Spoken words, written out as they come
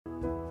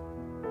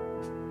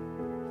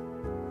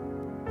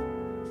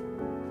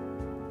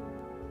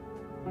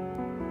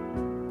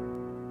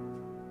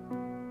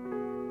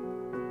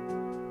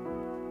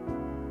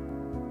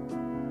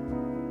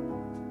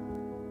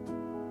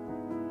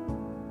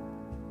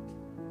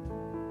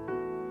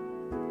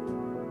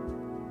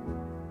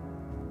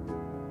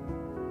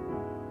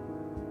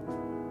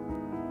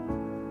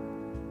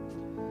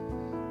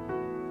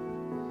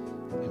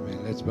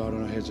Let's bow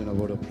down our heads in a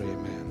word of prayer,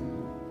 amen.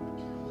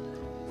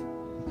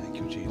 Thank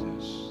you,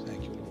 Jesus.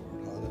 Thank you, Lord.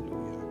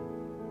 Hallelujah.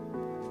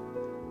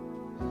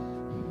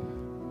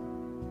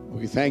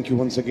 We thank you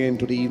once again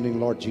to the evening,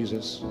 Lord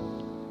Jesus,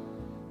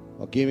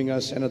 for giving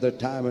us another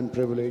time and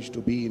privilege to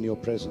be in your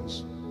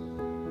presence.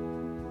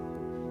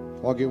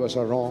 Forgive us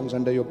our wrongs.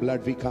 Under your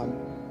blood we come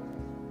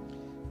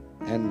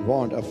and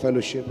want a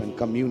fellowship and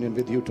communion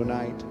with you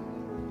tonight.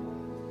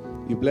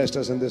 You blessed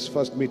us in this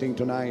first meeting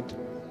tonight.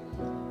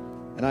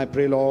 And I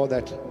pray, Lord,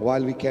 that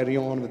while we carry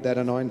on with that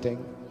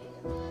anointing,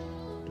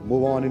 to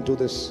move on into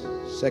this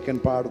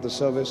second part of the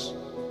service,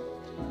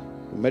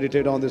 to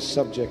meditate on this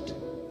subject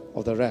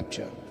of the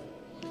rapture.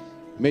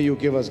 May you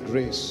give us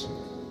grace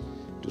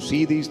to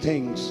see these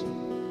things.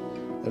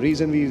 The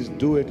reason we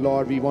do it,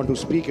 Lord, we want to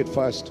speak it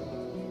first.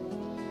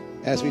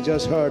 As we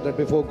just heard that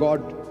before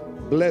God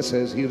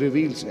blesses, He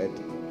reveals it.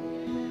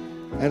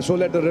 And so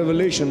let the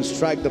revelation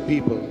strike the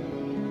people,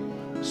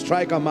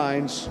 strike our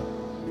minds.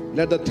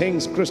 Let the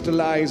things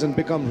crystallize and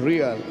become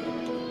real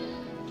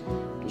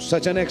to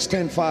such an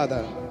extent,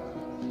 Father,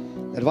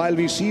 that while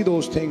we see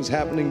those things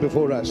happening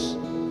before us,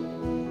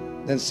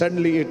 then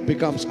suddenly it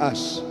becomes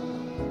us,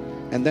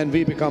 and then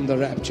we become the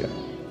rapture.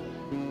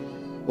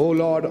 Oh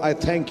Lord, I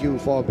thank you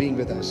for being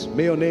with us.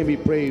 May your name be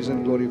praised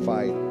and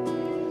glorified.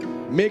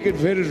 Make it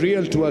very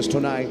real to us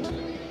tonight.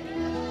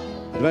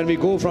 And when we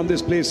go from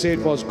this place, say it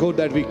was good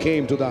that we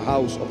came to the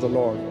house of the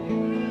Lord.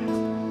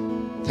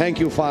 Thank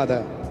you,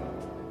 Father.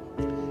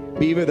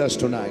 Be with us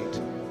tonight.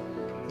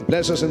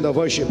 Bless us in the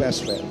worship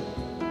as well.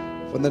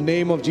 For in the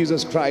name of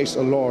Jesus Christ,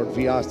 O Lord,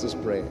 we ask this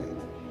prayer.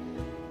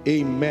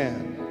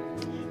 Amen.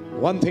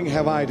 One thing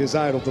have I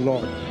desired of the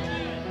Lord.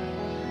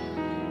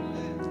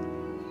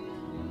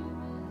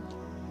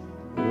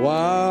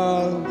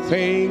 One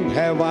thing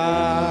have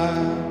I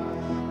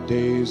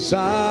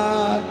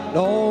desired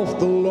of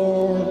the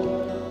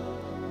Lord,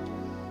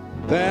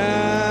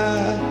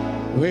 that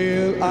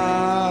will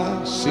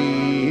I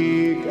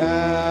seek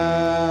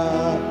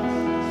after,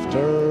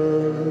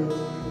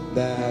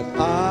 that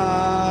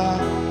I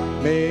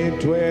may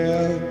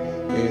dwell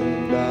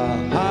in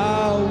the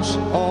house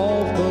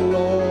of the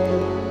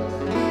Lord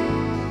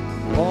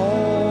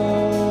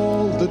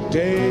all the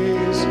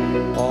days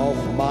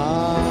of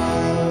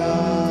my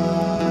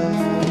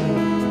life,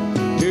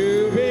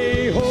 to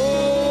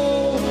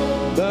behold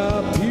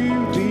the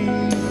beauty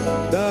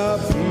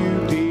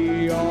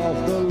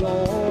of the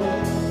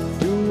Lord,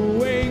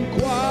 to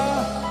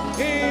inquire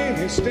in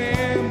His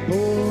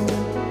temple,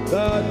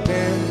 the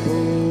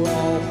temple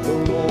of the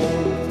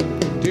Lord,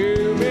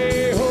 to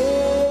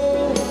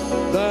behold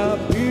the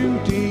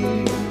beauty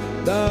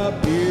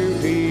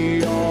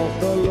of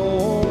the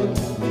Lord,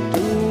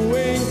 to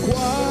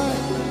inquire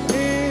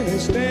in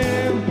His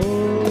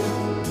temple,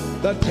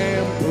 the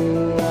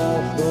temple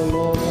of the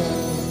Lord.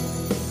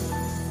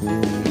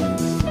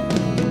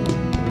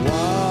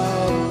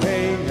 One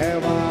thing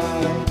have I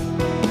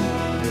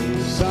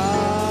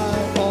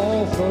desired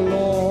of the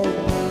Lord,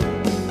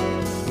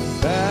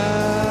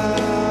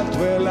 that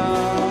will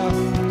I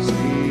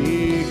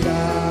seek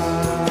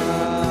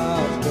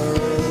after,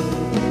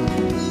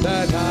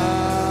 that I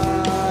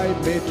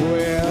may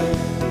dwell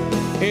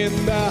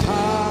in the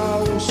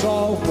house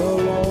of the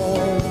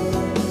Lord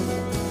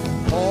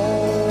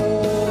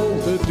all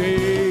the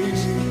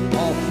days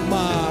of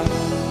my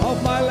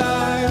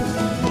life,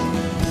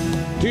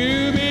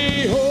 to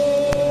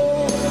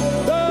behold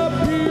the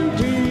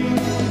beauty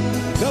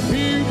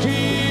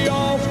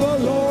of the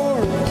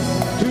Lord,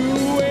 to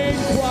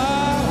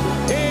inquire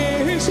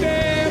in His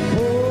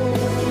temple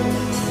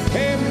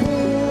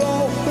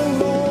of the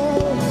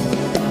Lord.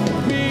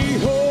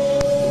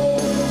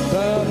 Behold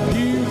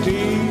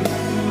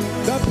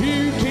the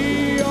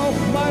beauty of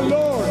my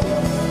Lord,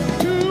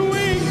 to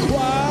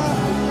inquire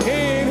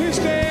in His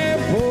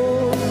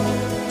temple,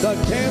 the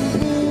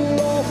temple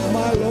of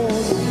my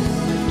Lord,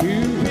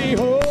 to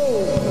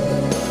behold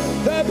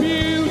the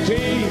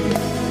beauty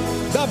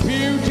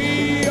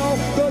of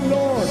the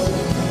Lord,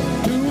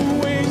 to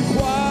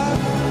inquire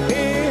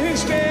in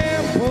His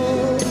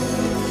temple,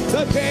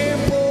 the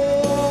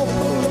temple of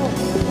the Lord.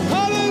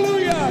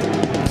 Hallelujah!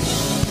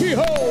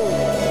 Behold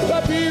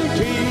the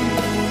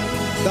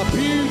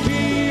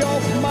beauty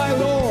of my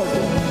Lord,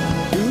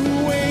 to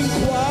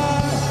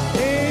inquire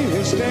in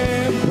His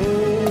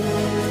temple,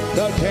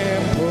 the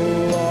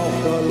temple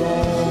of the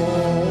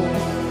Lord.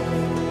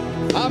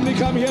 How many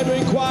come here to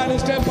inquire in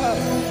His temple?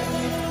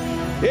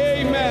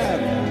 Amen.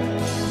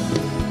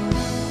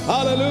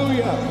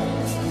 Hallelujah.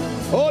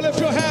 Oh, lift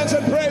your hands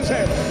and praise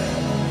Him.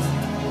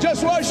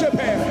 Just worship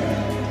Him.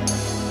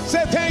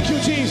 Say, thank you,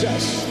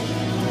 Jesus.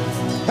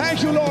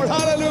 Thank you, Lord.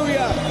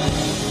 Hallelujah.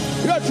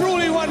 You are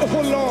truly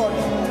wonderful, Lord.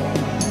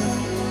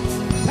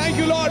 Thank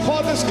you, Lord,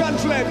 for this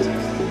conflict.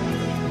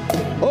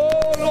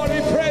 Oh, Lord,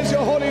 we praise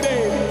your holy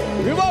name.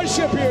 We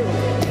worship you.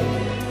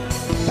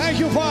 Thank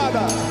you,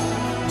 Father.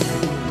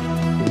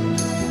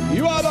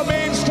 You are the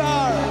main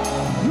star.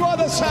 You are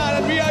the sun,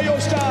 and we are your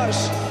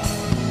stars.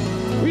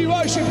 We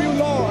worship you,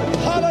 Lord.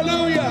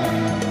 Hallelujah.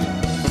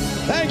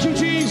 Thank you,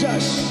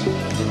 Jesus.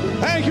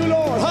 Thank you,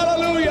 Lord.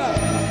 Hallelujah.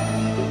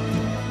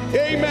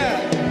 Amen.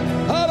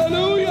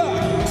 Hallelujah.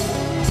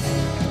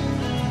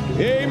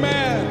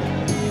 Amen.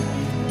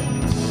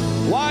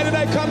 Why did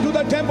I come to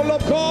the temple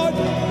of God?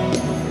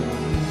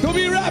 To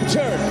be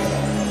raptured.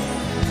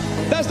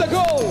 That's the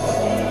goal.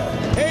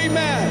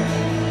 Amen.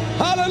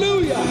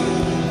 Hallelujah.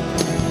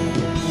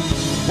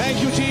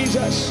 Thank you,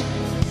 Jesus.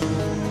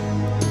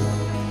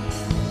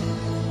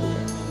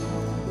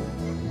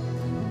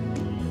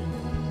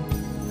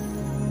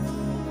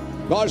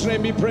 God's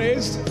name be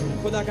praised.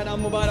 खुदा का नाम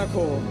मुबारक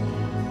हो।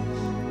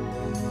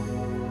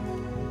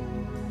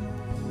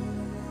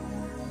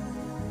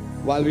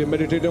 While we are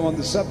meditating on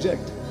the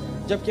subject,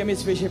 जबकि हम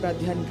इस विषय पर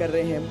अध्ययन कर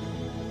रहे हैं,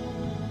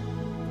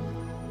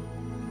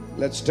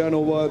 let's turn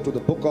over to the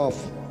book of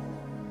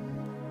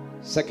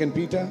 2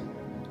 Peter.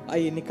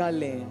 आइए निकाल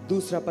लें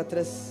दूसरा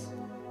पत्रस,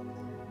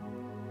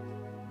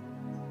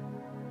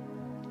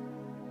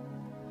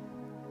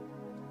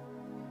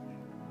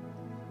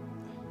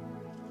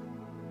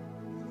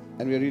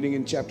 And we are reading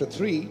in chapter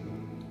 3.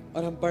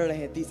 और हम पढ़ रहे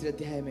हैं तीसरे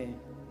अध्याय में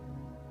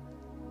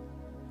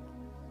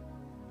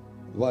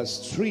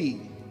Verse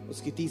 3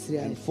 उसकी तीसरी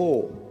and आयत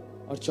 4.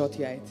 और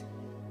चौथी आयत।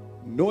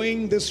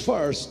 Knowing this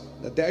first,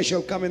 that there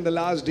shall come in the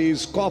last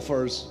days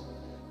scoffers,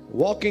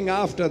 walking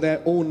after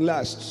their own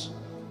lusts,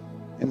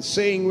 and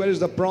saying, where is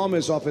the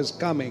promise of his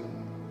coming?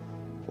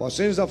 For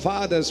since the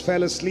fathers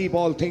fell asleep,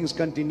 all things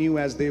continue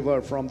as they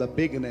were from the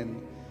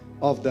beginning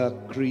of the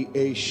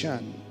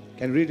creation.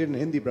 Can you read it in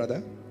Hindi,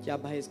 brother? क्या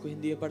भाई इसको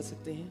हिंदी में पढ़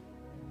सकते हैं?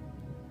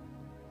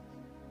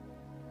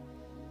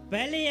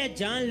 पहले यह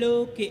जान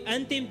लो कि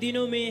अंतिम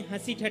दिनों में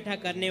हंसी ठट्ठा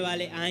करने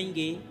वाले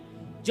आएंगे,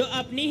 जो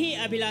अपनी ही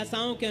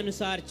अभिलाषाओं के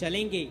अनुसार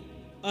चलेंगे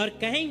और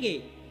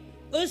कहेंगे,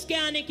 उसके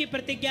आने की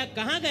प्रतिज्ञा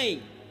कहाँ गई?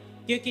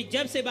 क्योंकि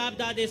जब से बाप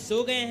दादे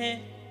सो गए हैं,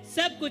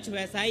 सब कुछ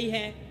वैसा ही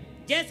है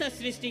जैसा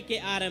सृष्टि के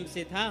आरंभ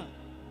से था।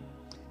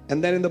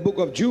 And then in the book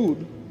of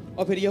Jude,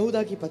 और फिर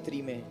यहूदा की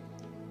पत्री में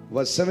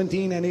verse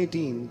 17 and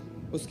 18,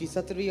 उसकी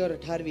 17वीं और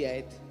 18वीं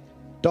आयत,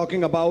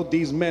 talking about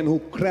these men who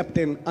crept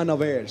in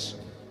unawares.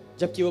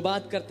 जबकि वो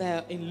बात करता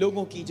है इन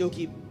लोगों की जो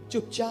कि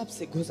चुपचाप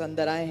से घुस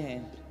अंदर आए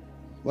हैं।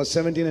 Verse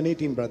 17 and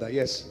 18, brother.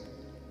 Yes.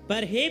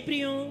 पर हे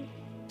प्रियो,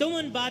 तुम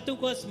उन बातों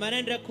को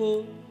स्मरण रखो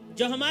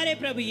जो हमारे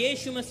प्रभु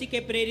यीशु मसीह के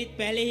प्रेरित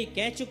पहले ही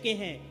कह चुके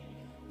हैं।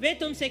 वे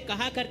तुमसे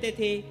कहा करते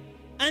थे,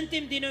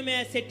 अंतिम दिनों में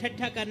ऐसे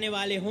ठट्ठा करने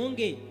वाले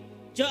होंगे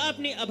जो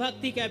अपनी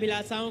अभक्ति के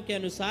अभिलाषाओं के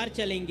अनुसार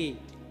चलेंगे।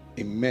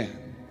 Amen.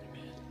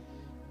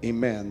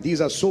 Amen.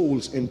 These are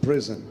souls in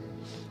prison.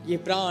 ये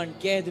प्राण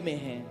कैद में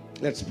हैं।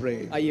 Let's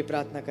pray. आइए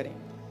प्रार्थना करें।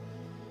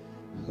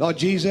 Lord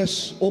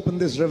Jesus, open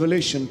this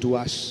revelation to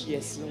us,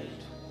 Yes, Lord.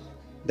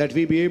 that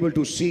we be able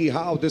to see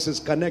how this is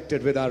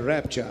connected with our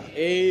rapture,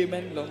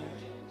 Amen, Lord.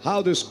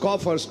 how these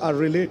coffers are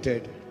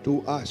related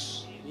to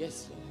us.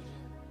 Yes, Lord.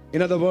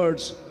 In other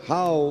words,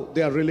 how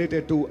they are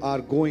related to our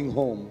going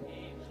home.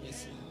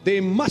 Yes, Lord. They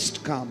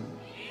must come.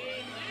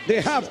 They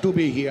have to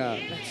be here,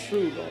 That's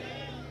true, Lord.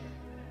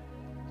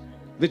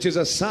 which is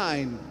a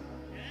sign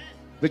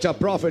which our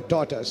prophet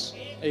taught us,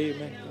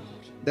 Amen,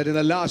 Lord. that in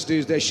the last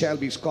days there shall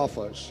be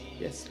scoffers.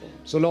 Yes, Lord.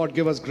 So Lord,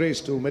 give us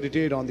grace to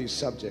meditate on this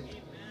subject.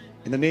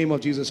 In the name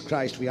of Jesus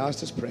Christ, we ask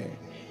this prayer.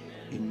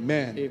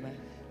 Amen. Amen.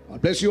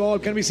 God bless you all.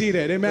 Can we see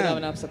that? खुदावन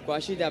Amen. आप सबको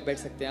आशीष दे, आप बैठ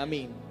सकते हैं।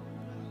 आमीन।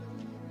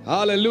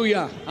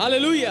 Hallelujah.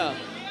 Hallelujah.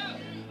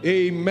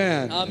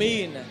 Amen.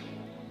 आमीन।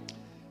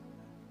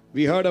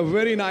 We heard a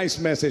very nice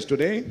message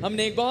today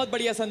हमने एक बहुत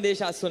बढ़िया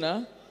संदेश आज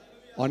सुना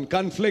on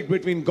conflict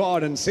between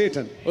God and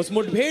Satan. उस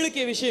मुठभेड़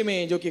के विषय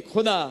में जो कि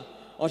खुदा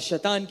और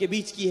शैतान के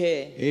बीच की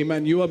है।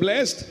 Amen. You are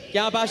blessed.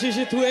 क्या आप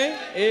आशीषित हुए?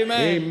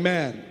 Amen.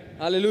 Amen.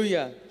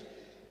 Hallelujah.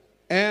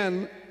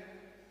 And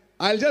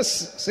I'll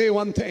just say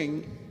one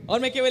thing, और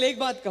मैं केवल एक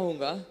बात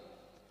कहूंगा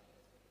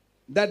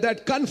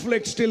that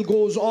conflict still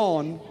goes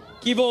on,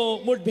 कि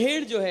वो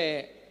मुठभेड़ जो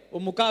है वो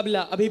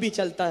मुकाबला अभी भी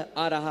चलता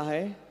आ रहा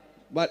है।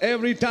 but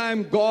every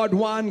time God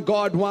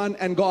won,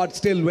 and God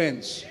still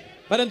wins.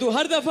 परंतु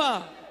हर दफा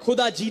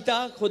खुदा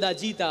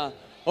जीता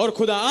और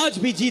खुदा आज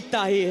भी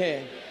जीतता ही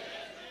है।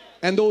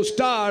 And those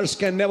stars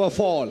can never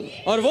fall.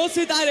 और वो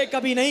सितारे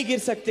कभी नहीं गिर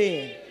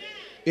सकते।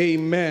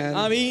 Amen.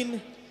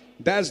 आमीन।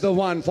 That's the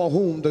one for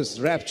whom this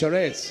rapture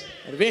is.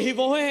 और वे ही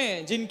वो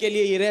हैं जिनके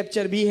लिए ये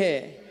रैप्चर भी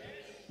है।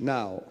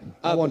 Now,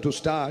 I want to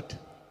start,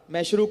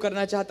 मैं शुरू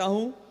करना चाहता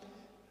हूं,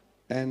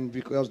 and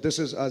because this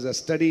is as a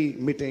study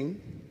meeting,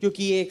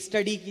 क्योंकि ये एक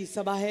स्टडी की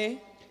सभा है।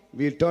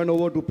 we'll turn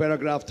over to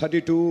paragraph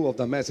 32 of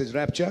the message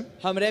rapture,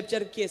 हम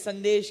रैप्चर के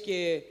संदेश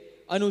के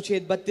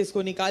अनुच्छेद 32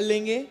 को निकाल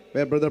लेंगे,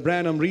 where Brother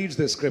Branham reads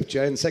the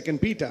scripture in 2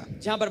 Peter,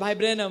 जहां पर भाई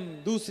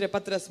ब्रैनम दूसरे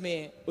पत्रस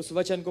में उस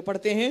वचन को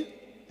पढ़ते हैं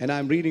and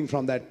I'm reading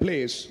from that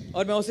place.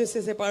 और मैं उस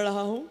हिस्से से पढ़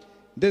रहा हूं।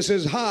 This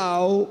is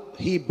how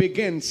he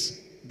begins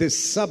this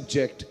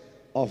subject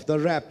of the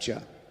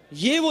rapture.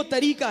 ये वो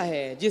तरीका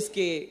है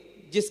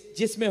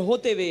जिसमें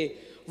होते हुए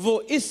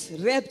वो इस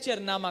रैप्चर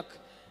नामक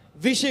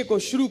विषय को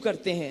शुरू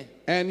करते हैं।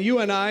 And you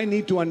and I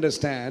need to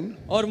understand,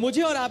 और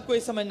मुझे और आपको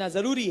ये समझना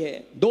जरूरी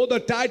है, though the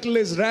title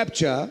is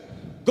rapture,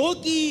 गो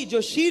की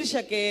जो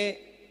शीर्षक है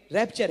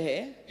रैप्चर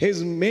है,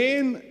 his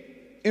main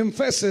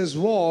emphasis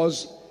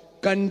was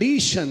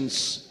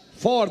conditions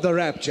for the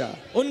rapture.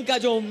 उनका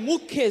जो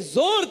मुख्य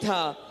जोर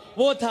था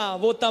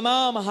वो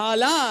तमाम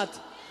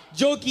हालात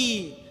जो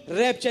कि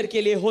रैप्चर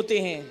के लिए होते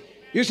हैं.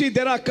 You see,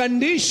 there are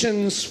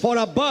conditions for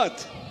a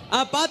birth.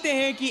 आप पाते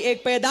हैं कि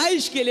एक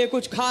पैदाइश के लिए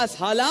कुछ खास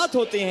हालात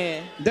होते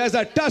हैं. There's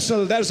a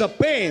tussle, there's a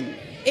pain.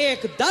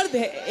 एक दर्द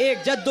है,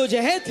 एक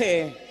जद्दोजहद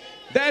है.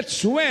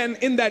 That's when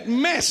in that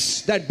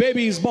mess that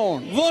baby is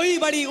born. वो ही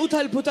बड़ी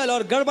उथल पुथल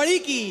और गड़बड़ी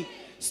की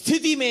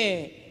स्थिति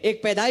में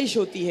एक पैदाइश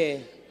होती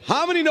है.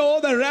 How many know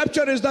the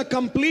rapture is the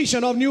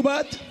completion of new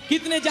birth?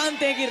 कितने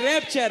जानते हैं कि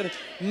रैप्चर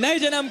नए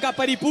जन्म का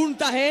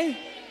परिपूर्णता है?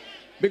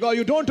 Because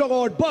you don't talk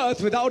about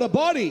birth without a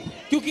body.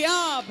 क्योंकि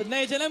आप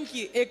नए जन्म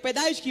की एक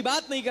पैदाइश की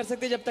बात नहीं कर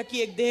सकते जब तक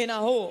कि एक देह ना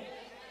हो.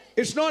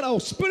 It's not a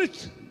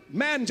spirit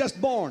man just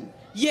born.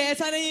 ये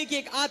ऐसा नहीं है कि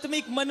एक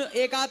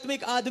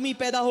आत्मिक आदमी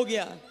पैदा हो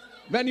गया.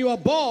 When you are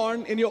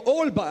born in your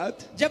old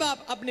birth, जब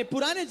आप अपने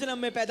पुराने जन्म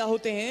में पैदा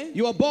होते हैं,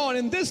 you are born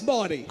in this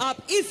body.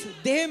 आप इस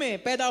देह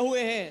में पैदा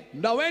हुए हैं.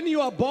 Now when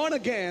you are born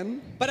again,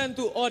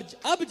 परंतु और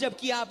अब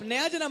जबकि आप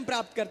नया जन्म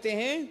प्राप्त करते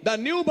हैं, the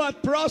new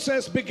birth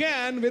process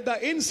began with the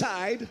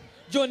inside,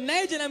 जो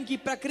नए जन्म की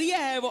प्रक्रिया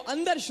है वो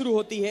अंदर शुरू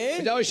होती है,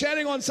 which I was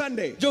sharing on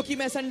Sunday, जो कि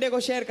मैं संडे को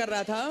शेयर कर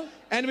रहा था,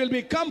 and will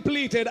be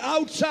completed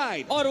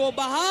outside. और वो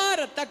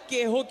बाहर तक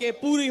के होके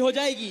पूरी हो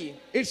जाएगी.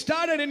 It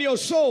started in your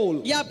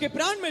soul, ये आपके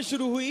प्राण में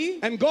शुरू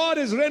हुई, and God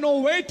is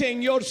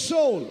renovating your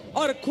soul.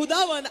 और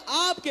खुदावन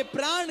आपके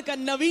प्राण का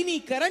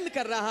नवीनीकरण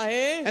कर रहा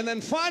है, And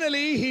then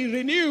finally He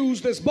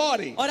renews this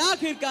body. और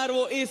आखिरकार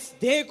वो इस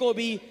देह को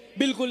भी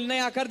बिल्कुल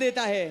नया कर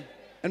देता है.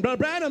 And Brother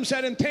Branham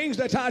said in things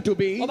that are to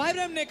be, और भाई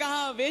ब्रह्म ने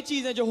कहा वे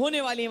चीजें जो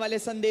होने वाली हैं वाले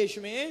संदेश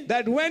में,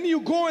 that when you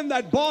go in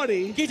that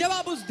body, कि जब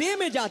आप उस देह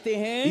में जाते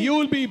हैं, you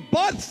will be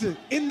birthed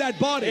in that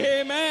body.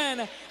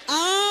 आमेन,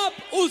 आप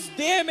उस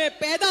देह में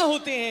पैदा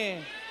होते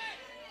हैं.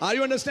 Are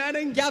you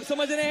understanding? क्या आप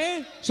समझ रहे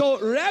हैं? So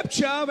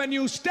rapture, when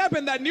you step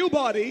in that new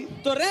body,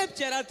 तो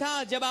रैप्चर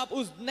अर्थात जब आप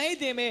उस नए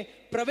देह में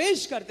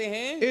प्रवेश करते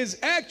हैं, is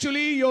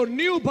actually your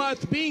new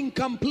birth being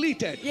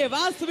completed. ये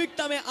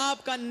वास्तविकता में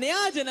आपका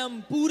नया जन्म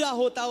पूरा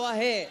होता हुआ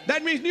है.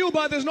 That means new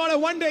birth is not a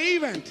one-day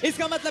event.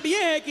 इसका मतलब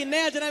ये है कि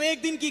नया जन्म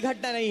एक दिन की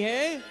घटना नहीं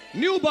है.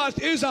 New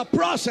birth is a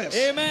process.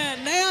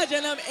 आमेन, नया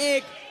जन्म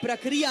एक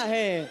प्रक्रिया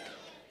है.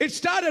 It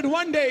started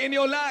one day in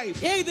your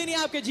life, एक दिन ये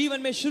आपके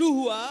जीवन में शुरू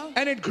हुआ,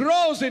 and it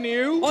grows in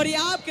you, और ये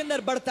आपके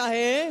अंदर बढ़ता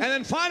है, and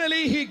then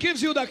finally He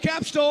gives you the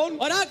capstone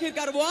और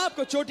आखिरकार वो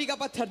आपको चोटी का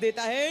पत्थर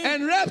देता है,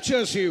 and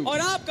raptures you. और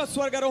आपका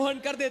स्वर्गारोहण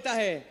कर देता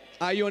है.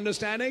 Are you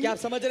understanding? क्या आप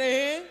समझ रहे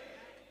हैं?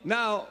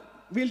 Now,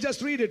 we'll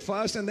just read it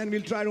first and then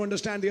we'll try to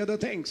understand the other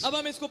things. अब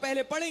हम इसको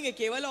पहले पढ़ेंगे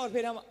केवल, और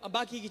फिर हम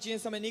बाकी की चीजें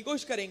समझने की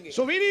कोशिश करेंगे.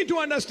 So we need to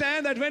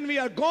understand that when we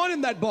are gone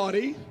in that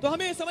body, तो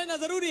हमें ये समझना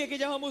जरूरी है कि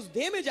जब हम उस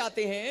देह में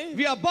जाते हैं,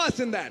 we are birthed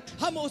in that.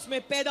 हम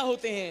उसमें पैदा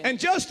होते हैं. And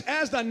just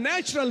as the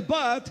natural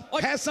birth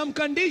has some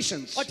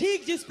conditions, और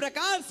ठीक जिस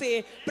प्रकार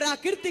से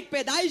प्राकृतिक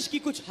पैदाइश की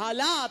कुछ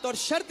हालात और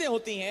शर्तें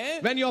होती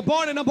हैं, when you are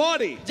born in a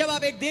body, जब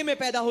आप एक देह में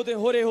पैदा हो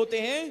रहे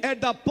होते हैं,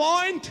 at the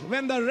point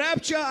when the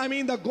rapture,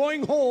 the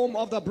going home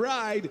of the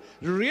bride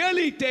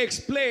really takes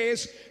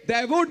place,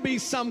 there would be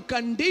some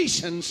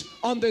conditions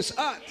on this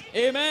earth.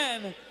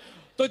 आमेन.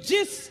 तो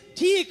जिस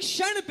ठीक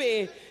क्षण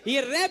पे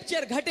ये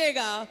रैप्चर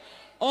घटेगा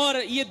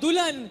और ये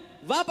दुल्हन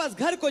वापस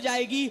घर को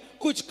जाएगी,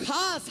 कुछ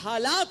खास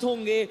हालात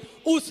होंगे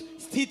उस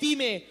स्थिति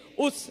में,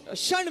 उस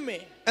क्षण में.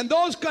 And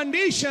those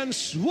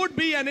conditions would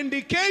be an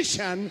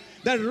indication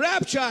that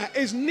rapture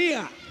is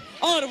near.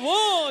 और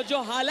वो जो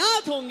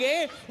हालात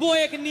होंगे वो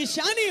एक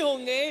निशानी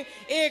होंगे,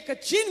 एक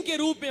चिन्ह के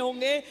रूप में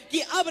होंगे कि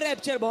अब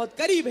रैप्चर बहुत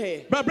करीब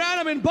है. Brother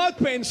Branham in birth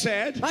pain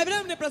said, भाई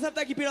ब्रह्म ने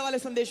प्रसवता की पीड़ा वाले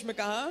संदेश में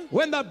कहा,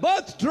 when the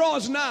birth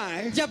draws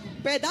nigh, जब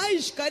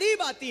पैदाइश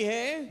करीब आती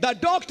है, the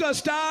doctor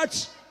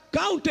starts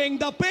counting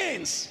the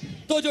pains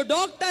तो जो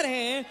डॉक्टर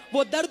हैं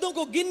वो दर्दों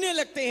को गिनने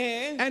लगते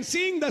हैं, and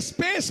seeing the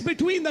space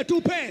between the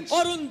two pains.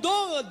 और उन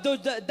दो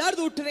दर्द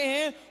उठ रहे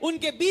हैं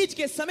उनके बीच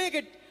के समय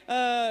के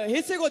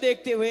हिस्से को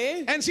देखते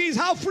हुए, and sees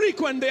how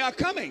frequent they are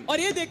coming. और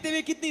ये देखते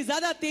हुए कितनी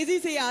ज्यादा तेजी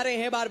से आ रहे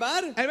हैं बार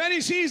बार. And when he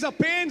sees the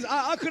pains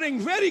are occurring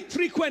very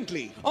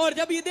frequently, और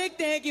जब ये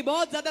देखते हैं कि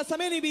बहुत ज्यादा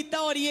समय नहीं बीतता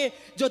और ये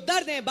जो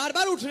दर्द हैं बार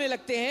बार उठने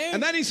लगते हैं,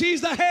 and then he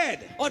sees the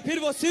head, और फिर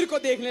वो सिर को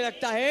देखने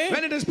लगता है,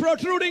 when it is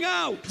protruding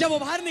out, जब वो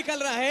बाहर निकल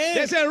रहा है,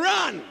 they say,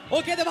 run,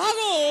 वो कहते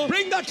भागो,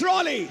 bring the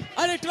trolley,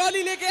 अरे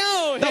ट्रॉली लेके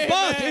आओ, the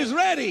birth is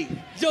ready,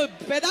 जो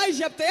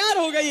पैदाइश अब तैयार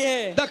हो गई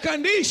है, the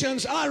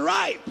conditions are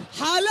ripe.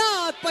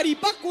 हालात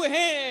परिपक्व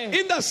हैं.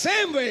 In the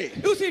same way,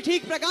 उसी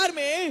ठीक प्रकार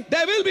में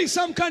there will be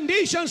some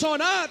conditions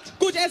on earth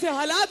कुछ ऐसे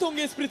हालात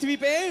होंगे इस पृथ्वी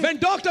पे, when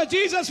Dr.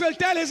 Jesus will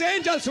tell his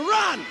angels,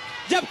 run.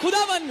 जब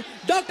खुदावन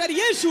डॉक्टर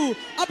यीशु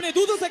अपने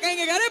दूतों से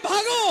कहेंगे अरे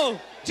भागो,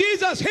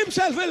 Jesus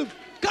himself will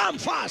come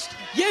fast.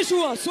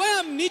 यीशु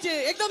स्वयं नीचे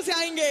एकदम से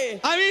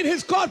आएंगे.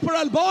 His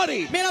corporal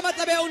body, मेरा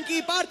मतलब है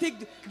उनकी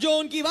पार्थिव जो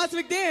उनकी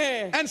वास्तविक देह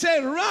है, and say,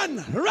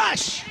 run,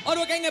 rush. और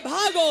वो कहेंगे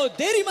भागो,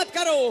 देरी मत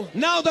करो.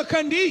 Now the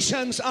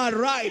conditions are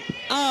ripe.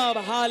 अब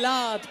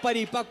हालात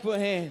परिपक्व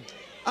हैं.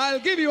 I'll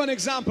give you an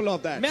example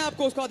of that. मैं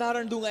आपको उसका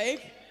उदाहरण दूंगा एक।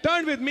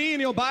 Turn with me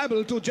in your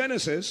Bible to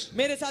Genesis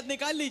मेरे साथ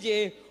निकाल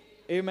लीजिए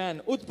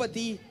आमेन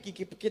उत्पत्ति की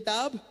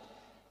किताब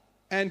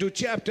and to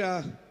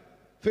chapter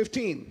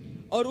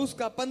 15. और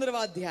उसका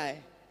 15वां अध्याय।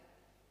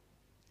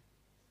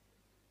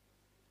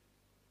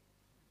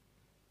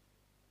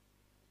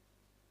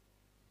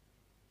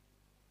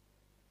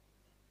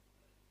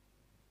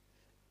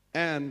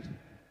 And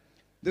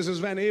this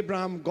is when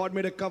Abraham, God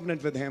made a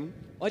covenant with him.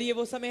 और ये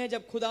वो समय है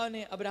जब खुदा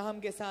ने अब्राहम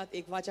के साथ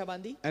एक वाचा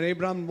बांधी। And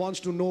Abraham wants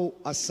to know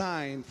a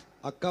sign,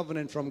 a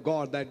covenant from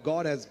God that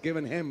God has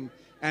given him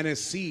and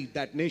his seed,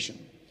 that nation.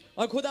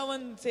 और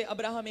खुदावन से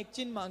अब्राहम एक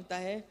चिन्ह मांगता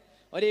है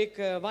और एक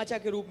वाचा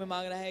के रूप में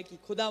मांग रहा है कि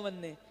खुदावन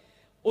ने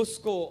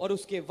उसको और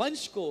उसके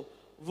वंश को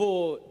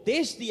वो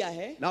देश दिया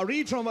है। Now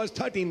read from verse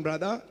 13,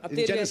 brother,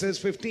 in Genesis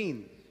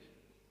 15.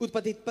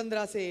 उत्पत्ति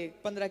 15 से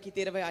 15 की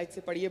 13वें आयत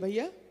से पढ़िए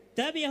भैया।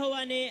 तब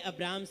यहोवा ने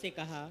अब्राहम से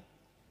कहा,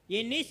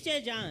 ये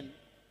निश्चय जान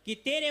कि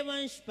तेरे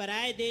वंश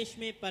पराये देश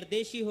में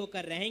परदेशी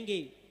होकर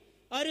रहेंगे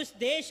और उस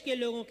देश के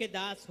लोगों के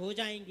दास हो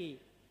जाएंगे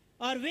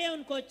और वे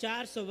उनको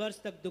 400 वर्ष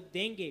तक दुख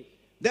देंगे।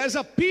 There's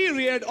a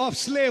period of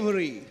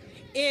slavery.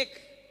 एक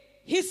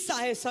हिस्सा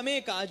है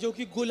समय का जो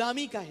कि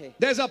गुलामी का है।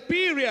 There's a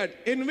period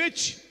in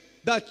which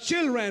the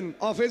children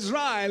of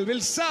Israel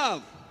will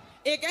serve.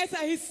 एक ऐसा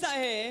हिस्सा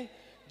है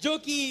जो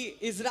कि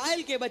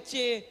इज़राइल के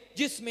बच्चे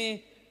जिसमें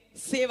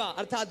सेवा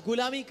अर्थात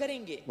गुलामी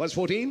करेंगे। Verse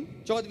 14.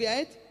 14वीं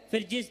आयत।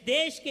 फिर जिस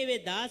देश के वे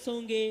दास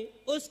होंगे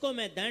उसको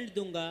मैं दंड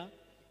दूंगा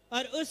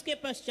और उसके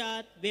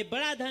पश्चात वे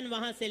बड़ा धन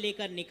वहां से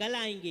लेकर निकल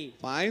आएंगे।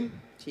 Fine.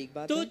 ठीक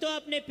बात तू है। तो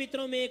अपने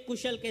पितरों में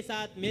कुशल के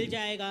साथ मिल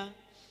जाएगा,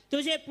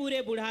 तुझे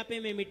पूरे बुढ़ापे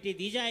में मिट्टी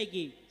दी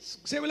जाएगी।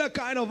 Similar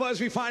kind of verse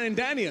we find in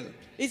Daniel.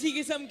 इसी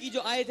किस्म की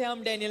जो आयत है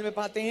हम डैनियल में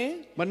पाते हैं।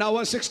 But now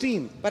verse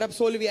 16. पर अब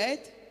 16वीं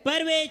आयत।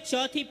 पर वे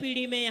चौथी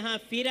पीढ़ी में यहाँ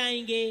फिर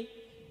आएंगे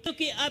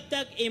क्योंकि अब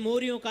तक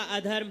एमोरियों का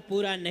अधर्म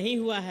पूरा नहीं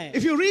हुआ है।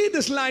 If you read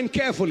this line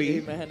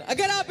carefully,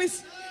 अगर आप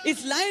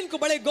इस लाइन को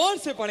बड़े गौर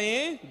से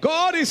पढ़ें,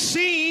 God is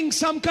seeing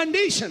some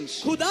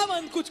conditions.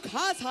 खुदावंद कुछ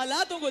खास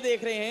हालातों को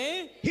देख रहे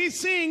हैं। He's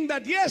seeing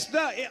that yes,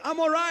 the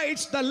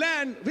Amorites, the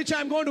land which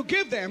I'm going to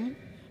give them,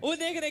 वो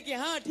देख रहे हैं कि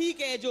हाँ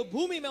ठीक है, जो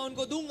भूमि मैं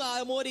उनको दूंगा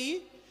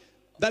अमोरी,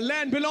 the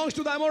land belongs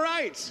to the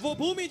Amorites. वो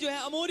भूमि जो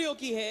है अमोरियों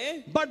की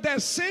है। But their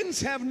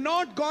sins have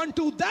not gone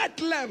to that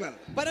level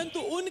परंतु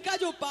उनका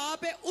जो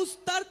पाप है उस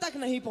स्तर तक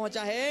नहीं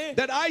पहुंचा है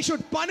that I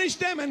should punish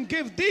them and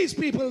give these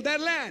people their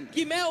land.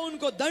 कि मैं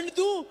उनको दंड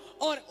दूं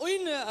और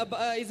इन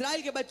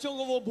इजराइल के बच्चों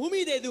को वो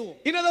भूमि दे दूं।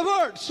 In other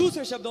words,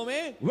 दूसरे शब्दों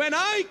में, when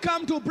I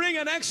come to bring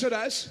an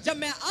exodus जब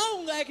मैं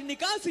आऊंगा एक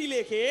निकासी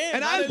लेके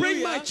and I'll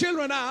bring my hallelujah,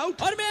 children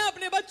out, और मैं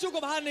अपने बच्चों को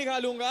बाहर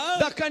निकालूंगा,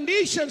 the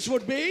conditions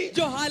would be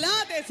जो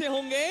हालात ऐसे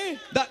होंगे,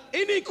 the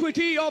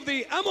iniquity of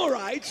the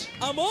Amorites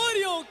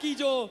अमोरियों की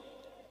जो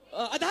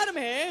अधर्म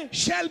है,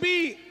 shall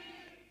be,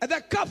 the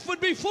cup would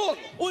be full.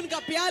 उनका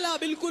प्याला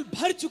बिल्कुल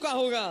भर चुका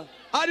होगा।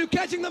 Are you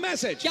catching the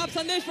message? क्या आप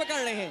संदेश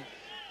पकड़ रहे हैं?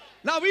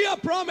 Now we are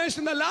promised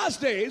in the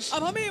last days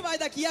अब हमें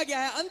वायदा किया गया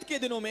है अंत के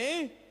दिनों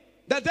में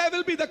that there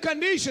will be the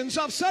conditions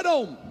of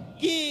Sodom.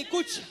 कि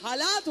कुछ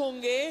हालात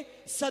होंगे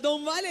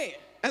सदोम वाले,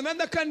 And when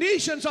the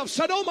conditions of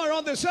Sodom are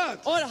on this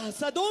earth, और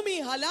सदोमी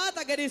हालात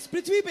अगर इस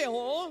पृथ्वी पे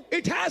हो,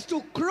 it has to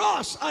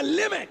cross a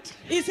limit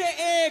इसे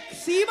एक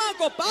सीमा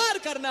को पार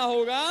करना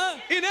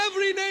होगा in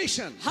every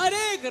nation. हर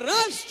एक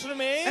राष्ट्र And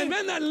में।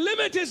 when that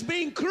limit is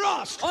being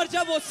crossed, और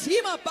जब वो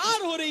सीमा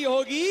पार हो रही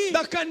होगी,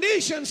 the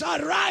conditions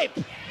are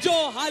ripe. जो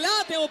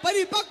हालात है वो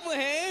परिपक्व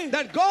हैं।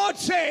 That God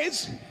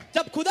says,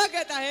 जब खुदा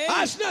कहता है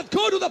Asnath,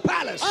 go to the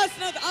palace.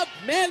 असनत अब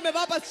महल में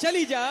वापस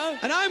चली जा,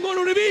 And I'm going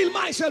to reveal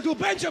myself to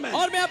Benjamin.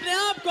 और मैं अपने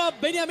आप को अब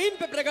बेन्यामीन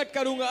पे प्रकट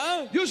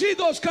करूंगा। You see,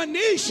 those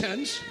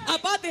conditions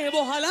आप आते हैं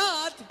वो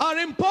हालात are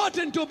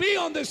important to be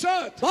on this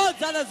earth बहुत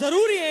ज्यादा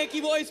जरूरी है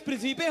कि वो इस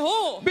पृथ्वी पे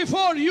हो,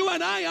 before you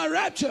and I are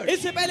raptured.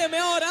 इससे पहले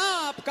मैं और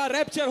आपका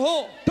रैप्चर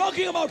हो।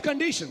 Talking about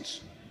conditions.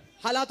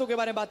 हालातों के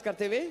बारे में बात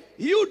करते हुए,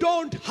 You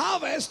don't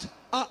harvest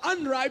an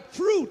unripe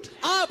fruit.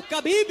 आप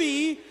कभी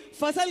भी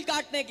फसल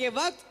काटने के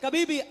वक्त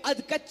कभी भी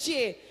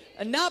अधकच्चे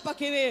ना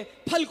पके हुए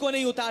फल को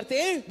नहीं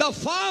उतारते। The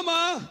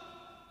farmer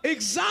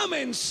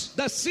examines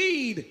the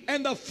seed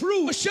and the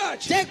fruit.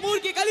 Church, जैकमूर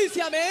की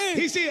कलीसिया में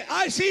he see,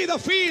 I see the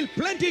field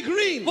plenty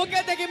green, वो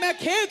कहते हैं कि मैं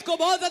खेत को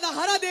बहुत ज्यादा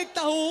हरा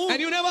देखता हूँ, and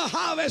you never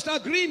harvest a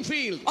green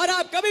field. और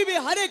आप कभी भी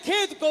हरे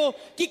खेत को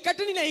की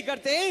कटनी नहीं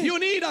करते। You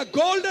need a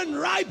golden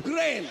ripe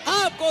grain.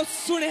 आपको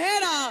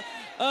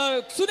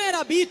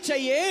सुनहरा बीज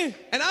चाहिए।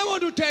 And I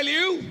want to tell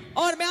you,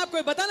 और मैं आपको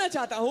ये बताना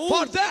चाहता हूँ,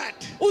 for that,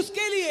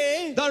 उसके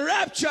लिए the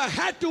rapture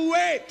had to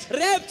wait.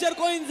 Rapture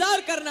को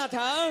इंतजार करना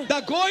था,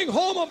 The going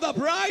home of the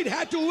bride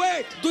had to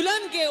wait.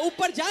 दुल्हन के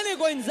ऊपर जाने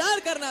को इंतजार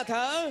करना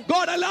था।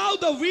 God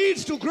allowed the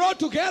weeds to grow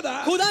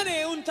together खुदा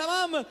ने उन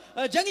तमाम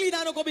जंगली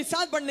दानों को भी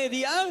साथ बढ़ने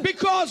दिया,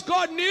 because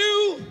God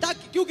knew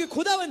ताकि क्योंकि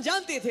खुदावन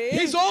जानते थे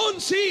His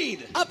own seed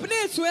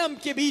अपने स्वयं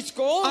के बीज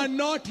को are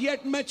not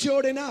yet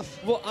matured enough.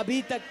 वो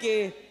अभी तक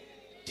के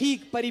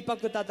ठीक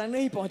परिपक्वता तक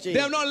नहीं पहुंचे, They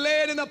have not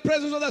laid in the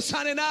presence of the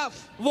sun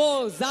enough.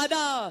 वो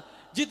ज्यादा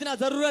जितना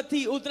जरूरत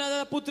थी उतना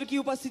ज्यादा पुत्र की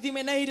उपस्थिति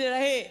में नहीं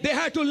रहे. They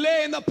had to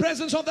lay in the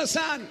presence of the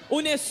sun.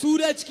 उन्हें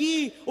सूरज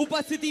की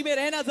उपस्थिति में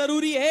रहना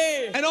जरूरी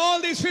है. And all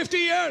these 50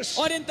 years,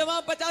 और इन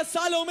तमाम 50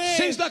 सालों में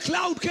since the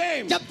cloud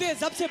came, जब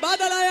से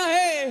बादल आया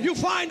है, you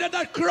find that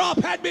the crop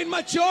had been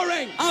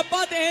maturing. आप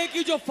पाते हैं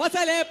कि जो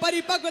फसल है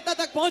परिपक्वता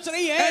तक पहुंच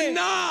रही है. And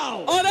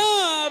now, और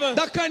अब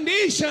the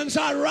conditions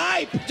are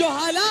ripe. जो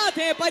हालात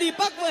हैं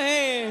परिपक्व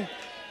हैं.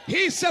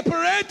 He's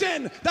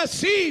separating the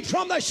seed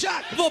from the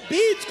shock. वो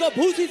बीज को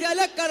भूसी से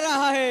अलग कर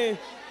रहा है.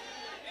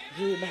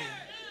 Amen.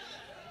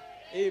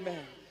 Amen.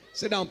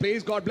 Sit down,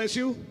 please. God bless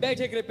you.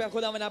 बैठे कृपया,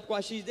 खुदावन आपको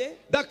आशीष दे.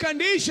 The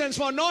conditions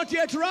were not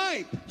yet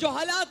ripe. जो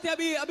हालात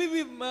थे अभी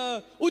भी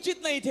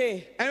उचित नहीं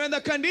थे. And when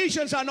the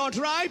conditions are not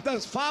ripe, the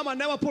farmer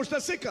never puts the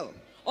sickle.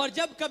 और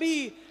जब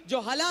कभी जो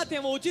हालात हैं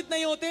वो उचित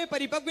नहीं होते,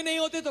 परिपक्व नहीं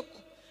होते, तो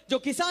जो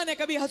किसान है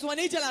कभी हंसुआ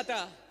नहीं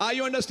चलाता. Are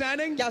you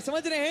understanding? क्या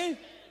समझ रहे हैं?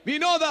 We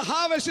know the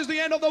harvest is the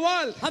end of the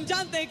world. हम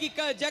जानते हैं कि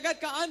जगत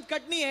का अंत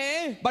कटनी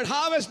है. But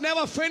harvest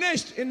never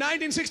finished in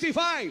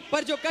 1965.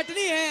 पर जो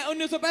कटनी है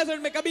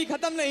 1965 में कभी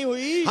खत्म नहीं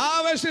हुई.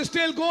 Harvest is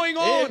still going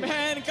on.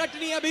 Amen.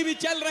 Katni अभी भी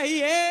चल रही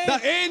है. The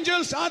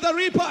angels are the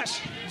reapers.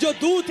 जो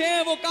दूत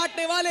हैं वो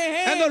काटने वाले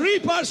हैं. And the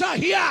reapers are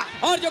here.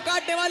 और जो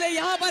काटने वाले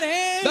यहाँ पर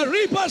हैं. The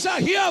reapers are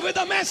here with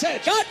the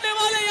message. काटने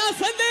वाले यहाँ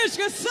संदेश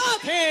के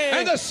साथ हैं.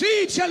 And the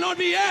seed shall not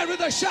be aired with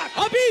the shock.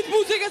 अभी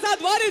भूसे के साथ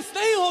बारिश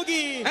नहीं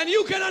होगी. And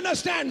you can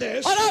understand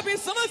this. और आप ये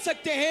समझ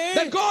सकते हैं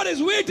That God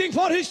is waiting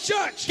for His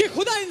church कि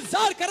खुदा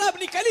इंतजार कर रहा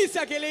अपनी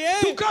कलीसिया के लिए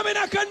to come in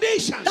a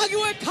condition. ताकि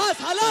वो एक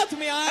खास हालात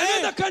में And when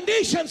आए. the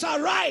conditions are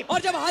ripe,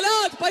 और जब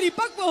हालात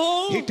परिपक्व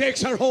हो He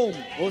takes her home.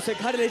 वो उसे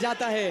घर ले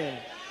जाता है.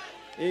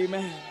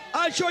 Amen.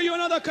 I'll show you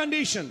another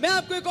condition. मैं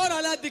आपको एक और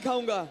हालात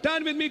दिखाऊंगा.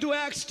 Turn with me to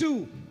Acts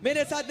 2.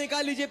 मेरे साथ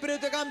निकाल लीजिए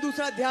प्रेरितों का काम 2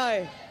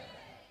 अध्याय.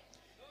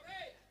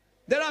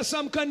 There are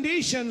some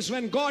conditions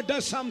when God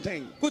does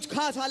something. कुछ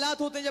खास हालात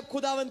होते हैं जब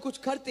खुदावंद कुछ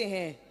करते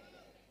हैं.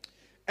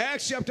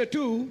 Acts chapter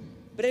 2.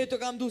 प्रेरितों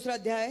का काम 2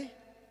 अध्याय.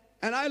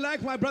 And I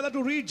like my brother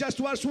to read just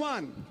verse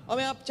 1. और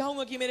मैं आप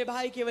चाहूंगा कि मेरे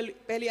भाई केवल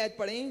पहली आयत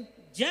पढ़ें.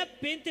 जब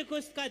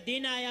पेंतकुस्त का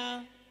दिन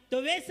आया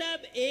तो वे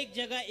सब एक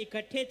जगह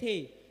इकट्ठे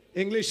थे.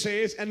 English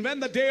says, and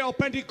when the day of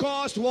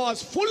Pentecost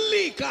was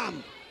fully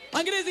come.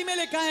 अंग्रेजी में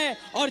लिखा है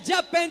और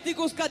जब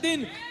पेंतिकुस्त का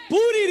दिन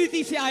पूरी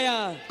रीति से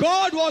आया.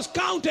 God was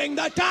counting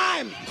the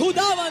time.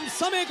 खुदावंद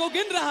समय को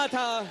गिन रहा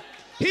था.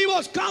 He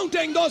was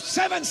counting those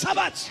 7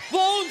 Sabbaths.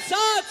 वो उन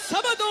 7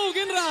 सबतों को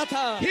गिन रहा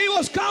था. He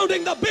was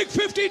counting the big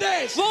 50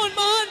 days. वो उन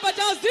महान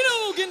 50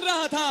 दिनों को गिन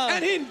रहा था.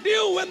 And he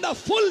knew when the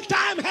full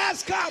time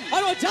has come.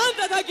 और वो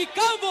जानता था कि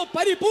कब वो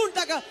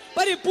परिपूर्णता का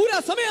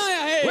पूरा समय आया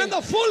है. When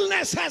the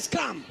fullness has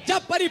come.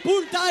 जब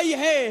परिपूर्णता आई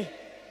है.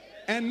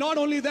 And not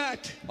only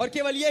that. और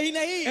केवल यही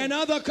नहीं.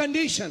 Another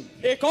condition.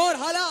 एक और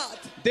हालात.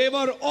 They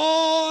were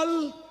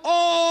all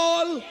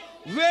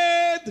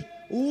with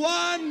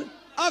one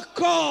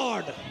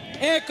accord.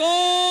 एक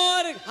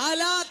और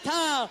हालात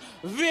था.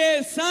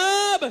 वे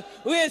सब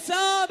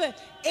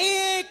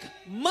एक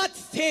मत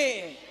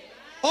थे.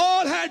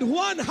 All had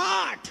one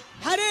heart.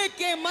 हर एक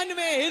के मन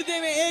में हृदय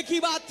में एक ही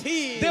बात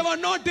थी. They were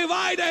not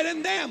divided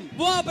in them.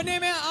 वो अपने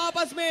में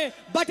आपस में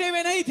बटे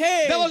हुए नहीं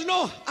थे. There was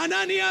no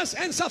Ananias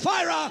and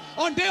Sapphira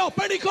on day of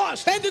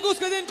Pentecost. पेंतिकुस्त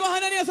के दिन को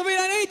हननिया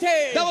सफीरा नहीं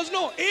थे. There was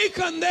no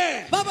Achan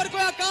there. वहाँ पर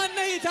कोई अकान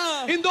नहीं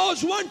था. In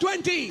those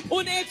 120.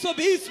 उन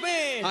 120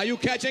 में. Are you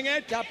catching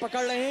it? क्या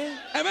पकड़ रहे हैं?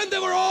 And when they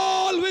were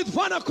all with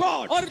one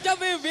accord. और जब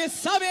वे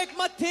सब एक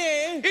मत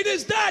थे. It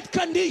is that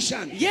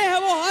condition. ये है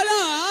वो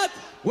हालात.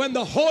 When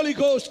the Holy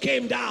Ghost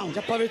came down.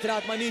 जब पवित्र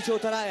आत्मा नीचे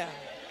उतर आया.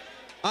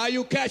 Are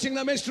you catching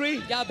the mystery?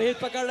 क्या भेद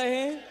पकड़ रहे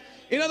हैं?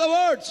 In other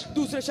words,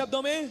 दूसरे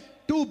शब्दों में,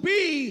 to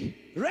be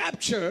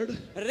raptured,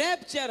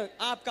 रैप्चर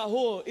आपका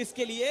हो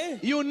इसके लिए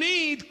you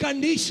need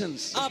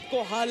conditions.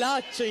 आपको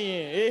हालात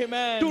चाहिए.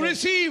 Amen. To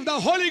receive the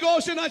Holy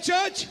Ghost in a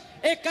church,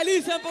 एक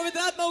कलीसिया में पवित्र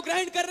आत्मा को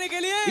ग्रहण करने के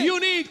लिए you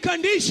need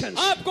conditions.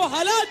 आपको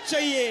हालात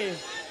चाहिए.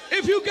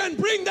 If you can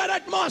bring that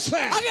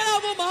atmosphere, अगर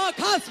आप वो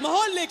खास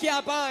माहौल लेके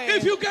आ पाए,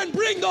 if you can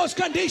bring those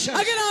conditions,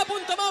 अगर आप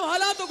उन तमाम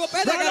हालातों को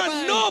पैदा कर brother,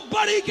 पाए,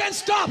 nobody can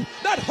stop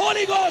that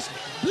Holy Ghost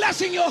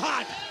blessing your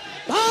heart.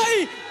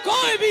 भाई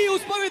कोई भी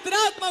उस पवित्र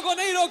आत्मा को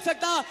नहीं रोक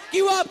सकता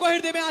कि वो आपको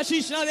हृदय में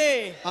आशीष ना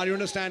दे. Are you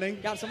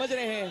understanding? क्या आप समझ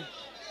रहे हैं?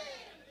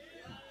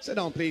 Sit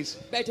down, please.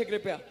 बैठे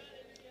कृपया.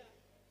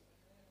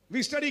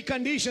 We study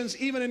conditions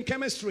even in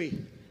chemistry.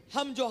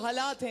 हम जो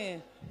हालात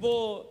हैं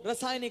वो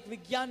रासायनिक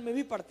विज्ञान में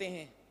भी पढ़ते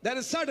हैं. There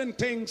are certain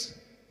things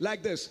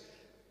like this.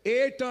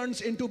 A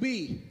turns into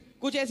B.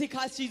 कुछ ऐसी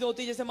खास चीज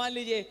होती है जैसे मान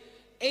लीजिए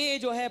A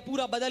जो है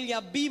पूरा बदल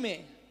गया B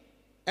में.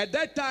 At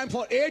that time,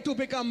 for A to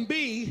become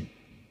B,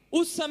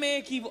 उस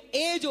समय की वो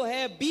A जो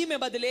है B में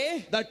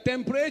बदले, the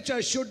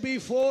temperature should be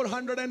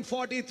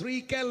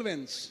 443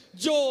 kelvins.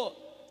 जो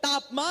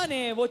तापमान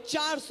है वो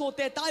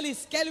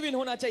 443 केल्विन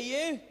होना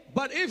चाहिए.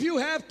 But if you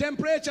have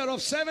temperature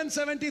of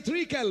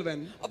 773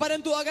 Kelvin,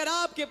 परंतु अगर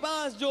आपके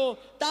पास जो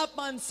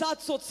तापमान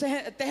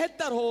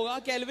 773 होगा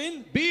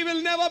kelvin, B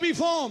will never be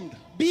formed.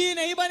 B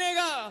नहीं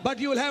बनेगा. But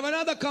you will have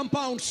another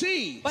compound,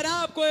 C. पर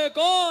आपको एक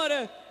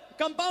और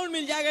कंपाउंड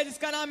मिल जाएगा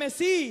जिसका नाम है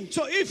सी।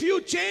 So if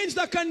you change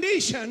the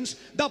conditions,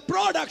 the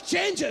product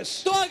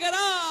changes. तो अगर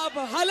आप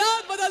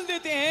हालात बदल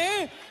देते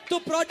हैं तो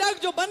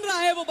प्रोडक्ट जो बन रहा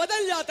है वो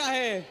बदल जाता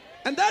है।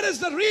 And that is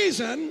the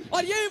reason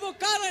और यही वो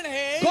कारण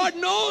है God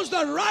knows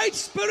the right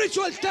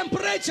spiritual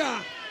temperature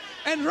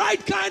and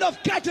right kind of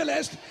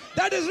catalyst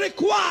that is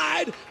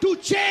required to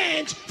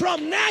change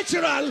from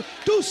natural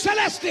to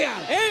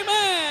celestial.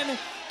 आमेन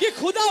कि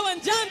खुदावन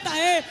जानता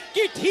है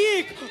कि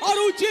ठीक और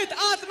उचित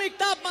आत्मिक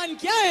तापमान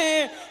क्या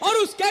है और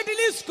उस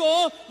कैटलिस्ट को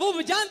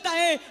वो जानता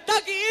है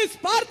ताकि इस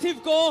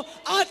पार्थिव को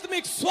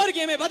आत्मिक स्वर्ग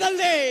में बदल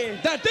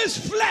दे। That this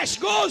flesh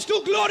goes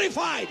to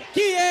glorified.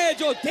 कि ये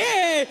जो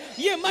देह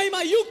ये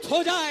महिमा युक्त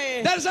हो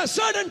जाए। There's a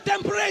certain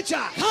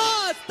temperature.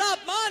 खास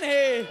तापमान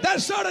है।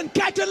 There's certain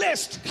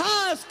catalyst.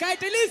 खास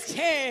कैटलिस्ट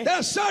है। There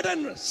are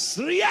certain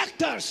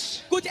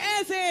reactors. कुछ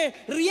ऐसे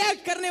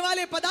रिएक्ट करने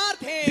वाले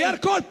पदार्थ हैं। They are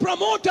called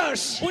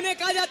promoters. उन्हें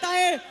कहा जाता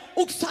है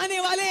उकसाने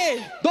वाले।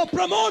 The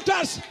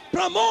promoters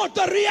promote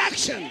the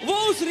reaction. वो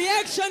उस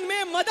रिएक्शन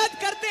में मदद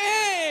करते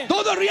हैं।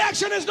 Though the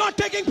reaction is not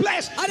taking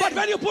place, but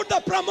when you put the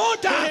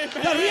promoter,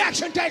 the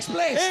reaction takes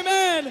place.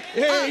 Amen.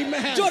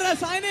 Amen. जो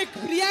रासायनिक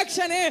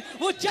रिएक्शन है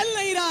वो चल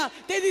नहीं रहा,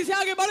 तेजी से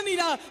आगे बढ़ नहीं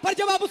रहा, पर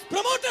जब आप उस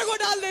प्रमोटर को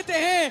डाल देते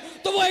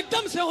हैं तो वो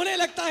एकदम से होने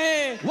लगता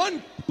है।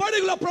 One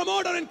particular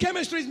promoter in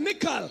chemistry is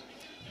nickel.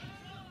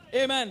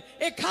 Amen.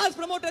 एक खास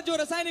प्रमोटर जो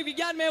रासायनिक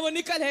विज्ञान में है वो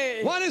निकल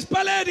है। One is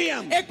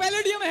palladium. एक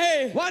पैलेडियम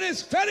है। One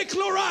is ferric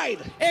chloride.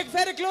 एक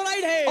फेरिक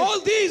क्लोराइड है। All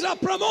these are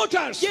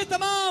promoters. ये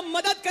तमाम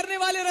मदद करने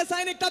वाले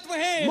रासायनिक तत्व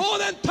हैं। More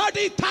than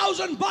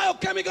 30,000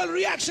 biochemical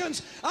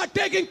reactions are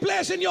taking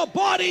place in your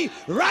body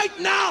right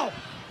now.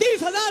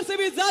 30,000 से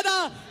भी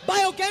ज्यादा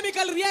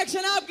बायोकेमिकल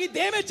रिएक्शन आपकी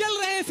देह में चल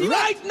रहे हैं इसी वक्त।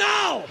 Right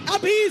now.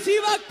 अभी इसी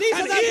वक्त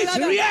 30,000 And से each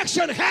ज्यादा।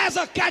 reaction has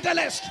a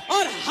catalyst.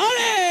 और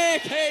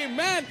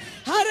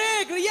हर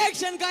एक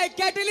रिएक्शन का एक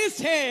कैटलिस्ट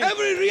है।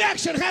 Every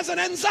reaction has an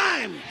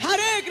enzyme. हर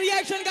एक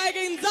रिएक्शन का एक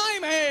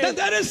एंजाइम है। Then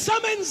there is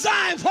some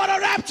enzyme for a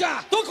rapture.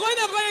 तो कोई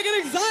ना कोई एक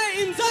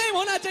एंजाइम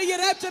होना चाहिए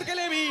रैप्चर के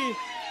लिए भी।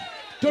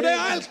 Today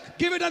I'll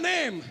give it a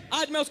name.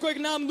 आज मैं उसको एक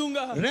नाम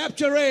दूंगा।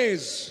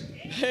 Rapturase.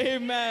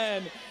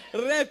 Amen.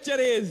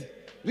 रैप्चरेज।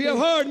 We have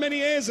heard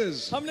many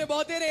ases. हमने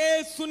बहुत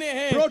एज सुने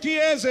हैं।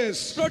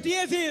 Proteases.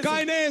 Proteases,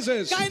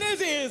 Kinases.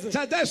 Kinases.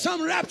 So there's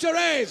some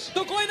rapturase.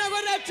 तो कोई ना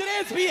कोई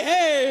रैप्चरेज भी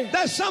है।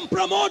 There's some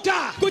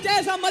promoter कुछ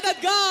ऐसा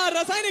मददगार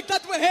रासायनिक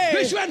तत्व है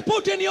which when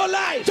put in your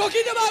life जो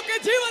कि जब आपके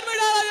जीवन में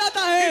डाला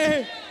जाता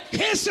है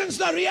hastens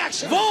the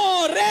reaction.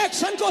 वो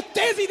रिएक्शन को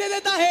तेजी दे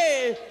देता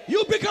है।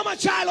 You become a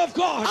child of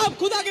God आप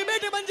खुदा के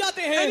बेटे बन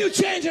जाते हैं and you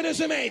change in His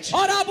image.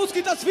 और आप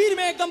उसकी तस्वीर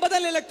में एकदम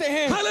बदलने लगते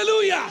हैं।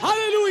 Hallelujah.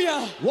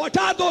 Hallelujah. What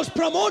are those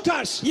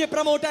promoters? ये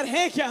प्रमोटर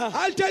है क्या?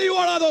 I'll tell you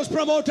what are those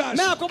promoters.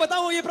 मैं आपको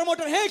बताऊं ये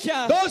प्रमोटर है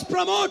क्या? Those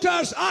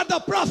promoters are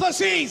the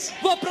prophecies.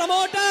 वो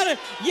प्रमोटर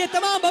ये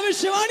तमाम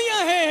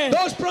भविष्यवाणियां हैं।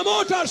 Those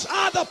promoters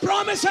are the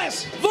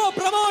promises वो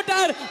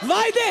प्रमोटर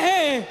वायदे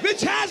हैं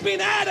which has been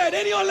added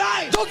in your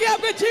life. जो कि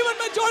आपके जीवन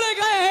में जोड़े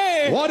गए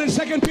हैं। What did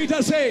 2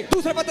 Peter say?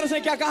 दूसरे पत्र से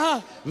क्या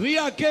कहा? We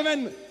are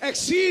given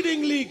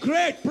exceedingly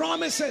great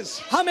promises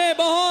हमें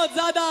बहुत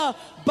ज्यादा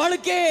बढ़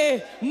के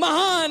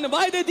महान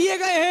वायदे दिए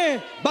गए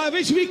हैं by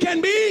which we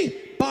can be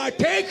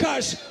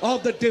partakers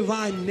of the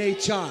divine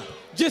nature.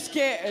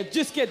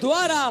 जिसके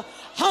द्वारा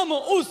हम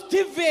उस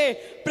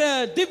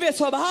दिव्य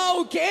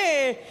स्वभाव के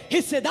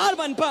हिस्सेदार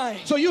बन पाए।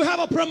 So you have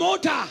a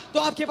promoter, तो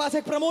आपके पास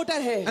एक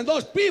प्रमोटर है and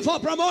those P for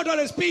promoter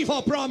is P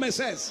for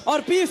promises.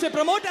 और पी से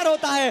प्रमोटर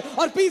होता है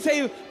और पी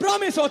से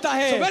प्रॉमिस होता So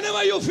है।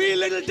 whenever you feel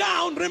little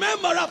down,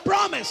 remember a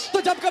promise.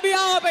 तो जब कभी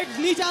आप एक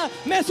नीचा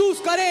महसूस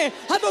करें,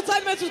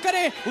 हतोत्साहित महसूस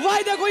करें,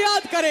 वायदे को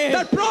याद करें।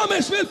 That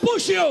promise will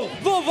push you.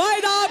 वो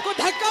वायदा आपको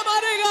धक्का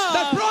मारेगा।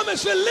 That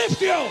promise will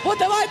lift you. वो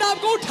वायदा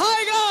आपको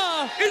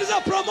उठाएगा। It is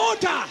a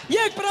promoter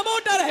ये एक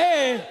प्रमोटर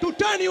है to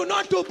turn you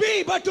not to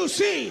B but to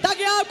C.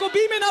 ताकि आपको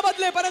बी में ना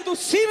बदले परंतु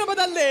सी में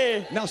बदल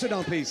दे। Now sit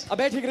down, please. अब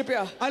बैठिए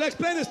कृपया। I'll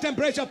explain this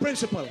temperature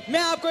principle. मैं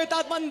आपको ये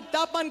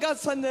तापमान का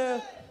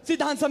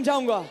सिद्धांत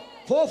समझाऊंगा।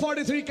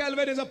 443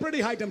 Kelvin is a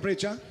pretty high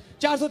temperature.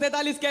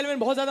 443 kelvin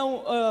बहुत ज्यादा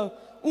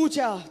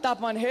ऊंचा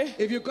तापमान है।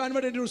 If you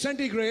convert it into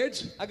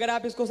centigrades, अगर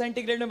आप इसको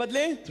सेंटीग्रेड में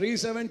बदलें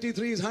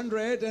 373 is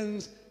 100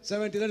 and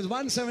 70, that is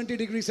 170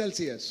 degrees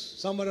Celsius,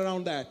 somewhere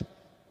around that.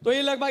 तो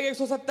ये लगभग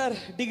 170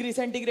 डिग्री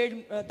सेंटीग्रेड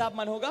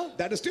तापमान होगा।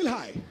 That is still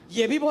high.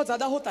 ये भी बहुत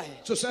ज्यादा होता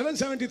है। So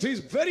 773 is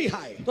very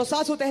high. तो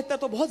 773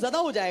 तो बहुत ज्यादा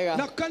हो जाएगा।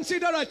 Now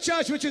consider a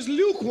church which is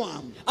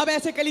lukewarm. अब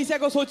ऐसे कलीसिया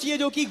को सोचिए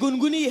जो कि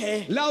गुनगुनी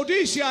है।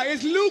 Laodicea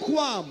is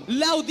lukewarm.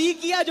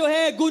 लाउदीकिया जो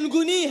है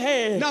गुनगुनी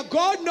है। Now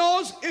God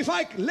knows if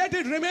I let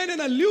it remain in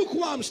a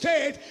lukewarm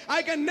state,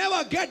 I can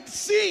never get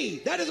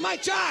C. That is my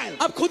child.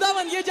 अब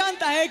खुदावन ये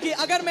जानता है कि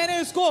अगर मैंने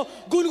इसको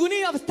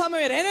गुनगुनी अवस्था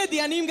में रहने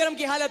दिया नीम गर्म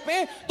की हालत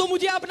में तो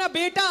मुझे अपना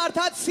बेटा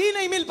अर्थात सी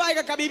नहीं मिल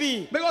पाएगा कभी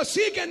भी। Because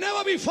C can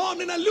never be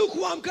formed in a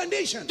lukewarm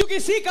condition. क्योंकि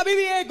सी कभी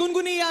भी एक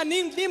गुनगुनी या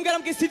नीम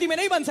गर्म की स्थिति में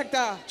नहीं बन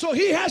सकता। So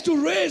he has to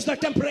raise the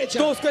temperature.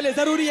 तो उसके लिए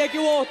जरूरी है कि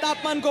वो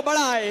तापमान को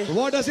बढ़ाए।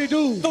 What does he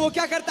do? तो वो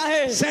क्या करता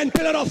है? Send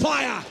pillar of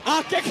fire.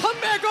 आग के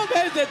खंभे को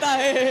भेज देता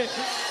है।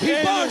 He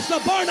burns the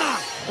burner.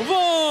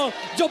 वो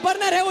जो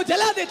बर्नर है वो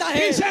जला देता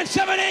है, He sends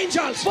 7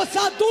 angels. वो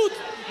 7 दूत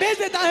भेज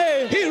देता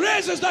है, He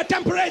raises the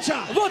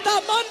temperature. वो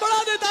तापमान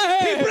बढ़ा देता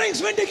He है,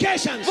 brings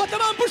vindications. वो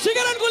तमाम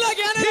पुष्टिकरण को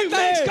लाके आने He लगता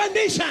makes है,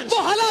 conditions. वो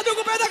हालातों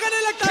को पैदा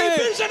करने लगता He है,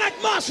 builds an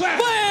atmosphere.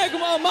 वो एक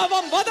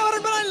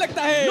वातावरण बनाने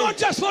लगता है, Not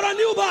just for a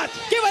new birth,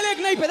 केवल एक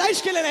नई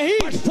पैदाइश के लिए नहीं,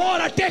 but for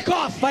a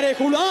takeoff, पर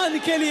एक उड़ान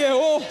के लिए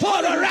हो,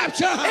 for a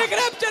rapture. एक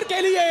रैप्चर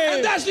के लिए।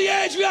 And that's the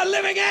age we are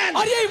living in.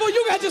 और यही वो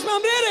युग है जिसमें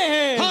हम रह रहे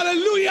हैं।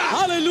 Hallelujah.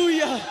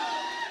 हालेलुया।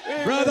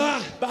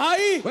 Brother,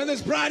 भाई, when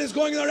this bride is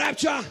going in the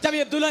rapture, जब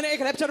ये दुल्हन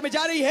एक रैप्चर में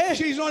जा रही है,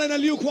 she's not in a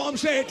lukewarm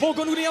state. वो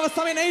गुनगुनी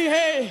अवस्था में नहीं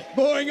है,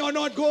 Going or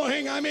not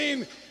going, I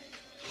mean,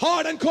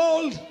 hot and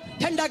cold.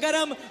 ठंडा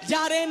गरम,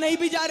 जा रहे नहीं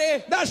भी जा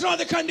रहे। That's not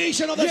the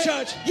condition of the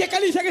church. ये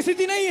कलीसिया की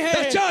स्थिति नहीं The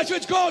है। church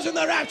which goes in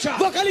the rapture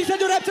वो कलीसिया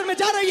जो रैप्चर में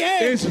जा रही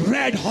है, is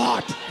red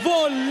hot.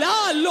 वो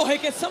लाल लोहे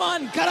के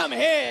समान गरम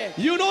है।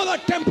 You know the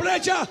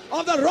temperature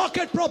of the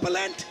rocket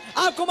propellant?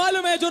 आपको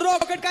मालूम है जो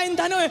रॉकेट का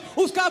ईंधन है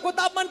उसका आपको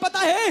तापमान पता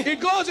है? It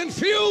goes in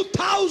few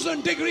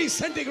thousand degrees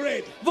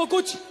centigrade. वो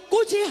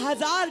कुछ ही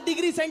 1000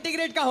 डिग्री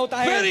सेंटीग्रेड का होता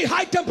है। Very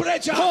high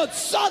temperature. बहुत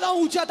ज्यादा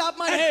ऊंचा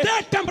तापमान है। At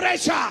that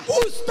temperature,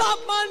 उस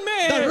तापमान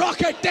में the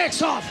rocket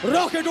takes off.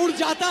 Rocket उड़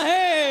जाता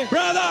है।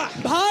 Brother,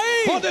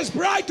 भाई, for this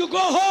bride to go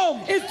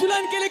home, इस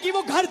दुल्हन के लिए कि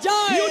वो घर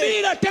जाए, you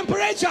need a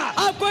temperature.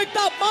 आपको एक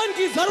तापमान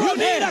की You जरूरत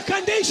need a है,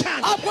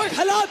 condition. आपको एक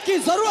हालात की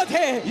जरूरत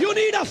है, You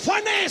need a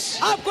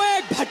furnace. आपको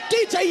एक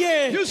भट्टी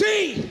चाहिए। You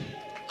see,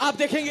 आप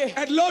देखेंगे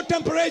at low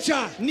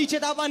temperature, नीचे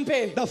तापमान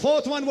पे the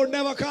fourth one would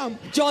never come.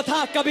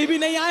 चौथा कभी भी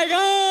नहीं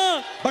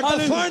आएगा। But the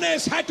hallelujah.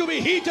 furnace had to be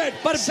heated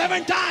पर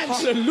 7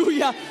 times.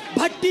 हालेलुया।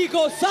 भट्टी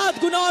को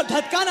 7 गुना और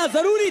धधकाना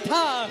जरूरी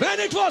था। When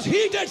it was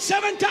heated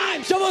 7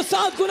 times, जब वो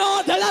 7 गुना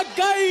और धड़क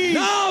गई,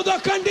 now the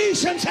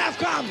conditions have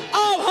come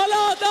अब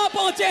हालात आ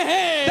पहुंचे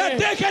हैं that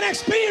they can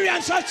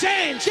experience a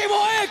change. कि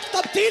वो एक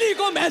तब्दीली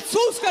को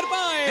महसूस कर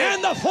पाए।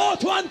 And the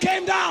fourth one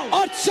came down,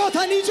 और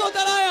चौथा नीचे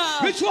उतर आया,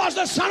 which was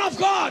the Son of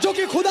God, जो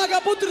कि खुदा का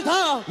पुत्र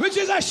था, which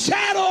is a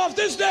shadow of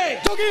this day.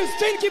 जो कि इस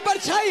दिन की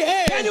परछाई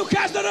है। Can you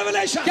catch the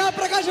revelation? क्या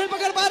प्रकाश में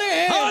पकड़ पा रहे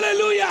हैं?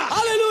 Hallelujah.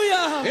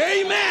 Hallelujah,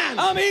 Amen.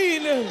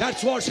 आमीन।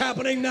 That's what's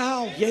happening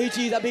now. यही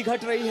चीज अभी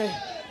घट रही है।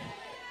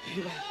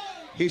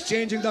 He's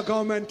changing the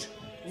government.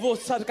 वो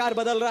सरकार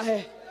बदल रहा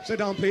है। Sit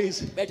down,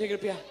 please. बैठे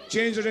कृपया।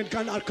 Changed it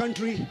in our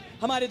country.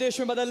 हमारे देश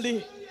में बदल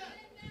दी।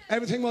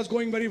 Everything was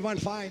going very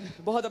fine.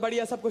 बहुत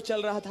बढ़िया सब कुछ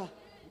चल रहा था,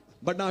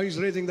 But now he's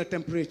raising the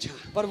temperature.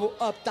 पर वो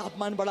अब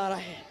तापमान बढ़ा रहा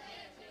है।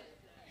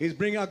 He's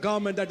bringing a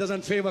government that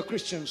doesn't favor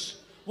Christians.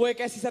 वो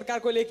एक ऐसी सरकार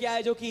को लेके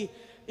आया जो कि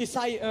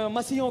ईसाई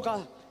मसीहों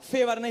का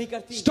फेवर नहीं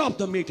करती। Stop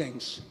the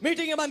meetings.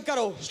 मीटिंगें बंद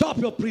करो, Stop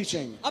your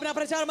preaching. अपना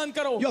प्रचार बंद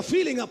करो। You're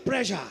feeling a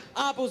pressure.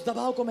 आप उस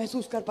दबाव को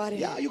महसूस कर पा रहे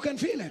हैं। Yeah, you can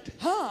feel it.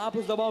 हाँ, आप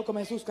उस दबाव को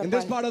महसूस कर In पा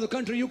this रहे हैं। part of the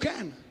country, you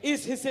can.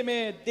 इस हिस्से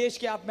में देश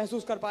के आप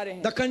महसूस कर पा रहे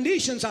हैं। The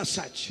conditions are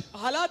such.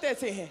 हालात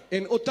ऐसे हैं।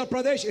 In Uttar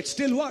Pradesh, it's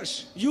still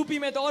worse. UP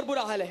में तो और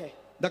बुरा हाल है।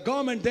 The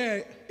government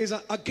there is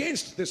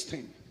against this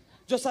thing.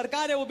 जो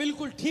सरकार है वो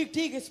बिल्कुल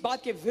ठीक इस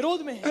बात के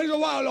विरोध में है। And so,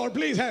 wow, Lord,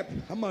 please help.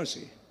 Have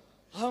mercy.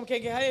 हम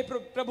कहेंगे हे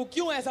प्रभु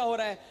क्यों ऐसा हो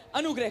रहा है,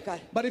 अनुग्रह कर।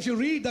 But if you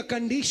read the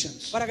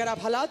conditions, पर अगर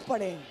आप हालात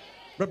पढ़ें,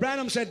 Brother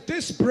Branham said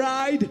this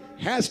bride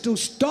has to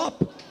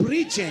stop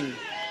preaching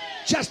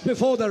just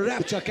before the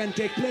rapture can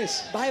take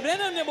place. भाई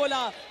ब्रैनम ने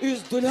बोला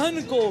इस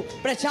दुल्हन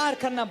को प्रचार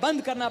करना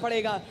बंद करना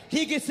पड़ेगा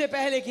ठीक इससे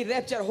पहले कि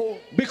रैप्चर हो,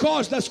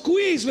 Because the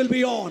squeeze will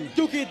be on.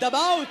 क्योंकि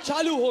दबाव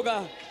चालू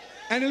होगा।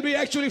 And it'll be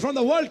actually from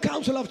the World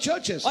Council of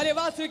Churches. और ये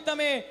वास्तविकता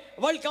में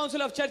वर्ल्ड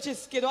काउंसिल ऑफ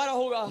चर्चेस के द्वारा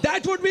होगा।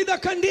 That would be the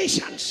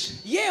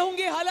conditions. ये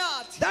होंगे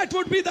हालात, That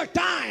would be the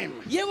time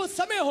ये वो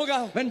समय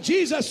होगा when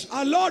Jesus,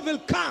 our Lord, will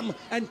come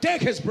and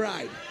take his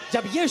bride.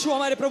 जब यीशु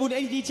हमारे प्रभु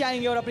नीचे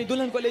आएंगे और अपनी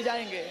दुल्हन को ले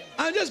जाएंगे।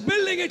 I'm just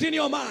building it in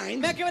your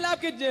mind. मैं केवल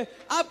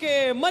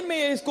आपके मन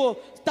में इसको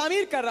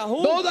तामीर कर रहा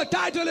हूँ, Though the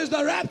title is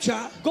the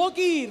rapture,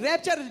 क्योंकि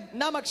रैप्चर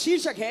नामक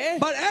शीर्षक है,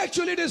 but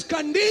actually it is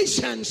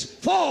conditions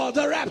for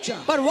the rapture.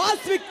 पर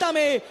वास्तविकता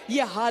में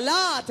ये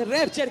हालात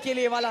रैप्चर के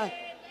लिए वाला A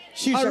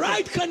शीर्षक है।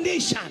 right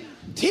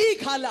condition.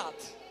 ठीक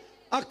हालात।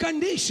 A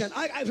condition.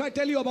 If I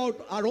tell you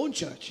about our own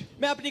church,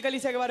 मैं अपनी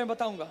कलीसिया के बारे में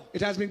बताऊंगा।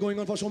 it has been going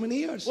on for so many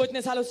years. वो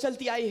इतने सालों से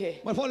चलती आई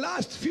है, But for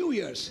last few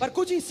years, पर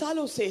कुछ ही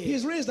सालों से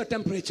he's raised the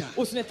temperature.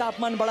 उसने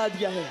तापमान बढ़ा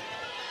दिया है।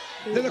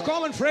 There's a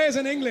common phrase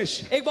in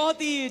English. एक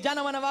बहुत ही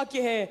जाना माना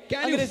वाक्य है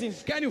अंग्रेजी।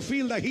 Can you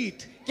feel the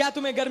heat? क्या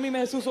तुम्हें गर्मी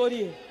महसूस हो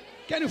रही है?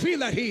 Can you feel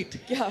that heat?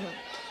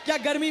 क्या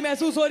गर्मी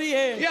महसूस हो रही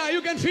है? Yeah,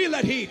 you can feel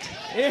that heat.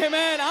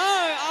 आमेन।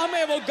 हाँ,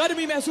 हमें वो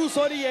गर्मी महसूस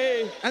हो रही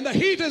है। And the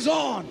heat is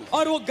on.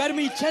 और वो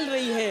गर्मी चल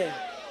रही है।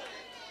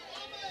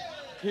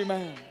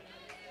 आमेन।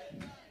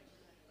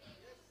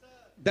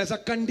 There's a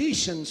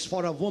conditions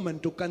for a woman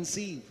to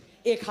conceive.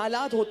 एक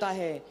हालात होता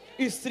है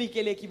इस स्त्री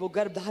के लिए कि वो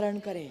गर्भ धारण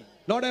करे।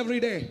 Not every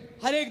day,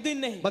 हर एक दिन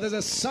नहीं, but there's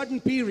a certain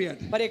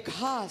period पर एक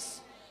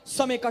खास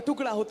समय का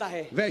टुकड़ा होता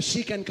है where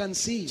she can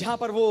conceive. जहां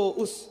पर वो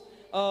उस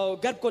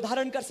गर्भ को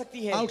धारण कर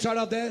सकती है। Outside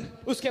of there,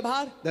 उसके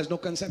बाहर there's no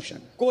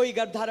conception. कोई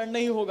गर्भ धारण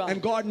नहीं होगा।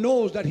 And God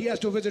knows that he has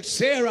to visit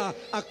Sarah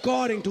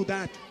according to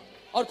that.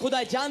 और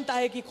खुदा जानता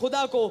है कि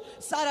खुदा को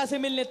सारा से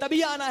मिलने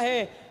तभी आना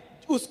है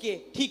उसके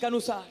ठीक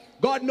अनुसार।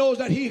 God knows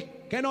that he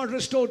cannot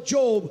restore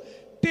Job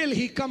till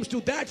he comes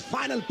to that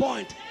final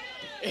point.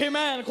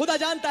 आमीन। खुदा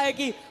जानता है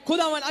कि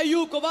खुदावन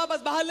अय्यूब को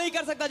वापस बहाल नहीं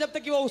कर सकता जब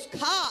तक कि वो उस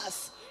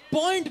खास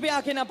पॉइंट पे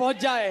आके ना पहुंच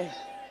जाए।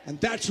 And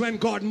that's when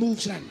God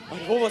moves in.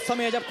 और वो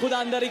समय है जब खुदा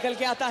अंदर निकल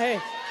के आता है।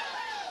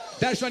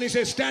 That's when he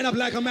says, stand up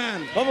like a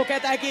man. और वो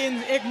कहता है कि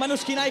एक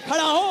मनुष्य की नाई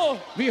खड़ा हो।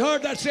 We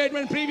heard that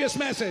statement in previous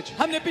message.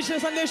 हमने पिछले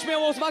संदेश में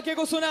वो उस वाक्य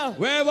को सुना।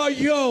 Where were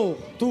you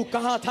तू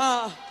कहाँ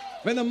था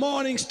when the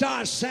morning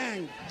stars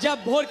sang?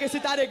 जब भोर के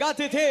सितारे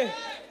गाते थे?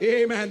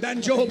 Amen.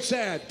 Then Job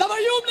said, तब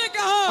अय्यूब ने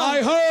कहा,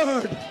 I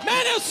heard,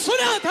 मैंने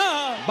सुना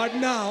था, but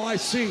now I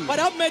see. पर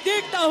अब मैं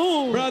देखता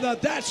हूँ। Brother,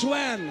 that's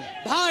when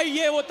भाई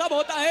ये वो तब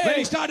होता है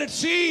he started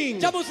seeing,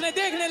 जब उसने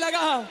देखने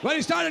लगा, when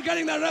he started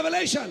getting that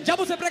revelation, जब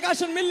उसे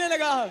प्रकाशन मिलने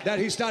लगा, that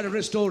he started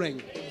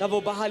restoring. तब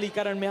वो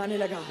बहालीकरण में आने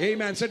लगा।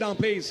 Amen. Sit down,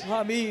 please.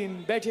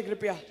 आमीन। बैठिए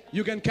कृपया।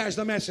 You can catch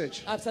the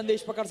message. आप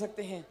संदेश पकड़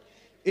सकते हैं।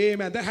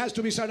 Amen. There has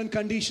to be certain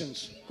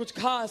conditions. कुछ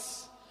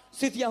खास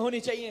स्थितियां होनी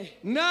चाहिए।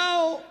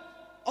 Now,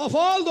 of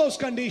all those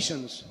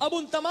conditions, अब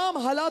उन तमाम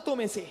हालातों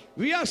में से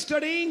we are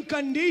studying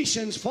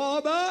conditions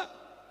for the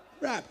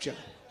rapture.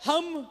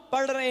 हम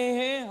पढ़ रहे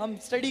हैं, हम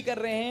स्टडी कर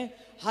रहे हैं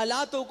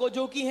हालातों को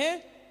जो कि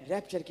हैं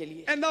रैप्चर के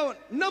लिए। And the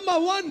number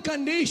one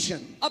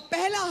condition अब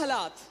पहला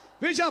हालात,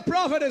 which our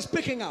prophet is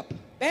picking up,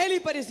 पहली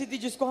परिस्थिति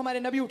जिसको हमारे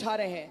नबी उठा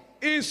रहे हैं,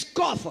 is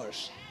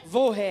scoffers.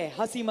 वो है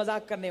हंसी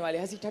मजाक करने वाले,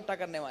 हंसी ठट्टा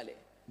करने वाले।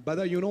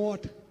 Brother, you know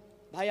what?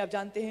 भाई आप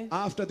जानते हैं,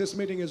 After this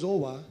meeting is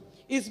over,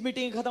 इस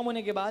मीटिंग खत्म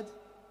होने के बाद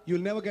you'll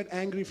never get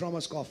angry from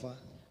a scoffer.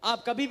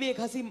 आप कभी भी एक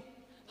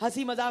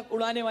हंसी मजाक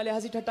उड़ाने वाले,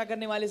 हंसी ठट्टा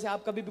करने वाले से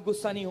आप कभी भी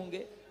गुस्सा नहीं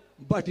होंगे।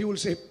 But you will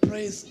say,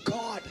 praise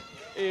God.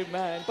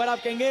 आमीन। पर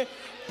आप कहेंगे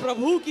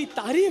प्रभु की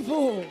तारीफ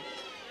हो,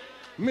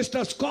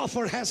 Mr.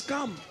 Scoffer has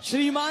come.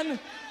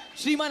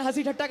 श्रीमान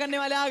हंसी ठट्टा करने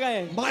वाले आ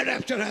गए, My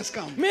rapture has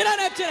come. मेरा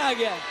रैप्चर आ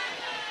गया।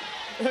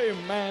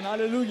 आमीन,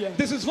 hallelujah.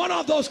 This is one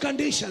of those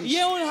conditions.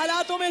 ये उन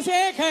हालातों में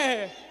से एक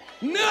है।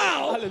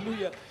 Now,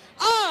 hallelujah.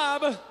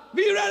 अब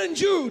we read in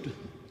Jude,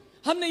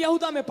 हमने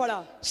यहूदा में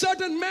पढ़ा,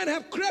 certain men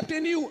have crept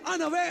in you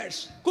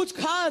unawares. कुछ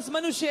खास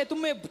मनुष्य तुम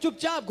में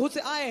चुपचाप घुस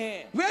आए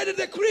हैं। Where did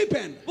they creep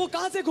in? वो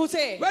कहां से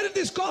घुसे? Where did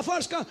these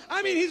scoffers come?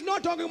 I mean, he's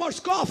not talking about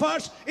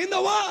scoffers in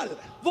the world.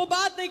 वो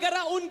बात नहीं कर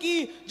रहा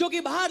उनकी जो कि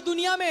बाहर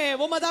दुनिया में है,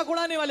 वो मजाक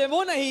उड़ाने वाले,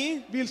 वो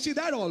नहीं। We'll see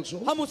that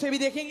also. हम उसे भी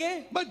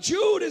देखेंगे। But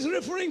Jude is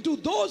referring to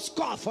those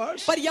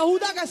scoffers पर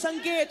यहूदा का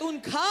संकेत उन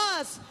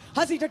खास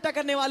हंसी ठट्टा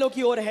करने वालों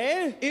की ओर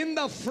है in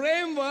the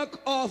framework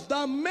of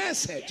the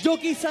message. जो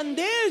कि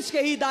संदेश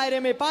के ही दायरे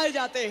में पाए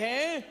जाते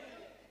हैं।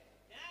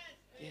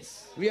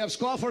 We have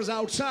scoffers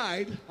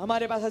outside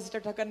हमारे पास हंसी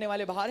ठट्टा करने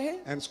वाले बाहर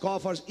हैं and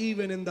scoffers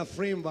even in the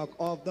framework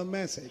of the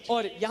message.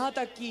 और यहाँ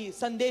तक कि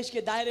संदेश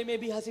के दायरे में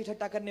भी हंसी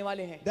ठट्टा करने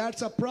वाले हैं।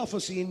 That's a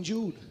prophecy in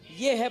Jude.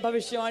 ये है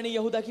भविष्यवाणी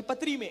यहूदा की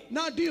पत्री में।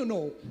 Now, do you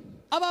know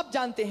अब आप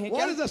जानते हैं what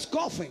क्या is the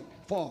scoffing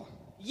for?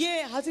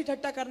 ये हंसी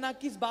ठट्टा करना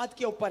किस बात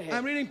के ऊपर है?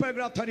 I'm reading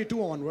paragraph 32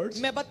 onwards.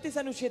 मैं 32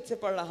 अनुच्छेद से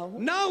पढ़ रहा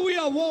हूँ। Now we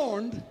are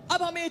warned,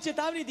 अब हमें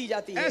चेतावनी दी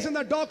जाती as है in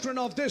the doctrine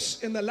of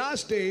this in the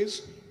last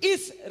days,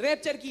 इस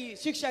रैप्चर की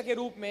शिक्षा के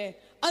रूप में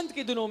अंत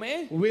के दिनों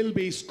में will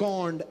be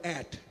scorned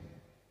at.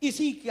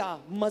 इसी का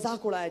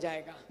मजाक उड़ाया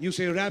जाएगा। You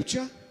say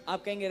rapture,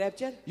 आप कहेंगे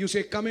rapture, you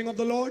say coming of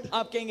the Lord.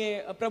 आप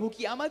कहेंगे प्रभु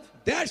की आमद।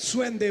 That's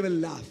when they will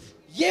laugh.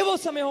 ये वो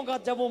समय होगा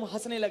जब वो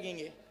हंसने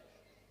लगेंगे।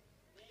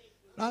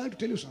 I'd like to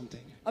tell you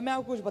something. अब मैं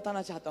आपको कुछ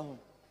बताना चाहता हूँ।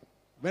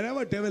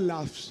 Whenever devil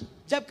laughs,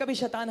 जब कभी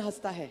शैतान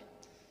हंसता है,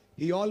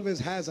 he always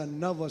has a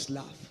nervous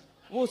laugh.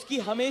 वो उसकी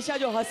हमेशा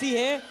जो हंसी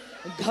है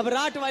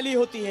घबराहट वाली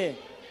होती है।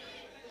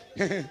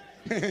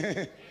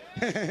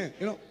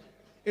 You know,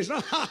 it's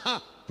not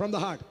from the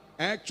heart.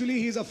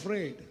 Actually, he's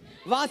afraid.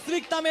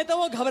 वास्तविकता में तो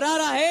वो घबरा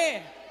रहा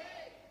है।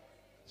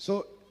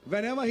 So,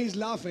 whenever he's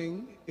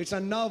laughing, it's a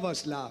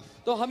nervous laugh.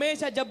 तो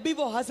हमेशा जब भी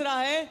वो हंस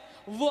रहा है,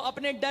 वो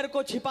अपने डर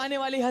को छिपाने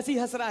वाली हंसी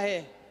हंस रहा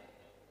है।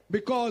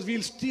 Because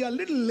we'll see a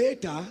little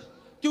later,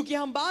 क्योंकि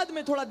हम बाद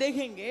में थोड़ा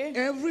देखेंगे,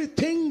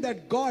 everything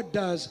that God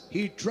does,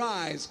 he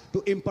tries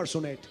to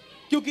impersonate.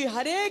 क्योंकि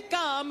हर एक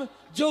काम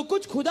जो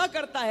कुछ खुदा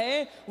करता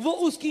है वो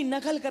उसकी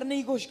नकल करने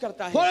की कोशिश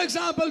करता है। For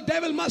example,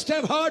 devil must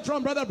have heard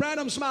from Brother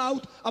Branham's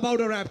mouth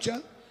about a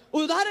rapture.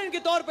 उदाहरण के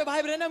तौर पे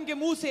भाई ब्रैनम के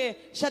मुंह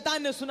से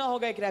शैतान ने सुना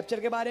होगा एक रैप्चर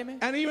के बारे में,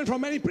 And even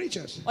from many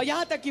preachers. और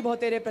यहाँ तक कि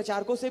बहुतेरे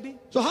प्रचारकों से भी।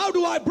 So how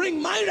do I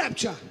bring my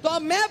rapture? तो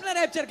अब मैं अपना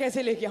रैप्चर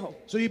कैसे लेके आऊं?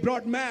 So he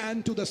brought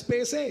man to the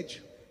space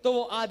age. तो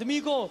वो आदमी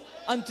को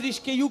अंतरिक्ष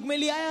के युग में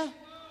ले आया।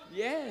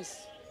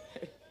 Yes.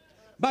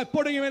 By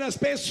putting him in a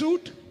space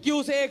suit, कि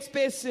उसे एक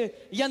स्पेस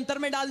यंत्र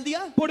में डाल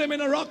दिया put him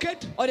in a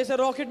rocket, और इसे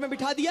रॉकेट में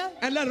बिठा दिया,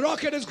 and the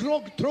rocket is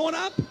thrown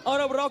up. और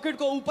अब रॉकेट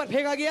को ऊपर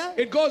फेंका गया।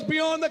 It goes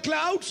beyond the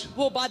clouds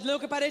वो बादलों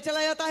के परे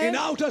चला जाता है in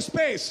outer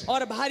space,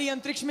 और भारी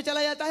अंतरिक्ष में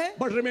चला जाता है,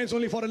 but remains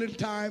only for a little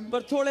time,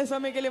 पर थोड़े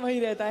समय के लिए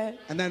वहीं रहता है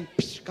and then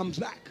comes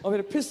back. और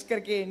फिर फिस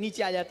करके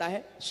नीचे आ जाता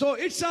है। So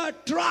it's a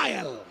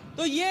trial.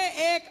 तो ये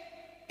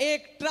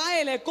एक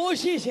ट्रायल है,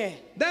 कोशिश है।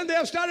 Then they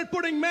have started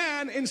putting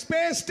man in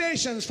space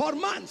stations for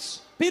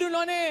months. फिर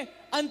उन्होंने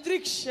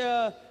अंतरिक्ष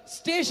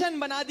स्टेशन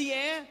बना दिए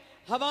हैं,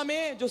 हवा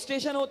में जो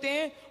स्टेशन होते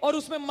हैं, और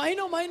उसमें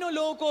महीनों महीनों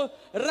लोगों को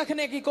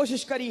रखने की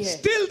कोशिश करी है।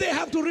 Still they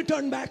have to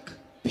return back.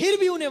 फिर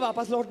भी उन्हें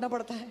वापस लौटना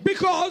पड़ता है,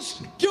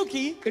 Because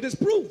क्योंकि it is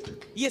proved.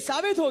 ये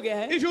साबित हो गया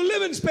है, If you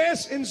live in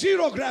space in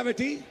zero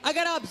gravity,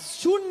 अगर आप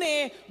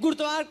शून्य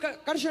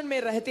गुरुत्वाकर्षण में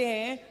रहते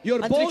हैं, your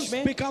bones अंतरिक्ष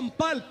में, become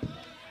pulp.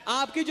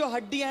 आपकी जो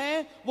हड्डियां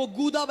हैं वो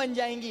गूदा बन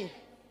जाएंगी।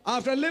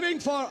 After living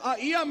for a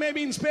year,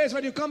 maybe in space,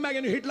 when you come back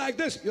and you hit like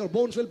this, your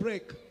bones will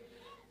break.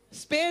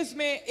 Space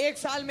में एक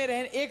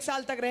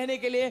साल तक रहने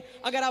के लिए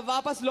अगर आप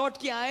वापस लौट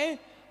के आए,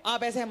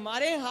 आप ऐसे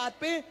मारे हाथ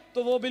पे,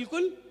 तो वो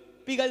बिल्कुल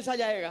पिघल सा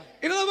जाएगा।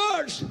 In other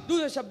words,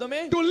 दूसरे शब्दों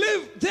में, to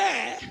live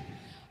there,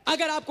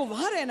 अगर आपको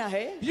वहां रहना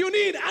है, you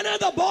need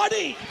another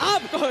body.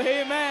 आपको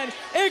आमेन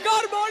एक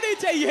और बॉडी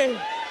चाहिए।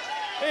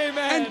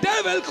 आमेन। And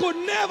devil could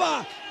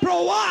never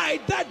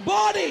provide that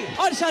body.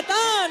 और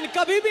शैतान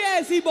कभी भी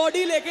ऐसी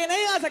बॉडी लेके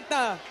नहीं आ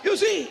सकता। You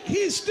see,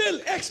 he's still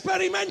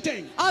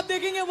experimenting. आप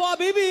देखेंगे वो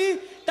अभी भी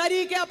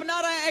तरीके अपना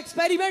रहा है,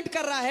 एक्सपेरिमेंट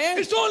कर रहा है।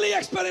 It's only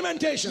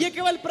experimentation. ये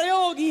केवल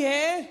प्रयोग ही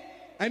है।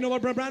 I know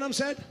what Brother Branham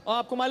said. और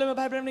आपको मालूम है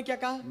भाई ब्रह्म ने क्या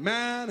कहा?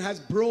 Man has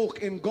broke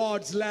in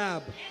God's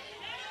lab.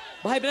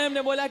 भाई ब्रह्म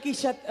ने बोला कि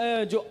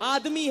जो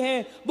आदमी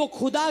है वो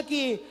खुदा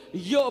की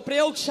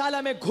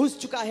प्रयोगशाला में घुस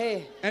चुका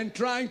है, And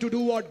trying to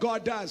do what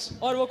God does.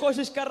 और वो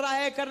कोशिश कर रहा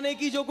है करने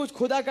की जो कुछ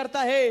खुदा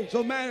करता है।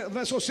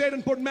 So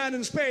Satan put man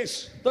in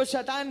space. तो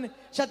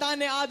शैतान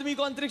ने आदमी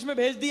को अंतरिक्ष में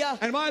भेज दिया।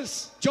 And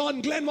whilst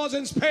John Glenn was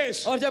in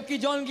space, और जबकि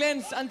जॉन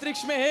ग्लेन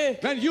अंतरिक्ष में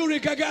है, when Yuri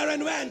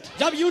Gagarin went,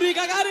 जब यूरी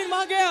गागारिन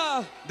वहां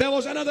गया, there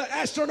was another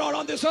astronaut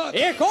on this earth.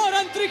 एक और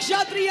अंतरिक्ष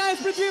यात्री यहाँ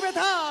इस पृथ्वी में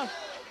था।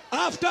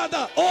 After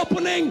the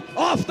opening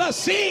of the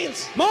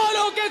seals,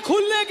 मोहरों के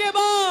खुलने के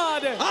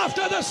बाद,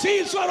 after the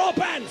seals were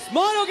opened,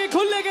 मोहरों के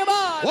खुलने के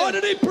बाद, what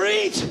did he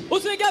preach?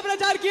 उसने क्या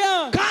प्रचार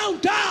किया?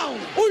 Countdown.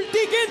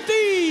 उल्टी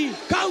गिनती।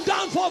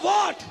 Countdown for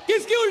what?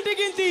 किसकी उल्टी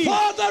गिनती?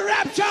 For the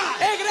rapture.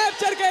 एक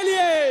रैप्चर के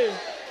लिए।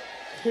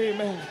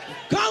 Amen.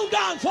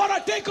 Countdown for a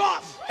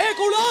takeoff. एक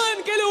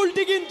उड़ान के लिए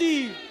उल्टी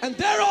गिनती। And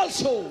there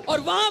also, और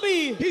वहां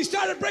भी he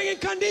started bringing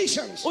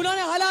conditions.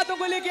 उन्होंने हालातों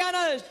को लेके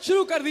आना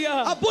शुरू कर दिया।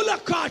 A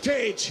bullock cart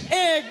age,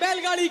 एक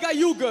बैलगाड़ी का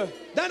युग,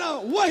 then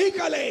a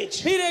vehicle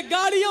age, फिर एक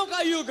गाड़ियों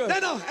का युग,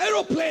 then a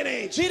aeroplane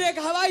age. फिर एक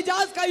हवाई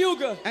जहाज का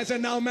युग। And so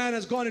now man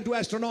has gone into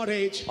astronaut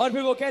age. और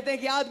फिर वो कहते हैं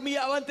कि आदमी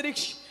अब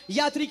अंतरिक्ष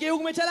यात्री के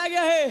युग में चला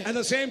गया है। At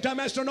the same time,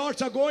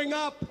 astronauts are going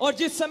up. और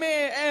जिस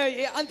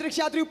समय अंतरिक्ष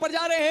यात्री ऊपर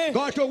जा रहे हैं,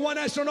 God took one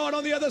astronaut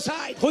on the other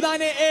side. खुदा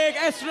ने एक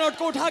एस्ट्रोनॉट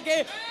को उठा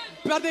के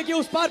पर्दे के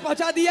उस पार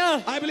पहुंचा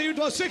दिया। I believe it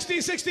was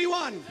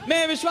 60-61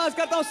 मैं विश्वास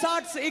करता हूँ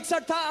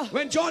 60-61 था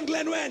when John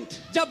Glenn went.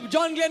 जब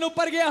जॉन ग्लेन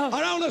ऊपर गया।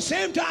 Around the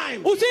same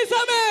time, उसी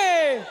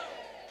समय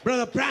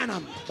Brother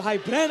Branham, भाई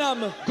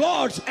ब्रैनम,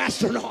 God's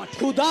astronaut,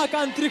 खुदा का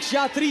अंतरिक्ष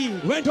यात्री,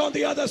 went on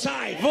the other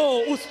side.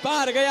 वो उस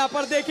पार गया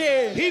पर्दे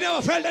के। He never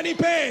felt any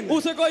pain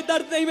उसे कोई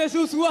दर्द नहीं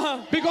महसूस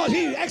हुआ, because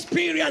he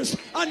experienced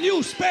a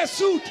new space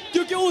suit.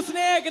 क्योंकि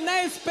उसने एक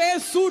नए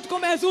स्पेस सूट को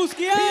महसूस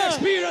किया। He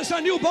experienced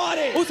a new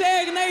body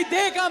उसे एक नई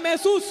देह का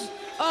महसूस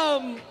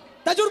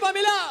तजुर्बा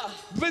मिला,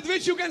 with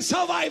which you can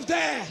survive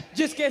there.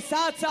 जिसके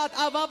साथ साथ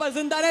आप वहां पर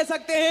जिंदा रह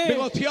सकते हैं।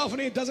 Because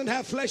theophany doesn't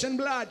have flesh and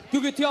blood.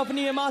 क्योंकि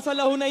थियोफनी में मांस और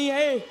लहू नहीं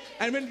है,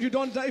 And when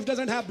if it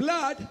doesn't have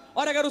blood,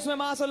 और अगर उसमें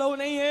मांस और लहू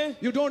नहीं है,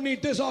 you don't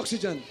need this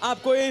oxygen.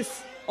 आपको इस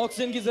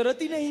ऑक्सीजन की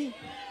जरूरत ही नहीं।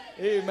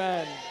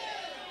 Amen.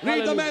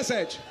 Read the Hallelujah.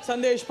 message.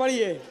 संदेश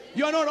पढ़िए।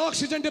 You are not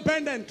oxygen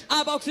dependent.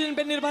 आप ऑक्सीजन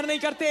पे निर्भर नहीं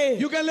करते।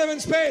 You can live in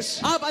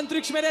space. आप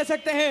अंतरिक्ष में रह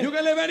सकते हैं। You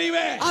can live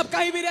anywhere. आप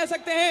कहीं भी रह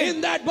सकते हैं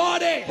In that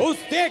body. उस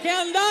देह के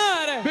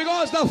अंदर,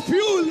 Because the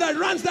fuel that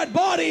runs that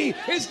body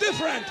is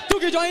different.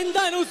 क्योंकि जो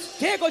ईंधन उस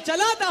देह को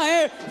चलाता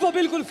है वो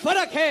बिल्कुल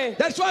फर्क है।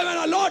 That's why when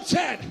our Lord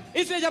said,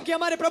 इसलिए जबकि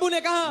हमारे प्रभु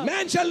ने कहा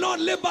man shall not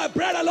live by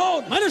bread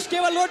alone, मनुष्य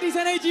केवल रोटी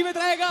से नहीं जीवित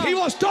रहेगा, he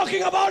was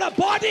talking about a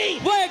body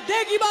वो एक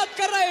देह की बात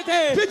कर रहे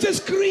थे which is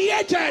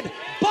created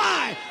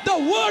by the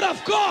word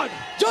of God.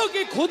 जो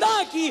कि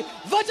खुदा की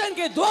वचन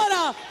के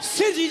द्वारा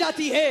सृजी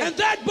जाती है। And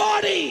that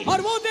body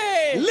और वो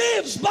देह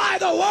lives by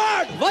the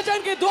word.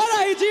 वचन के द्वारा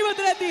ही जीवित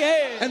रहती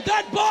है। And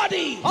that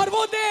body और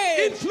वो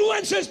देह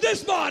influences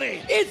this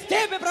body. इस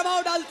देह पे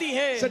प्रभाव डालती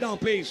है। Sit down,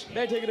 please.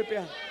 बैठे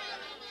कृपया।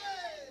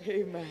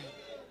 Amen.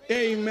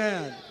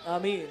 Amen.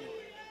 आमीन।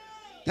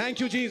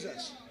 Thank you,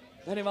 Jesus.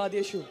 धन्यवाद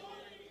यीशु।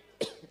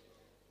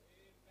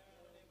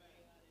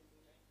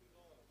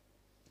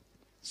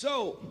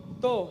 So,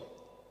 तो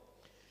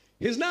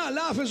his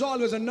laugh is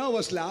always a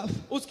nervous laugh.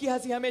 उसकी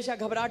हंसी हमेशा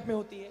घबराहट में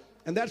होती है,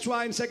 And that's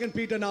why in 2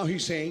 Peter now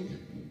he's saying,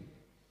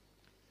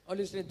 और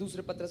इसलिए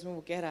दूसरे पत्रस में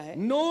वो कह रहा है,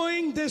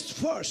 knowing this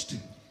first,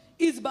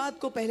 इस बात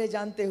को पहले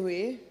जानते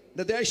हुए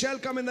that there shall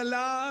come in the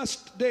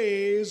last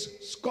days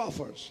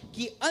scoffers,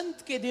 कि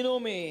अंत के दिनों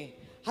में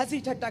हंसी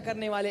ठट्टा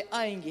करने वाले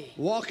आएंगे,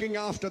 walking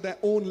after their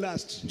own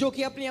lusts. जो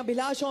कि अपनी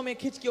अभिलाषाओं में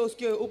खिंच के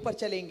उसके ऊपर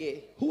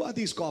चलेंगे। Who are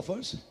these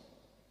scoffers?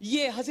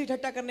 ये हंसी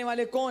ठट्टा करने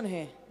वाले कौन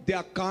हैं? They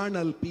are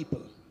carnal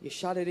people. ये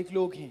शारीरिक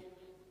लोग हैं,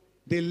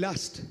 They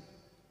lust.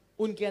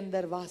 उनके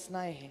अंदर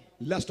वासनाएं हैं,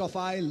 Lust of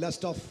eye,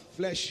 lust of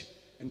flesh,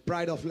 and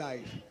pride of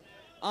life.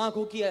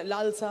 आंखों की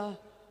लालसा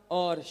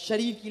और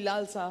शरीर की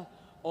लालसा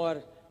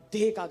और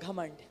देह का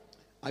घमंड.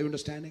 Are you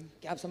understanding?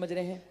 क्या आप समझ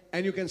रहे हैं?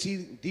 And you can see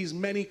these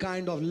many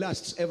kind of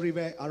lusts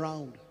everywhere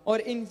around.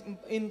 और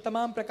इन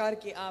तमाम प्रकार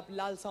के आप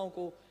लालसाओं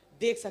को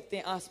देख सकते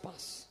हैं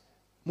आसपास,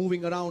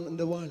 Moving around in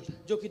the world.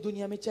 जो कि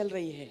दुनिया में चल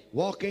रही है,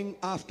 Walking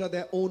after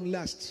their own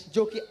lusts.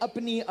 जो कि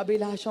अपनी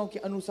अभिलाषाओं के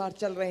अनुसार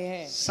चल रहे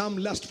हैं. Some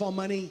lust for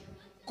money.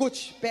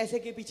 कुछ पैसे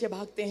के पीछे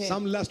भागते हैं,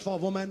 Some lust for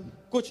women.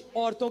 कुछ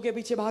औरतों के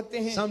पीछे भागते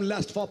हैं, Some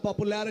lust for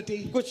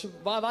popularity. कुछ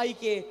वाहवाही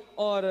के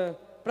और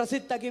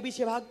प्रसिद्धता के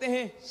पीछे भागते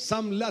हैं,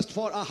 Some lust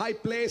for a high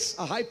place,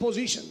 a high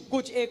position.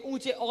 कुछ एक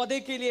ऊंचे ओहदे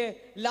के लिए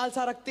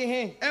लालसा रखते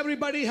हैं.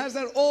 Everybody has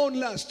their own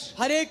lust.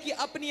 हर एक की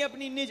अपनी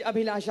अपनी निज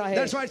अभिलाषा है.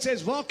 That's why it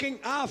says walking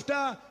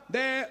after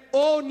their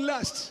own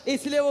lusts.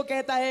 इसलिए वो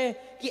कहता है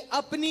कि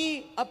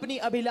अपनी अपनी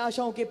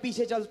अभिलाषाओं के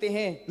पीछे चलते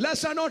हैं.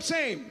 Lusts are not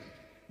same,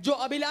 जो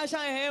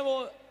अभिलाषाएं हैं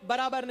वो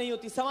बराबर नहीं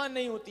होती, समान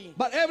नहीं होती,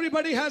 but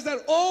everybody has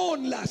their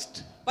own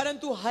lust.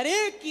 परंतु हर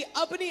एक की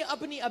अपनी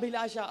अपनी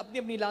अभिलाषा, अपनी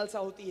अपनी लालसा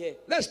होती है.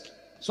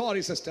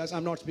 Sorry sisters,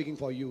 I'm not speaking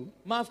for you.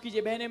 माफ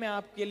कीजिए बहनें, मैं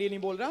आपके लिए नहीं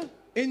बोल रहा.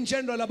 In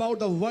general about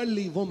the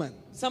worldly woman,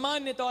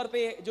 सामान्य तौर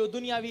पे जो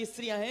दुनियावी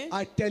स्त्रियां हैं,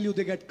 I tell you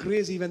they get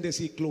crazy when they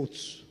see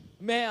clothes.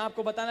 मैं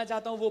आपको बताना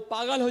चाहता हूं, वो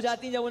पागल हो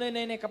जाती हैं जब उन्हें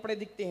नए नए कपड़े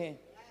दिखते हैं.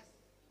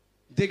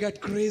 They get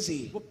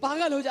crazy. वो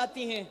पागल हो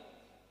जाती हैं,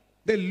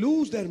 They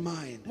lose their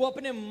mind वो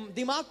अपने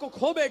दिमाग को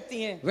खो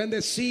बैठती हैं when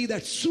they see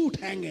that suit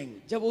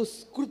हanging. जब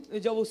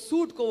उस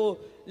सूट को वो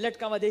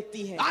लटका हुआ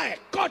देखती हैं. I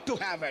got to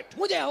have it.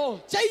 मुझे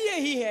वो चाहिए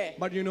ही है.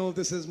 But you know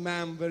this is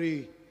ma'am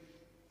very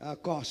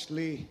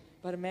costly.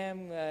 पर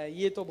मैम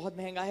ये तो बहुत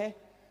महंगा है.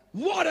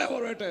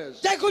 Whatever it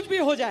is, चाहे कुछ भी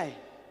हो जाए,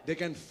 they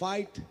can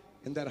fight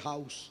in their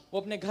house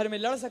वो अपने घर में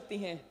लड़ सकती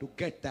हैं to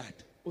get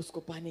that. उसको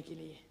पाने के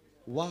लिए.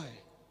 Why?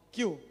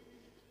 क्यों?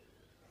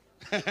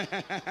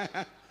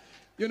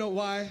 You know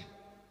why?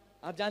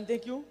 आप जानते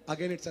हैं क्यों?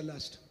 Again, it's a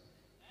lust.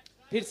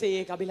 फिर से ये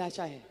एक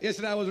अभिलाषा है.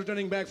 Yesterday I was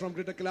returning back from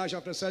Greater Kailash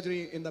after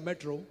surgery in the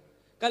metro.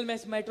 कल मैं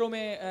इस मेट्रो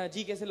में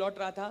जीके से लौट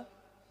रहा था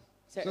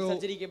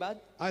सर्जरी के बाद.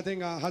 I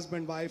think a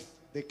husband wife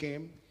they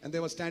came and they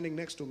were standing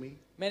next to me.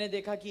 मैंने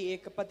देखा कि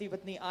एक पति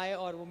पत्नी आए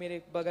और वो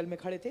मेरे बगल में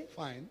खड़े थे.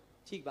 Fine.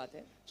 ठीक बात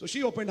है. So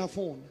she opened her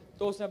phone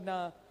तो उसने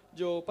अपना,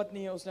 जो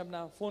पत्नी है उसने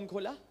अपना फोन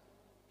खोला,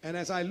 and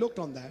as I looked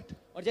on that,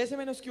 और जैसे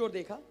मैंने उसकी ओर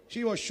देखा,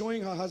 she was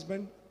showing her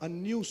husband a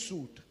new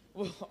suit.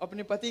 वो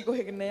अपने पति को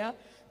एक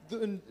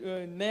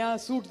नया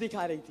सूट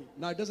दिखा रही थी.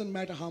 Now it doesn't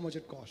matter how much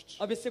it costs.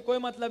 अब इससे कोई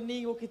मतलब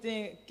नहीं वो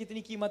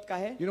कितनी कीमत का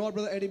है. You know what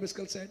Brother Eddie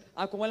Biskel said?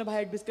 आपको मालूम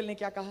भाई एड बिस्किल ने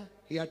क्या कहा?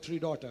 He had 3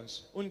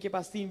 daughters. उनके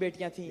पास 3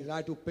 बेटियां थीं. He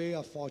had to pay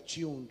a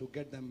fortune to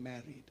get them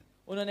married.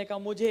 उन्होंने कहा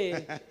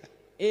मुझे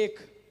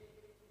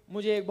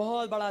एक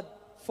बहुत बड़ा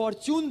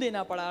फॉर्च्यून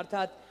देना पड़ा,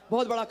 अर्थात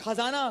बहुत बड़ा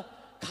खजाना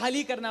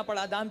खाली करना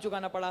पड़ा, दाम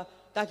चुकाना पड़ा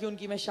ताकि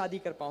उनकी मैं शादी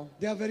कर पाऊं.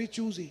 They are very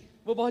choosy.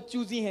 वो बहुत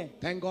चूजी हैं.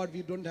 Thank God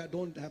we don't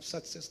have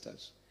such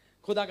sisters.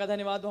 खुदा का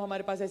धन्यवाद हो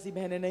हमारे पास ऐसी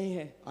बहनें नहीं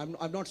हैं.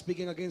 I'm not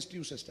speaking against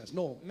you sisters.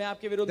 No. मैं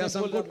आपके विरोध There में are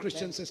some बोल रहा good हूं.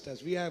 Christian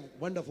sisters. We have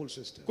wonderful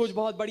sisters. कुछ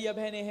बहुत बढ़िया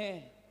बहनें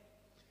हैं,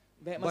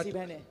 मसीह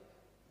बहनें,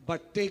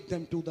 But take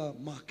them to the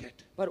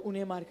market. पर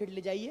उन्हें मार्केट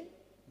ले जाइए.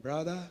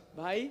 Brother,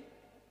 भाई,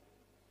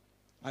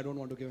 I don't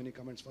want to give any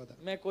comments further.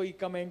 मैं कोई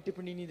कमेंट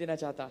टिप्पणी नहीं देना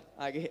चाहता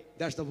आगे.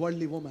 That's the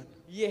worldly woman.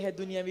 ये है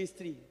दुनियावी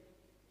स्त्री.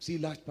 See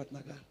Lajpat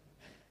Nagar.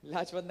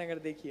 Lajpat Nagar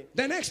देखिए.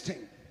 The next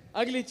thing,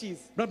 अगली चीज,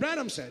 Brother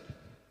Branham said,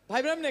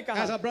 भाई ब्रह्म ने as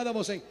कहा, our brother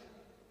was saying,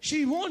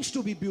 she wants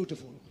to be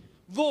beautiful.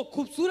 वो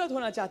खूबसूरत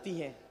होना चाहती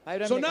है. भाई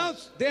ब्रह्म So ने now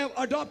कहा, they have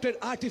adopted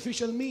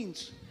artificial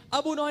means.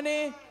 अब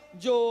उन्होंने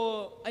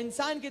जो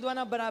इंसान के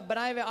द्वारा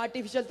बनाए हुए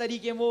आर्टिफिशियल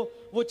तरीके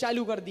वो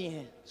चालू कर दिए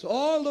हैं. So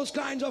all those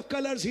kinds of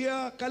colors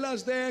here,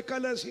 colors there,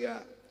 colors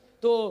here.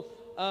 तो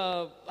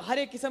हर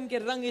एक किस्म के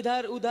रंग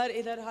इधर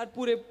उधर हर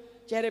पूरे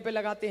चेहरे पे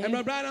लगाते And हैं.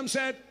 Brother Branham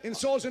said, in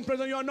souls in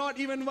prison, you are not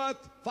even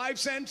worth 5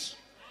 cents.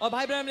 और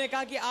भाई ब्रह्म ने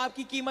कहा कि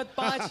आपकी कीमत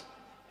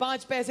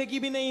 5 पैसे की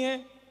भी नहीं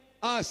है.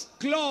 A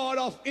clod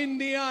of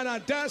Indiana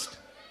dust.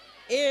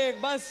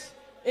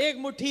 एक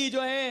मुट्ठी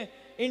जो है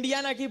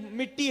इंडियाना की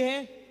मिट्टी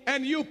है.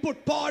 And you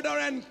put powder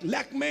and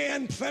Lakme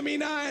and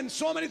Femina and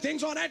so many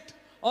things on it.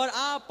 और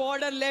आप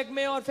पाउडर,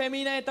 लैक्मे और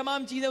फेमिना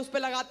तमाम चीजें उस पे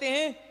लगाते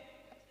हैं.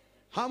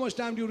 How much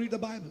time do you read the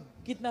Bible?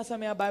 कितना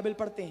समय आप बाइबल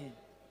पढ़ते हैं?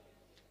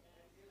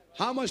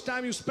 How much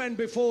time you spend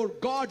before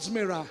God's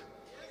mirror?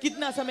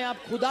 कितना समय आप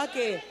खुदा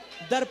के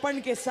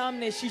दर्पण के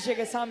सामने, शीशे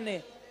के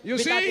सामने You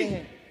बिताते see?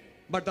 हैं?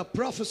 But the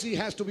prophecy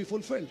has to be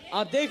fulfilled.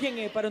 आप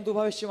देखेंगे, परंतु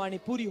भविष्यवाणी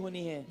पूरी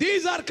होनी है.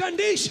 These are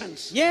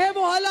conditions ये है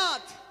वो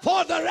हालात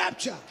for the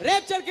rapture.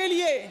 रैप्चर के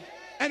लिए.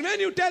 And when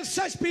you tell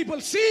such people,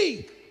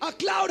 see, a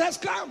cloud has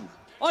come.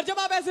 और जब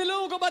आप ऐसे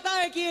लोगों को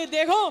बताएं कि ये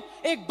देखो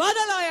एक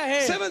बादल आया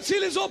है, 7th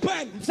seal is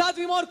open.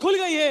 7वीं मोहर खुल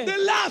गई है, They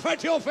laugh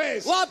at your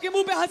face. वो आपके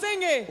मुंह पे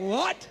हंसेंगे.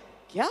 What?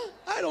 क्या?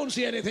 I don't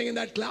see anything in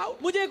that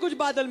cloud. मुझे कुछ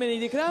बादल में नहीं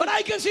दिख रहा, But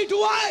I can see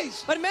 2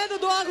 eyes. पर मैं तो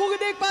 2 आंखों को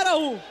देख पा रहा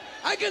हूँ.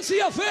 I can see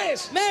your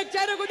face. मैं एक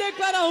चेहरे को देख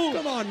पा रहा हूँ.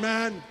 Come on,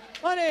 man.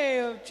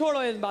 अरे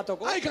छोड़ो इन बातों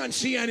को, I can't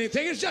see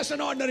anything. It's just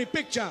an ordinary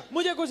picture.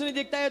 मुझे कुछ नहीं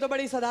दिखता है, तो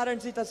बड़ी साधारण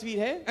सी तस्वीर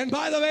है। And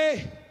by the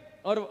way,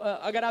 और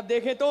अगर आप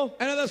देखें तो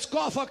another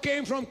scoffer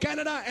came from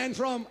Canada and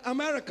from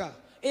America,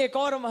 एक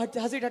और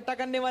हंसी ठट्टा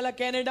करने वाला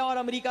कनाडा और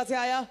अमेरिका से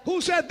आया, who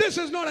said this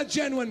is not a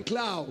genuine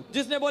cloud.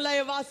 जिसने बोला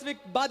ये वास्तविक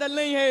बादल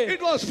नहीं है,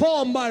 It was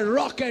formed by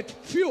rocket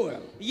fuel,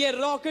 ये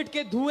रॉकेट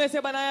के धुएं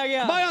से बनाया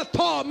गया, by a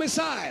Thor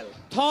missile.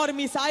 Thor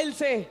missile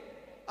से।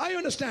 Are you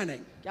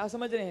understanding? क्या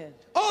समझ रहे हैं?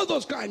 All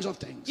those kinds of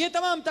things. ये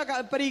तमाम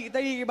तरीके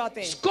की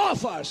बातें,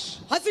 Scoffers,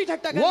 हंसी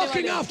ठट्टा करने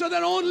walking वाले, after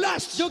their own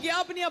lusts. जो कि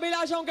अपनी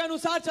अभिलाषाओं के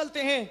अनुसार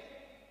चलते हैं,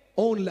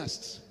 Own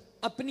lusts.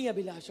 अपनी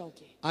अभिलाषाओं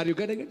के। Are you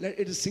getting it?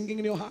 It is sinking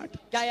in your heart.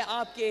 क्या ये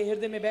आपके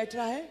हृदय में बैठ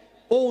रहा है?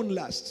 Own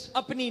lusts.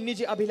 अपनी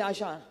निज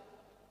अभिलाषा।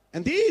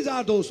 And these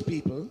are those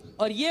people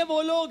और ये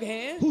वो लोग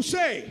हैं who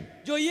say,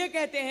 जो ये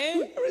कहते हैं,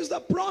 where is the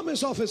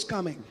promise of his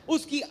coming?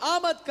 उसकी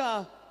आमद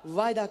का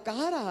वायदा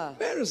कहाँ रहा?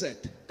 Where is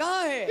it?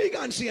 कहाँ है? We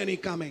can't see any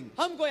coming.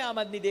 हम कोई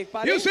आमद नहीं देख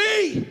पा You रहे।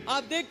 see,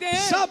 आप देखते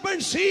हैं,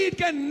 serpent seed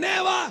can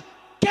never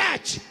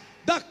catch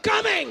the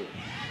coming.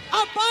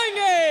 आप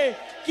पाएंगे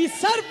कि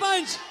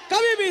सरपंच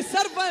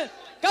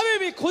कभी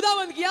भी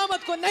खुदावंद की आमद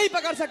को नहीं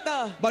पकड़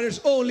सकता। But it's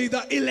only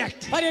the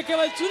elect. पर ये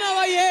केवल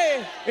चुनाव ही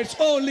है, It's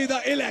only the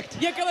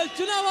elect ये केवल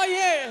चुनाव ही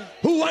है,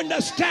 who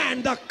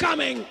understand the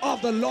coming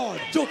of the Lord.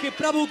 जो कि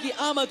प्रभु की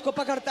आमद को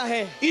पकड़ता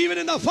है। Even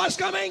in the first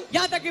coming,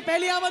 यहाँ तक कि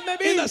पहली आमद में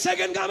भी, in the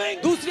second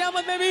coming, दूसरी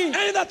आमद में भी, and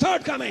in the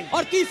third coming.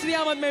 और तीसरी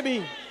आमद में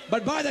भी।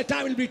 But by the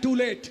time it will be too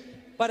late.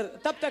 पर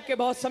तब तक के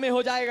बहुत समय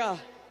हो जाएगा,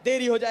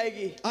 देरी हो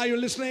जाएगी। Are you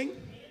listening?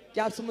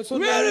 क्या आप सुन रहे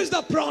Where हैं? is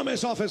the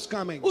promise of his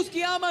coming?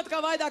 उसकी आमद का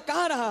वायदा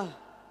कहाँ रहा?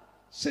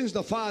 Since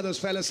the fathers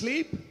fell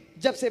asleep,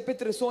 जब से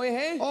पितृ सोए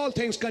हैं, all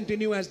things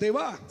continue as they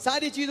were.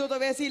 सारी चीजों तो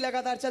वैसी ही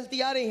लगातार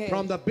चलती आ रही हैं,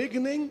 From the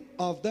beginning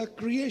of the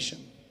creation.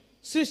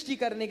 सृष्टि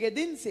करने के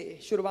दिन से,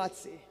 शुरुआत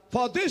से।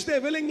 For this they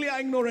willingly are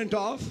ignorant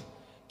of,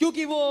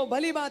 क्योंकि वो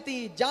भली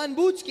भांति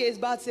जानबूझ के इस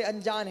बात से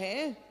अनजान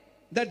हैं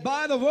that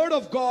by the word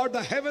of God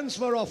the heavens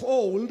were of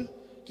old,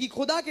 कि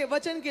खुदा के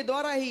वचन के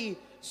द्वारा ही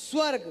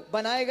स्वर्ग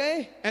बनाए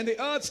गए and the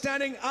earth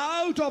standing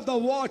out of the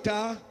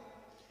water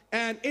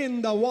and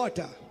in the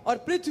water. और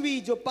पृथ्वी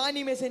जो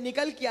पानी में से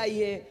निकल के आई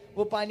है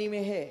वो पानी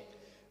में है।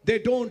 They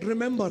don't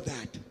remember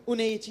that.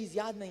 उन्हें ये चीज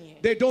याद नहीं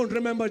है, They don't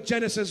remember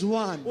Genesis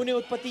 1, उन्हें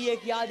उत्पत्ति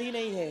एक याद ही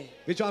नहीं है,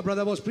 which our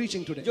brother was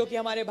preaching today. जो कि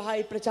हमारे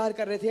भाई प्रचार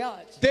कर रहे थे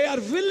आज। They are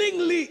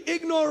willingly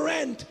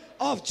ignorant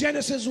of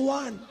Genesis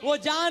 1. वो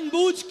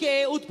जानबूझ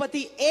के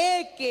उत्पत्ति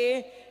एक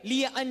के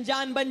लिए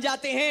अनजान बन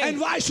जाते हैं। And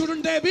why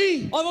shouldn't they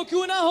be? और वो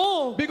क्यों ना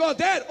हो? Because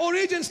their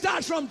origin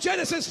starts from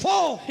Genesis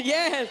 4.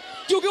 Yes,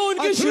 क्योंकि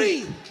और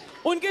 3.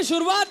 उनकी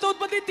शुरुआत तो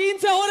उत्पत्ति 3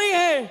 से हो रही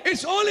है।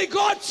 It's only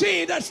God's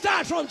seed that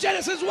starts from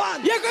Genesis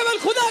 1. ये केवल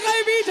खुदा का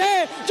ही बीज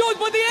है जो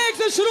उत्पत्ति 1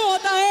 से शुरू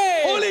होता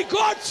है। Only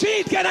God's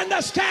seed can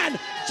understand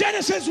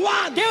Genesis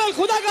 1. केवल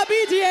खुदा का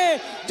बीज ही है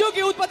जो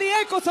कि उत्पत्ति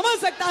 1 को समझ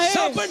सकता है।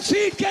 Serpent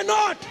seed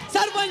cannot.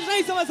 सरपंच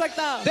नहीं समझ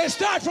सकता। They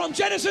start from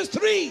Genesis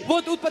 3.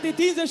 वो तो उत्पत्ति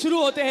 3 से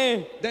शुरू होते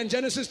हैं। Then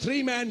Genesis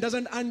 3 man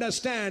doesn't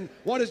understand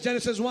what is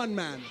Genesis 1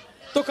 man.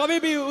 तो कभी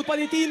भी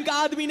उत्पत्ति 3 का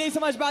आदमी नहीं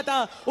समझ पाता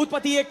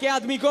उत्पत्ति 1 के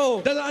आदमी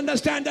को। Doesn't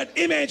understand that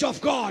image of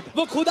God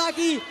वो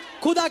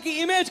खुदा की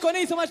इमेज को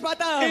नहीं समझ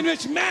पाता, in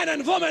which man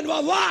and woman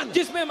were one.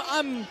 जिसमें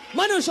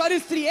मनुष्य और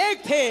स्त्री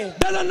एक थे।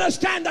 Doesn't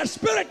understand that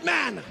spirit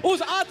man.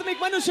 उस आत्मिक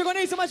मनुष्य को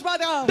नहीं समझ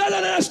पाता,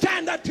 Doesn't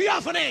understand that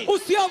theophany.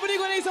 उस थियोफनी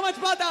को नहीं समझ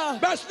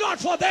पाता, That's not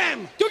for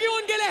them. क्योंकि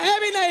उनके लिए है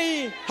भी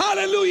नहीं।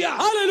 Hallelujah.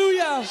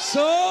 हालेलुया।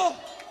 So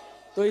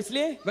तो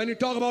इसलिए when you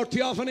talk about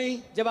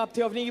theophany, जब आप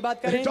थियोफनी की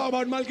बात when you करें, talk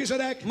about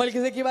Melchizedek,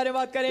 मलकीसेदेक के बारे में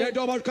बात when you करें,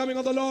 talk about coming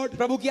of the Lord,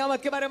 प्रभु की आमद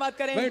के बारे में बात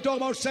when करें, you talk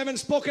about 7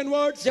 spoken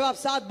words, जब आप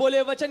 7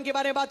 बोले वचन के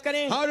बारे में बात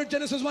करें, how did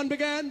Genesis 1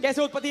 begin?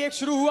 कैसे उत्पत्ति 1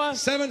 शुरू हुआ?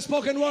 7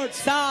 spoken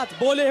words. 7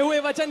 बोले हुए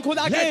वचन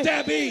खुदा Let के।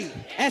 there be.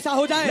 ऐसा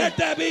हो जाए, Let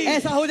there be.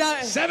 ऐसा हो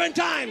जाए। 7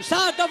 times.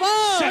 7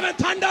 दफा, 7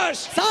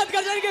 thunders. 7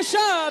 गर्जन के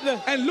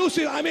शब्द।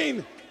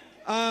 And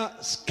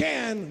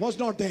Cain was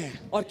not there.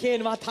 और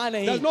कैन वहां था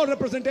नहीं, There's no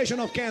representation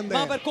of Cain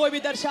वहां there. पर कोई भी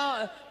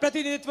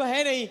प्रतिनिधित्व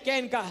है नहीं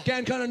कैन का।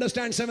 Cain can't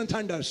understand 7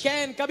 thunders.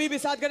 Can कभी भी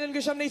 7 गर्जन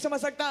के शब्द नहीं समझ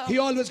सकता, He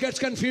always gets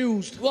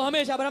confused. वो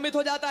हमेशा भ्रमित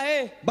हो जाता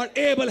है। But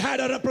Abel had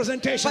a पर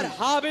representation.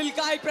 हाबिल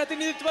का एक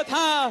प्रतिनिधित्व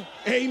था।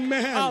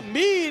 Amen.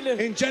 आमीन।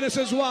 In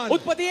Genesis 1,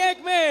 उत्पत्ति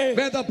 1 में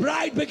where the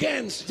bride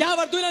begins, जहाँ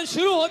पर दुल्हन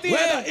शुरू होती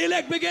where है, the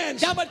elect begins,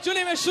 जहाँ पर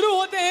चुने में शुरू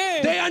होते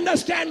हैं, they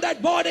understand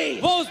that body.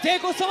 वो उस देह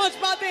को समझ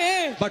पाते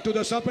हैं। But to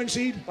the serpent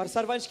seed, पर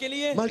सरवंश के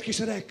लिए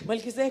Melchizedek,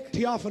 Melchizedek,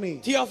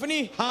 theophany.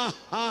 Theophany, Ha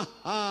ha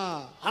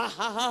ha. हा हा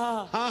हा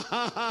Ha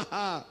ha ha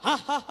ha. हा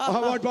हा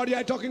हा। What body are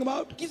you talking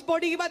about? किस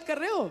बॉडी की बात कर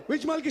रहे हो?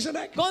 Which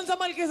Melchizedek? कौन सा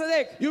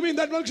Melchizedek? You mean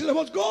that Melchizedek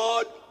was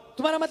God?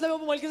 तुम्हारा मतलब है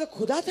वो मलकीसेदेक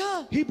खुदा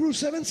था? Hebrews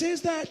 7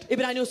 says that.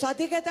 इब्रानियों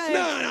 7 कहता है।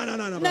 No.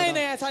 नहीं brother.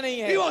 नहीं ऐसा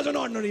नहीं He है, was an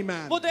ordinary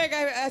man. वो तो एक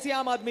ऐसी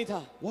आम आदमी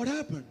था। What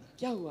happened?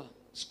 क्या हुआ?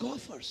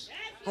 Scoffers.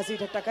 हंसी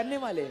ठट्टा करने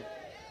वाले,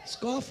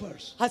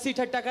 Scoffers. हंसी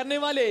ठट्टा करने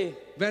वाले।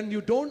 When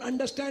you don't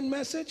understand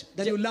message,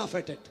 then you laugh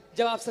at it.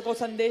 जब आपको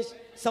संदेश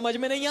समझ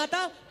में नहीं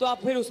आता तो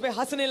आप फिर उस पे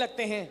हंसने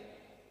लगते हैं।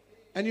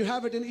 And you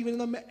have it even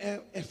in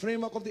the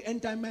framework of the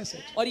end time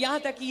message. और यहाँ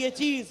तक कि ये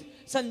चीज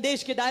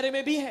संदेश के दायरे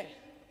में भी है.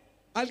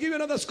 I'll give you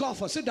another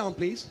scoffer. Sit down,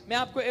 please. मैं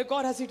आपको एक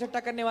और हंसी ठट्टा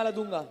करने वाला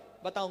दूंगा,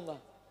 बताऊंगा.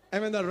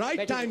 And when the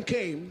right time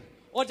came,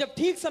 और जब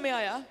ठीक समय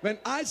आया, when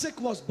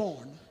Isaac was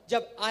born,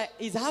 जब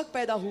इसहाक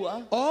पैदा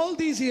हुआ, all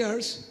these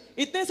years,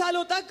 इतने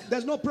सालों तक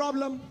there's no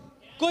problem.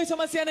 कोई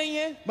समस्या नहीं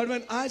है. But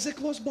when Isaac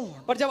was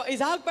born, पर जब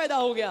इसहाक पैदा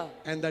हो गया,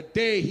 and the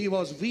day he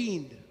was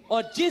weaned,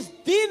 और जिस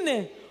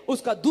दिन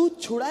उसका दूध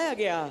छुड़ाया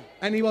गया,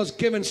 and he was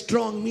given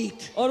strong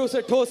meat और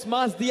उसे ठोस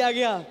मांस दिया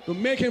गया, to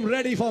make him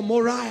ready for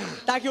Moriah,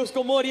 ताकि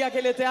उसको मोरिया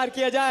के लिए तैयार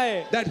किया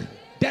जाए, that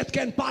death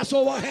can pass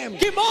over him.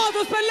 कि मौत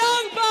उस पर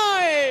लांग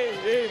पाए.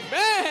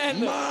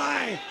 Amen.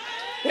 My,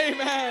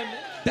 Amen.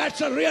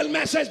 that's a real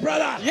message,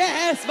 brother. ये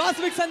है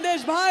वास्तविक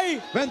संदेश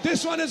भाई. When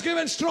this one is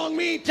given strong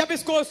meat, जब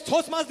इसको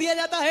ठोस मांस दिया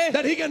जाता है,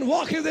 that he can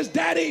walk with his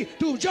daddy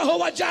to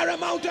Jehovah Jireh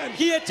mountain.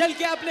 कि ये चल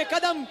के अपने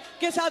कदम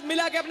के साथ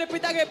मिला के अपने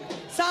पिता के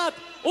साथ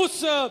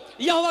उस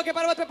यहोवा के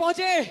पर्वत पे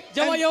पहुंचे,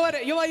 यहोवा के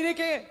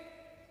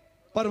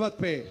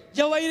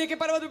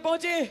पर्वत पे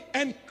पहुंचे,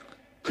 and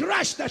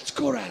crush that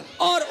squirrel,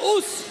 और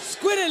उस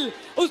स्क्विरल,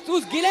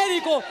 उस गिलहरी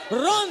को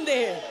रौंद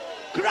दे,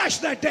 crush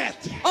that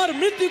death. और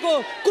मृत्यु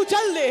को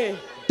कुचल दे.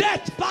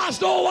 Death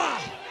passed over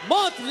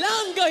मौत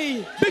लांग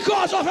गई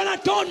because of an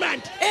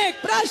atonement.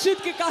 एक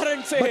प्रायश्चित के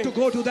कारण से. But to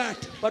go to that,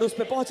 पर उस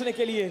पे पहुंचने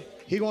के लिए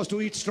he was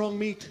to eat strong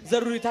meat.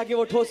 जरूरी था कि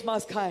वो ठोस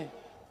मांस खाए.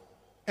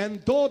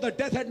 And though the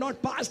death had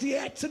not passed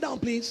yet, sit down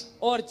please,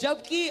 और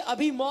जबकि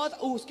अभी मौत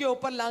उसके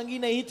ऊपर लांगी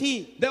नहीं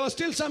थी, there were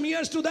still some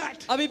years to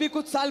that. अभी भी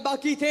कुछ साल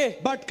बाकी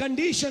थे, But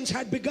conditions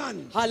had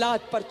begun,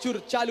 हालात पर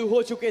चालू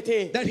हो चुके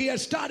थे, that he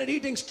had started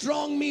eating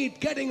strong meat,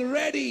 getting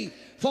ready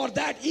for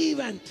that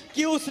event.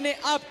 कि उसने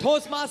अब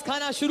ठोस मांस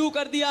खाना शुरू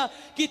कर दिया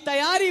कि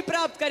तैयारी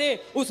प्राप्त करे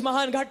उस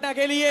महान घटना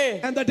के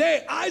लिए. And the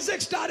day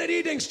Isaac started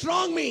eating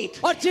strong meat,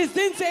 और जिस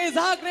दिन से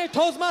इसहाक ने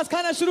ठोस मांस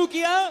खाना शुरू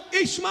किया,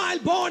 Ishmael,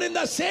 born in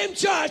the same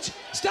church,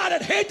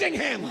 started hating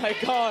him. My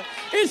God,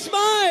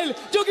 Ismail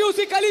जो कि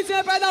उसी कलीसिया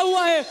में पैदा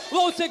हुआ है,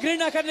 वो उससे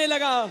घृणा करने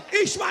लगा.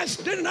 Ishmael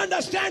didn't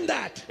understand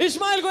that.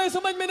 Ismail को ये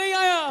समझ में नहीं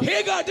आया,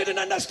 Hagar didn't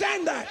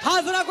understand that.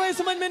 Hazra को ये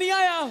समझ में नहीं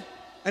आया.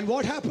 And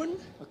what happened?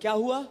 और क्या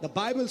हुआ? The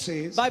Bible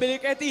says बाइबल ये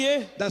कहती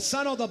है, the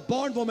son of the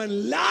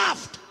bondwoman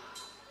laughed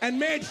and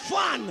made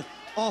fun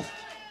of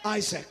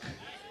Isaac.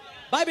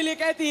 Bible ये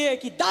कहती है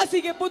कि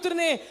दासी के पुत्र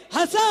ने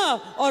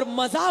हंसा और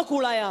मजाक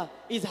उड़ाया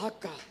इसहाक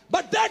का.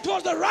 But that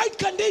was the right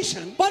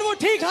condition पर वो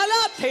ठीक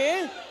हालात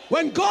थे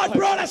when God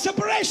brought a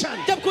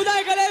separation. जब खुदा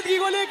एक अलहदगी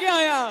को लेके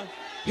आया.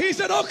 He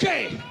said,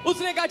 okay,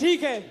 उसने कहा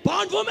ठीक है,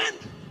 bondwoman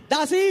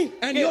दासी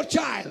and your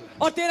child,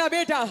 और तेरा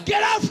बेटा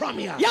get out from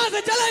here. यहाँ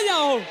से चले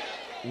जाओ.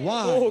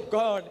 Why? Oh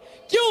God,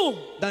 क्यों?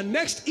 The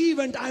next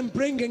event I'm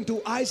bringing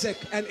to Isaac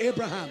and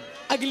Abraham,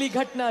 अगली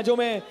घटना जो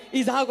मैं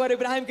इसहाक और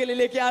इब्राहिम के लिए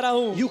लेके आ रहा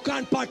हूँ, you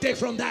can't partake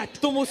from that.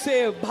 तुम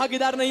उससे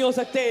भागीदार नहीं हो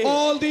सकते.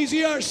 All these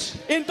years,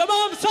 इन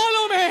तमाम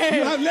सालों you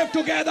में have lived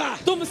together.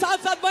 तुम साथ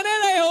साथ बने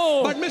रहे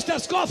हो. But Mr.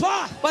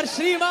 Scoffer, पर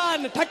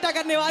श्रीमान ठट्टा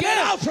करने वाले, get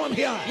out from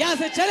here. यहाँ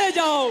से चले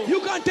जाओ.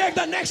 You can't take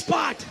the next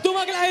part. तुम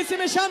अगला हिस्से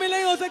में शामिल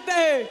नहीं हो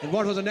सकते. And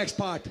what was the next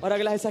part? और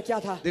अगला हिस्सा क्या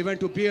था? They went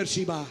to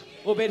Beersheba.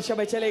 वो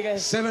बेरशबा चले गए.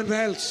 7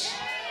 wells,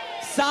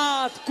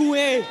 7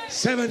 कुएं,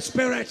 7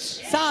 spirits.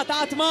 7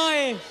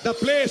 आत्माएं, The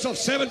place of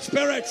 7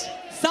 spirits.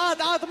 7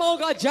 आत्माओं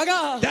का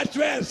जगह. That's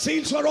where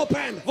seals were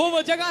open.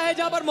 वो जगह है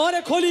जहाँ पर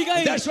मोहरें खोली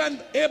गई. That's when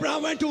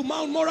Abraham went to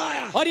Mount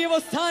Moriah. और ये वो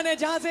स्थान है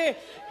जहाँ से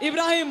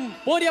इब्राहिम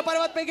मोरिया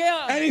पर्वत पे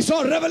गया. And he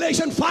saw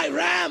Revelation 5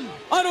 ram.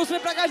 और उसने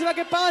प्रकाश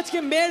वाक्य 5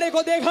 के मेढ़े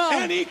को देखा.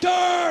 And he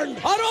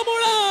turned. और वो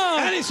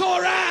मुड़ा. And he saw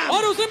a ram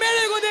और उसने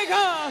मेढ़े को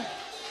देखा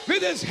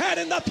with his head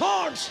in the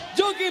thorns.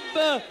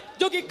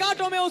 जो कि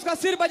कांटों में उसका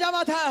सिर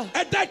बजावा था.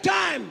 At that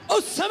time,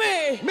 उस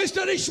समय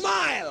Mr.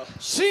 Ishmael,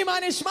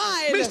 श्रीमान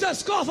Ishmael, Mr.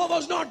 Scoffer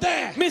was not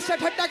there. Mister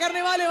ठट्टा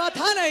करने वाले वहां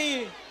था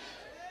नहीं.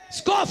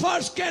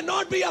 Scoffers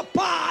cannot be a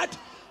part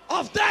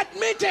of that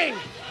meeting.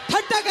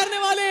 ठट्टा करने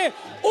वाले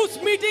उस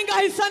मीटिंग का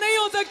हिस्सा नहीं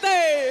हो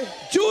सकते.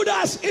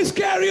 Judas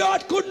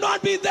Iscariot could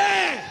not be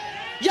there.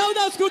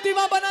 यहूदा स्कूटी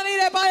वहां बना नहीं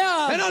रह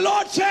पाया. And the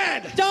Lord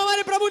said, जब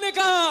हमारे प्रभु ने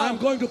कहा, I'm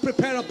going to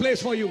prepare a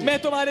place for you. मैं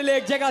तुम्हारे लिए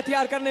एक जगह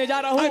तैयार करने जा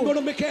रहा I'm हूँ. going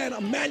to make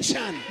a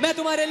mansion. मैं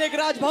तुम्हारे लिए एक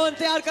राजभवन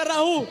तैयार कर रहा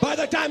हूँ. By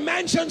the time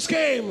mansions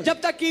came,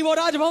 जब तक कि वो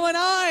राजभवन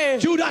आए,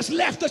 Judas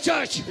left the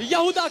church.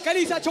 यहूदा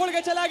कलीसिया छोड़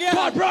के चला गया.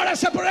 God brought a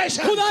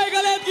separation. खुदा एक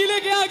अलहदगी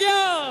लेके आ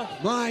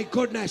गया. My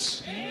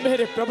goodness.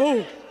 मेरे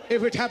प्रभु,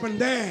 If it happened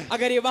there,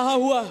 अगर ये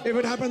वहां हुआ, if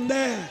it happened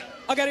there,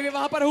 अगर ये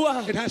वहां पर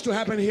हुआ, it has to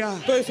happen here.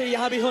 तो इसे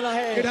यहाँ भी होना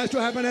It है. has to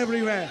happen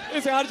everywhere.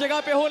 इसे हर जगह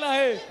पे होना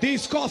है.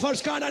 These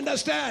scoffers can't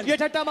understand. ये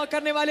ठट्टा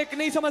करने वाले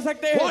नहीं समझ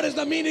सकते. What is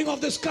the meaning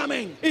of this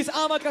coming? इस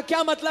आमद का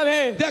क्या मतलब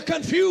है? They're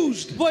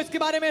confused. वो इसके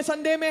बारे में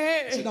संदेह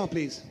में Sit है. down,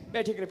 please.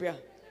 बैठिए कृपया.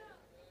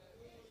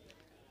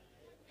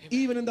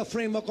 Even in the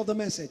framework of the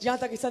message, यहाँ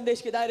तक इस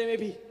संदेश के दायरे में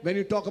भी, when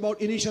you talk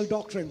about initial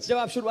doctrines, जब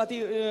आप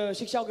शुरुआती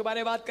शिक्षाओं के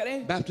बारे में बात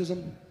करें,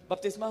 baptism,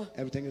 बपतिस्मा,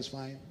 everything is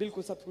fine.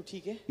 बिल्कुल सब कुछ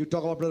ठीक है. You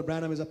talk about Brother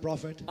Branham is a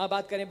prophet, आप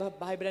बात करें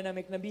भाई ब्रैनम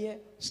एक नबी है,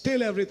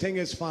 still everything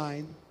is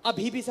fine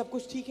अभी भी सब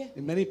कुछ ठीक है.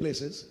 in many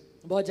places.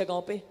 बहुत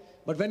जगहों पे।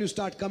 But when you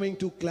start coming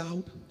to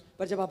cloud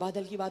पर जब आप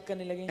बादल की बात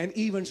करने लगे and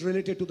events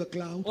related to the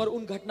cloud, और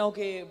उन घटनाओं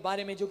के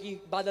बारे में जो कि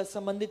बादल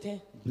संबंधित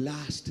हैं,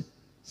 blast,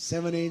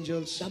 7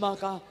 angels,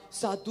 धमाका,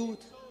 7 दूत,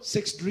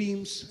 6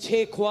 dreams,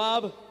 6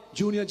 ख्वाब,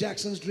 Junior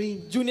Jackson's dream.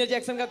 Junior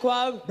Jackson का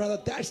ख्वाब।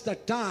 Brother, that's the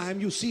time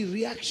you see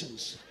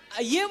reactions.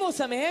 ये वो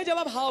समय है जब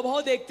आप हाव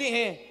भाव देखते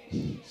हैं,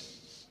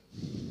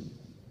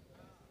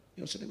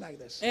 You're sitting like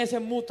this, ऐसे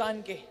मुंह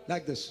तान के।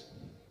 like this.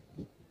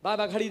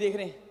 बाबा घड़ी देख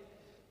रहे हैं।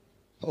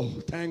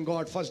 Oh, thank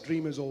God, first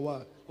dream is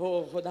over.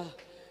 हो खुदा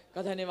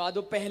का धन्यवाद,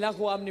 वो पहला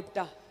ख्वाब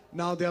निपटा।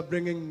 Now they are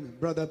bringing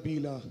Brother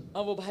Beeler.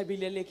 अब वो भाई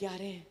बिलियर लेके आ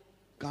रहे हैं।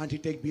 Can't he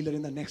take Beeler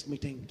in the next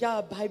meeting? क्या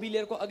भाई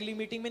बिलियर को अगली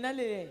मीटिंग में ना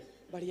ले लें?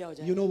 बढ़िया हो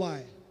जाए। You know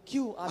why?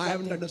 क्यों? आप I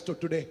haven't जानते हैं? understood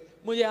today.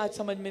 मुझे आज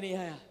समझ में नहीं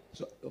आया।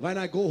 So when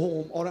I go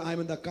home or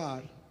I'm in the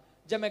car,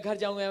 जब मैं घर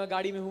जाऊंगा, मैं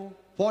गाड़ी में हूँ,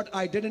 what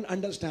I didn't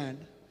understand,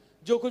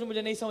 जो कुछ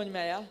मुझे नहीं समझ में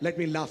आया, let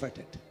me laugh at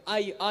it,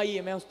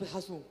 आइए मैं उस पर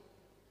हंसूं,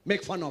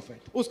 make fun of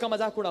it, उसका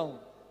मजाक उड़ाऊं,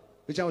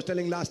 which I was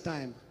telling last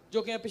time.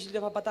 जो कि मैं पिछली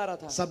दफा बता रहा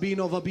था।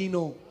 Sabino,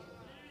 Vabino,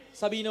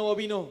 Sabino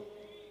Vabino,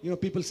 you know,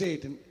 people say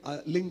it in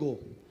lingo.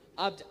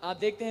 आप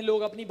देखते हैं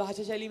लोग अपनी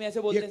भाषा शैली में ऐसे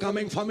ये बोलते हैं।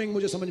 coming, fumming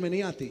मुझे समझ में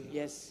नहीं आती।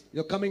 यस,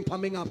 जो coming,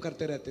 fumming आप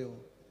करते रहते हो।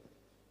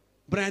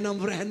 Branham,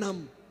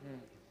 Vrahanam.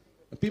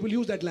 People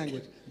use that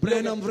language.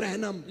 Branham,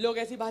 Vrahanam. लोग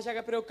ऐसी भाषा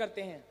का प्रयोग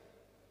करते हैं।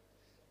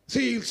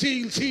 Seal,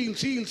 seal, seal,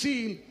 seal,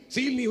 seal.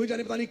 Seal नहीं हुई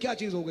जाने पता नहीं क्या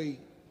चीज हो गई।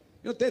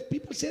 You know,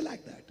 people say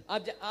like that.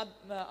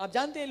 आप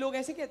जानते हैं लोग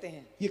ऐसे कहते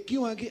हैं। ये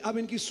क्यों है कि अब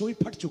इनकी सुई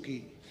फट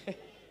चुकी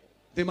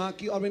दिमाग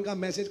की, और इनका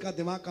मैसेज का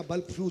दिमाग का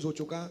बल्ब फ्यूज हो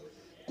चुका,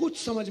 कुछ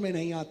समझ में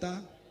नहीं आता।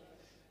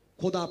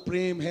 खुदा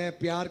प्रेम है,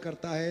 प्यार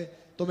करता है,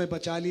 तुम्हें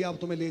बचा लिया, अब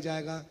तुम्हें ले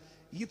जाएगा।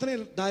 इतने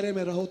दायरे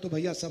में रहो तो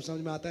भैया सब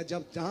समझ में आता है।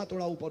 जब जहां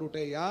थोड़ा ऊपर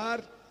उठे,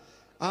 यार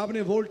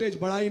आपने वोल्टेज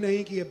बढ़ाई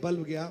नहीं कि ये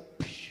बल्ब गया,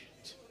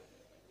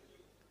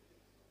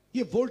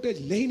 ये वोल्टेज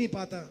ले ही नहीं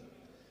पाता।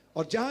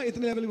 और जहां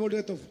इतने लेवल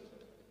वोल्टेज, तो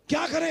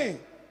क्या करें?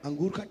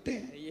 अंगूर खट्टे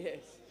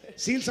हैं।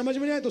 सील समझ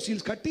में नहीं आए तो सील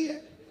खट्टी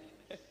है,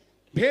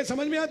 भेद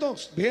समझ में आए तो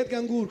भेद के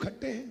अंगूर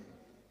खट्टे हैं।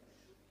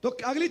 तो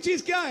अगली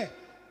चीज क्या है?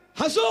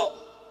 हंसो,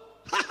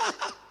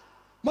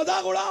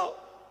 मजाक उड़ाओ।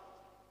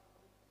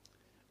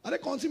 अरे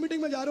कौन सी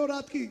मीटिंग में जा रहे हो?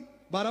 रात की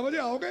 12 बजे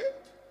आओगे?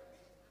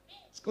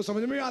 इसको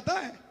समझ में आता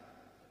है?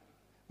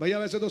 भैया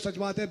वैसे तो सच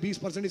बात है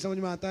 20% ही समझ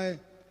में आता है।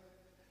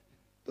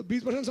 तो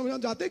 20% समझ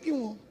में जाते क्यों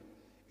हो?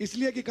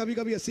 इसलिए कि कभी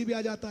कभी 80 भी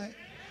आ जाता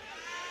है।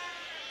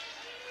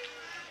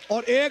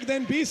 और एक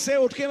दिन 20 से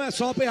उठ के मैं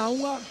 100 पे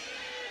आऊंगा।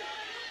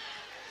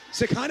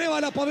 सिखाने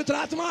वाला पवित्र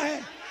आत्मा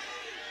है।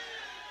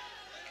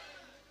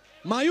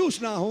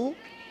 मायूस ना हो।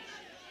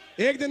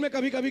 एक दिन में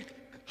कभी कभी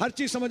हर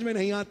चीज समझ में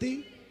नहीं आती,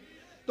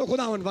 तो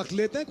खुदावन वक्त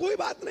लेते हैं, कोई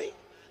बात नहीं।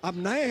 आप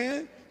नए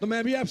हैं तो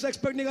मैं भी आपसे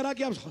एक्सपेक्ट नहीं कर रहा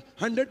कि आप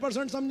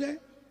 100% समझें।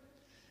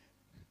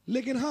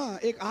 लेकिन हाँ,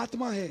 एक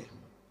आत्मा है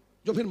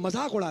जो फिर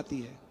मजाक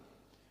उड़ाती है,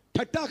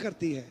 ठट्टा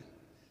करती है,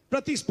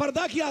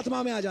 प्रतिस्पर्धा की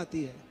आत्मा में आ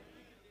जाती है।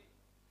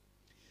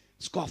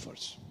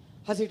 Scoffers.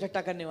 हंसी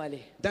ठट्टा करने वाले,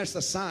 That's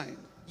the sign.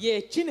 ये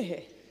चिन्ह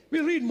है।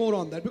 We'll read more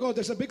on that because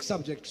there's a big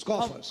subject.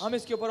 Scoffers. हम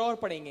इसके ऊपर और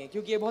पढ़ेंगे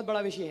क्योंकि ये बहुत बड़ा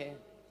विषय है।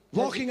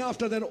 Walking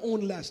after their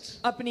own lusts.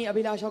 अपनी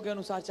अभिलाषाओं के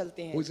अनुसार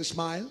चलते हैं। Who is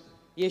Ishmael?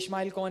 ये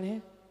इश्माइल कौन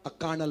है? A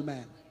carnal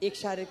man. एक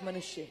शारीरिक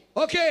मनुष्य।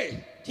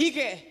 Okay. ठीक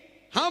है,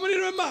 How many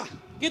remember?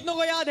 कितनों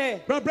को याद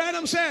है? Brother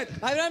Branham said,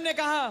 भाई ब्रह्म ने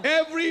कहा,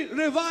 every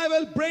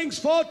revival brings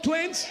forth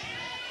twins.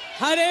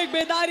 हर एक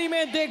बेदारी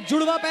में देख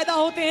जुड़वा पैदा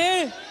होते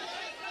हैं।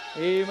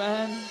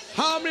 Amen.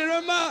 How many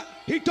remember?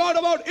 He taught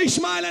about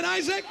Ishmael and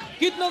Isaac.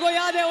 कितनों को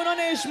याद है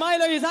उन्होंने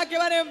इश्माइल और इसहाक के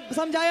बारे में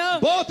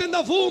समझाया? Both in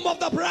the womb of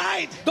the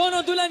bride.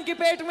 दोनों दुल्हन की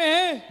पेट में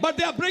हैं, But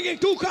they are bringing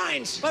two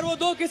kinds. पर वो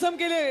दो किस्म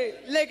के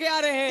लेके आ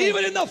रहे हैं।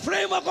 Even in the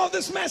framework of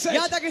this message.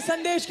 यहाँ तक इस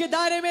संदेश के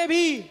दायरे में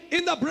भी,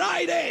 In the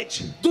bride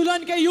age.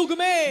 दुल्हन के युग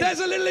में There's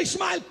a little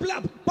Ishmael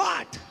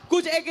part.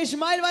 कुछ एक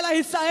इश्माइल वाला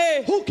हिस्सा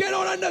है Who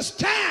cannot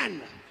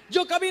understand.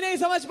 जो कभी नहीं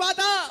समझ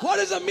पाता What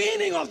is the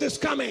meaning of this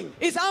coming?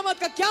 इस आमद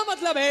का क्या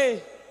मतलब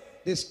है।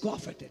 They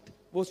scoff at it.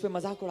 वो उस पे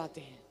मजाक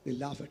उड़ाते हैं, They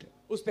laugh at it.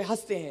 उस पे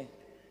हंसते हैं।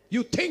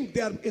 You think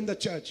they are in the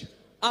church.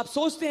 आप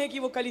सोचते हैं कि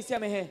वो कलीसिया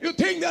में है, You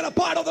think they are a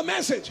part of the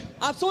message.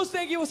 आप सोचते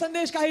हैं कि वो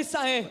संदेश का हिस्सा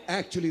है,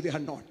 Actually, they are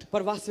not.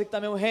 पर वास्तविकता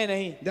में वो है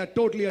नहीं। They are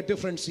totally a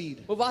different seed.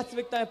 वो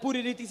वास्तविकता में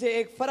पूरी रीति से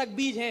एक फर्क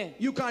बीज हैं।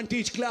 You can't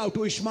teach cloud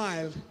to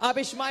Ishmael. आप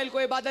इश्माइल को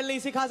ये बादल नहीं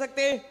सिखा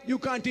सकते, You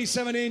can't teach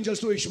 7 angels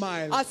to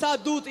Ishmael. आज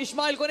 7 दूत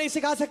इश्माइल को नहीं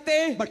सिखा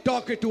सकते, But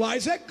talk it to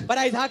Isaac.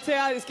 पर इसहाक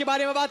से इसके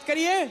बारे में बात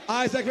करिए।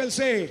 Isaac will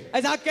say,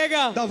 इसहाक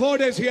कहेगा, the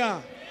wood is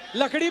here.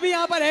 लकड़ी भी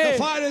यहाँ पर है,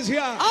 The fire is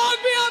here. आग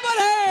भी यहाँ पर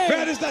है,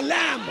 Where is the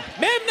lamb?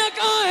 मेमना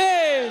कहाँ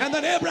है? And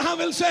then Abraham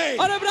will say,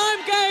 और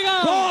इब्राहिम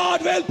कहेगा,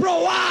 God will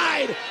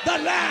provide the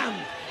lamb.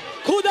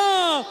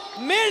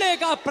 खुदा मेढ़े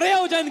का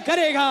प्रयोजन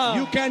करेगा।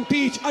 You can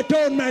teach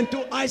atonement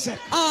to Isaac.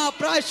 आप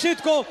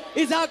प्रायश्चित को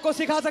इसहाक को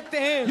सिखा सकते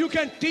हैं। You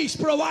can teach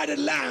provided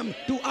lamb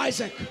to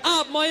Isaac.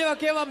 आप मोया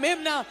केवा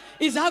मेमना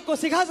इसहाक को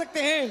सिखा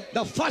सकते हैं।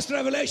 The first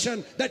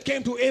revelation that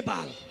came to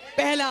Abel.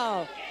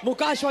 पहला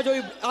मुकाशवा जो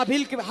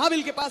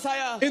हाबिल के पास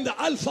आया in the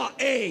Alpha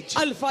age,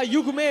 alpha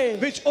युग में,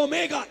 which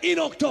Omega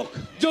Enoch took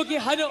जो कि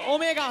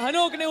ओमेगा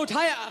हनोक ने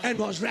उठाया and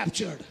was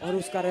raptured. और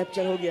उसका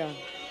रैप्चर हो गया।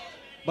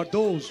 But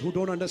those who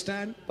don't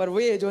understand, पर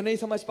वे जो नहीं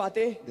समझ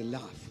पाते they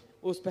laugh.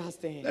 उस पे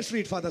हंसते हैं। Let's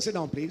read further. Sit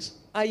down, please.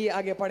 आइए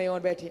आगे पढ़ें और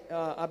बैठे,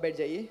 आप बैठ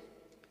जाइए।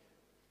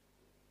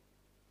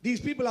 These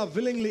people are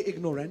willingly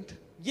ignorant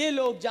ये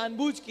लोग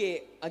जानबूझ के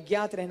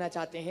अज्ञात रहना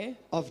चाहते हैं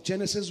of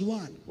Genesis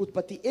 1,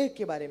 उत्पत्ति 1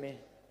 के बारे में,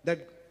 that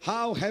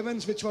how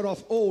heavens which were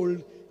of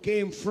old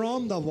came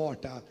from the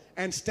water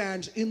and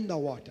stands in the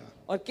water.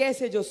 और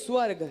कैसे जो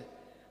स्वर्ग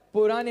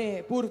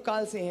पुराने पूर्व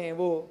काल से हैं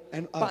वो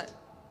And earth.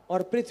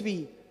 और पृथ्वी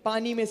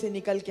पानी में से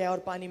निकल के और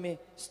पानी में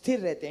स्थिर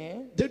रहते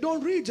हैं। They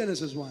don't read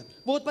Genesis 1.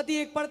 वो उत्पत्ति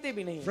 1 पढ़ते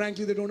भी नहीं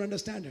Frankly, they don't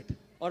understand it.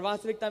 और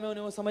वास्तविकता में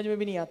उन्हें वो समझ में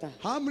भी नहीं आता।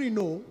 How many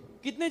know?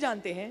 कितने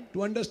जानते हैं?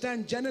 To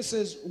understand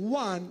Genesis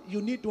 1,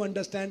 you need to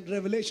understand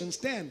Revelations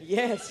 10.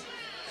 Yes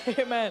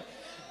amen.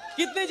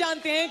 कितने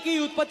जानते हैं कि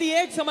उत्पत्ति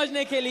 1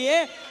 समझने के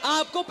लिए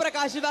आपको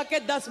प्रकाशित वाक्य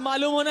 10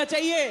 मालूम होना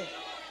चाहिए?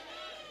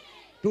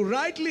 To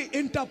rightly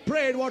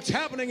interpret what's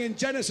happening in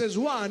Genesis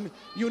 1,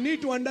 you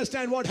need to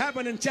understand what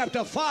happened in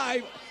chapter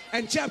 5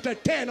 and chapter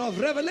 10 of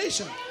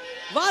Revelation.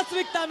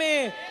 वास्तविकता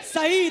में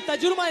सही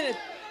तजुर्बा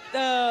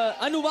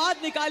अनुवाद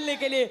निकालने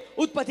के लिए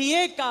उत्पत्ति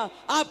 1 का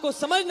आपको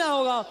समझना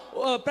होगा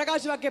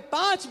प्रकाश वाक्य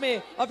 5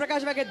 में और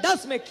प्रकाश वाक्य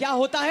 10 में क्या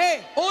होता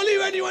है। Only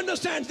when you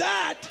understand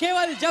that,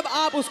 केवल जब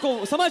आप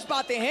उसको समझ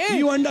पाते हैं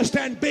you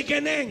understand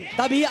beginning.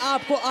 तभी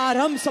आपको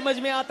आरंभ समझ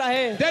में आता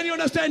है। Then you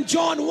understand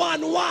John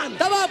 1:1.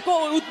 तब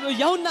आपको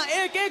यूहन्ना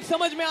 1:1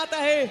 समझ में आता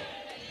है।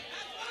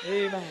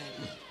 Amen।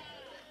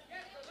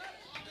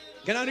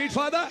 Can I read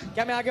further?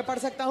 क्या मैं आगे पढ़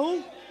सकता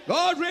हूँ?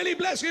 God really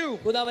bless you.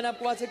 खुदावन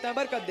आपको वास्तविकता में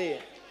बरकत दे।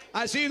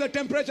 I see the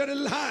temperature a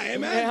little high.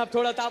 मैं Amen. अब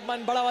थोड़ा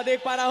तापमान बढ़ा हुआ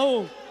देख पा रहा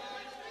हूँ।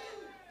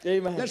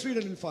 Amen। Let's read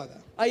a little further.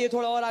 आइए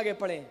थोड़ा और आगे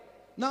पढ़ें।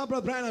 Now,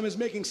 Brother Branham is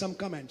making some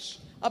comments.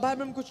 अब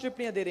हम कुछ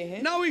टिप्पणियां दे रहे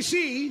हैं। Now we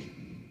see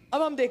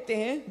अब हम देखते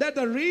हैं that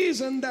the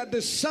reason that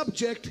this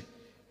subject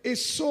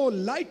is so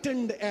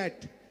lightened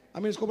at, I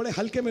mean, इसको बड़े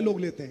हल्के में लोग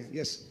लेते हैं.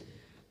 Yes.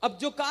 अब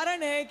जो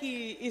कारण है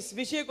कि इस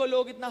विषय को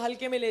लोग इतना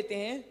हल्के में लेते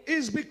हैं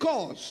Is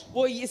because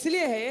वो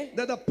इसलिए है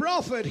that the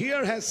prophet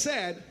here has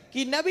said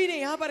कि नबी ने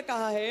यहाँ पर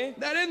कहा है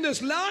that in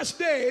this last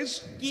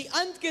days कि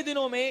अंत के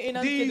दिनों में, इन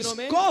अंत के these दिनों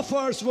में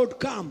scoffers would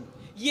come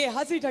ये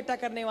हंसी ठट्टा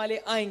करने वाले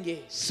आएंगे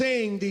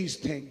saying these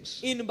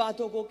things. इन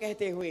बातों को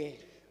कहते हुए।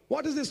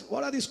 What is this?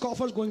 What are these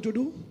scoffers going to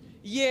do?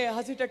 ये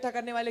हंसी ठट्टा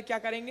करने वाले क्या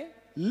करेंगे?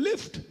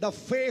 Lift the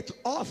faith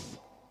off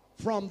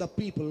from the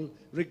people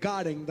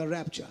regarding the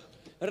rapture.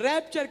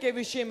 Rapture के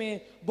विषय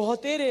में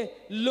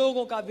बहुतेरे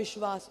लोगों का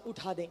विश्वास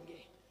उठा देंगे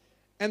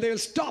And they will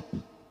stop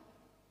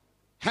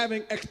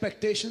having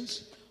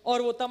expectations.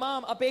 और वो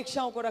तमाम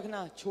अपेक्षाओं को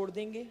रखना छोड़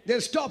देंगे। They'll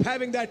stop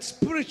having that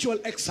spiritual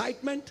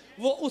excitement.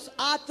 वो उस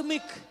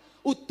आत्मिक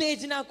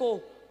उत्तेजना को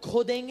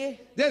खो देंगे।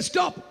 They'll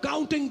stop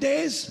counting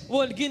days.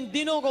 वो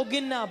दिनों को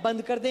गिनना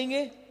बंद कर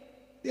देंगे।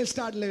 They'll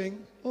start living,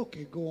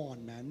 okay, go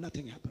on, man,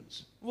 nothing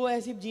happens. वो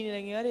ऐसी जीने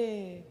लगेंगे,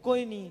 अरे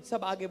कोई नहीं,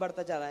 सब आगे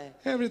बढ़ता जा रहा है,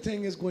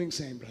 Everything is going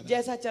same, brother.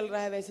 जैसा चल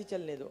रहा है वैसे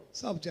चलने दो।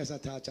 सब जैसा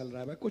था चल रहा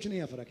है भाई, कुछ नहीं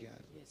है फर्क यार.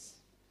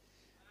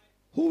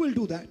 Who will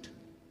do that?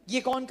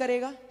 ये कौन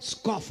करेगा?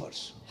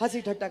 Scoffers.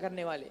 हंसी ठट्टा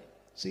करने वाले।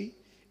 See,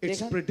 it's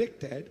देखा?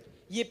 predicted.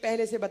 ये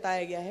पहले से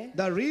बताया गया है।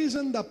 The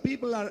reason the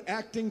people are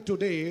acting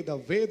today the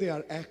way they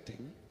are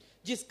acting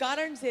जिस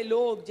कारण से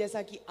लोग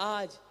जैसा कि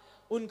आज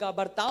उनका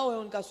बर्ताव है,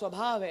 उनका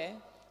स्वभाव है,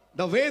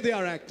 the way they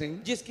are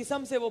acting, जिस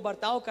किस्म से वो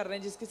बर्ताव कर रहे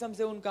हैं, जिस किस्म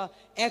से उनका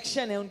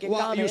एक्शन है, उनके well,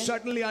 काम you है,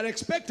 certainly are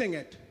expecting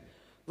it.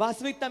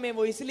 वास्तविकता में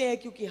वो इसलिए है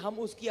क्योंकि हम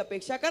उसकी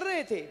अपेक्षा कर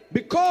रहे थे,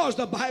 Because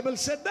the Bible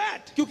said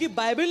that. क्योंकि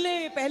बाइबल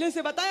ने पहले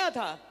से बताया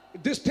था।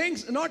 These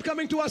things not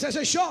coming to us as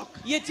a shock.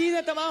 ये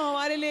चीजें तमाम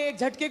हमारे लिए एक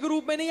झटके के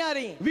रूप में नहीं आ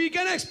रही। We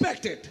can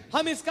expect it.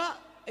 हम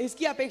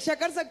इसकी अपेक्षा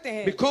कर सकते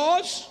हैं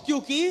Because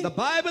क्योंकि the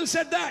Bible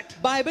said that.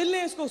 Bible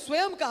ने इसको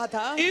स्वयं कहा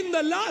था। In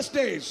the last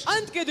days,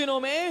 अंत के दिनों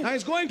में, now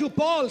it's going to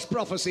Paul's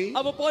prophecy,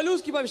 अब वो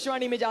पौलुस की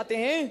भविष्यवाणी में जाते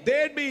हैं,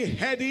 they'd be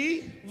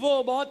heady,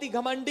 वो बहुत ही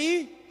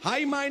घमंडी,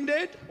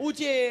 high-minded,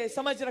 ऊंचे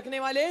समझ रखने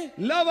वाले,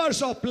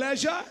 lovers of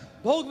pleasure,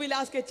 भोग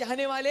विलास के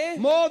चाहने वाले,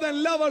 more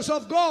than lovers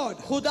of God,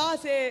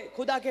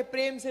 खुदा के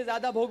प्रेम से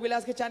ज्यादा भोग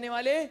विलास के चाहने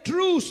वाले,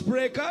 truce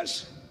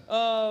breakers,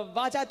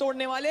 वाचा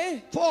तोड़ने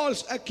वाले,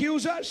 false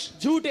accusers.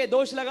 झूठे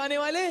दोष लगाने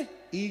वाले।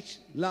 Each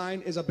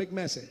line is a big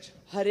message.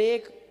 हर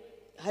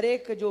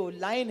एक जो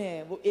लाइन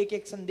है वो एक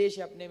एक संदेश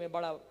है अपने में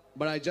बड़ा,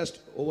 But I just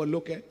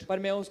overlook it. पर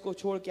मैं उसको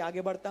छोड़ के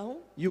आगे बढ़ता हूँ।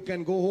 You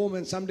can go home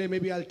and someday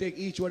maybe I'll take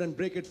each word and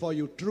break it for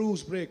you.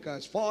 Truce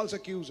breakers, false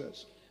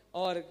accusers.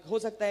 और हो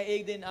सकता है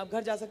एक दिन आप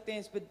घर जा सकते हैं,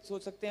 इस पे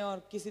सोच सकते हैं,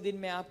 और किसी दिन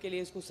मैं आपके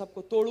लिए इसको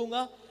सबको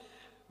तोड़ूंगा,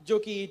 जो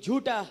कि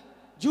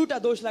झूठा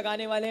दोष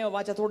लगाने वाले हैं और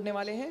वाचा तोड़ने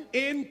वाले हैं।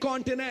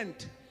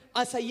 Incontinent,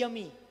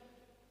 असंयमी,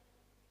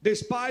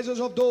 despisers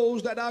of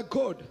those that are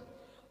good,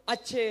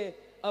 अच्छे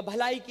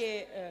भलाई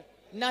के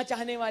ना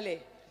चाहने वाले,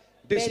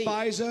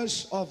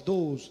 despisers of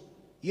those,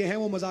 ये हैं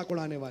वो मजाक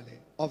उड़ाने वाले,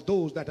 of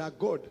those that are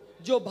good.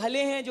 जो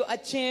भले हैं, जो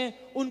अच्छे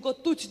हैं, उनको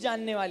तुच्छ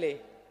जानने वाले,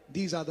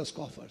 these are the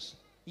scoffers.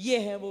 ये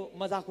हैं वो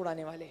मजाक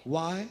उड़ाने वाले।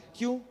 Why?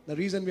 क्यों? The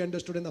reason we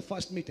understood in the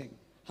first meeting.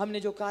 हमने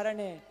जो कारण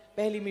है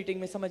पहली मीटिंग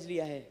में समझ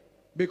लिया है,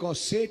 Because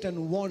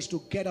Satan wants to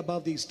get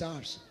above these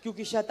stars,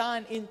 क्योंकि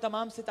शैतान इन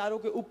तमाम सितारों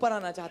के ऊपर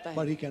आना चाहता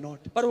but है, he cannot.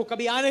 पर वो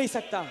कभी आ नहीं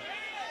सकता।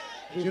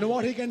 You know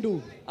what he can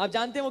do? आप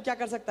जानते हैं वो क्या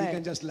कर सकता He है?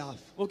 can just laugh.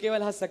 वो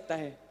केवल हंस सकता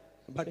है,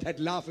 But that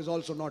laugh is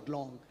also not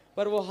long.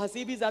 पर वो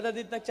हंसी भी ज्यादा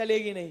दिन तक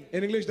चलेगी नहीं।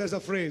 In English, there's a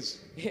phrase: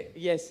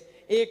 yes,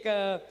 एक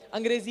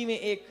अंग्रेजी में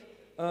एक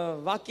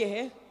वाक्य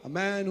है, a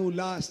man who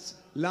laughs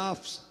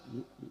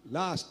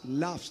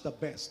the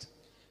best.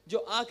 जो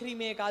आखिरी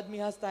में एक आदमी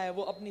हंसता है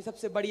वो अपनी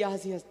सबसे बढ़िया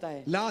हंसी हंसता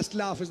है। Last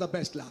laugh is the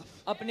best laugh.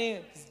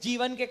 अपने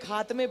जीवन के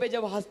खात्मे पे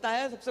जब हंसता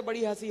है सबसे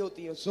बड़ी हंसी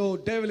होती है। So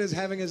devil is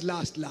having his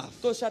last laugh.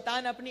 तो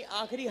शैतान अपनी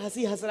आखिरी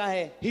हंसी हंस रहा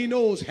है। He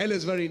knows hell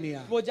is very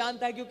near, वो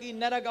जानता है क्योंकि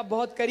नरक अब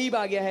बहुत करीब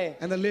आ गया है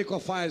and the lake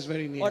of fire is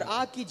very और near.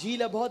 आग की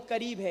झील अब बहुत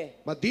करीब है।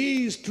 But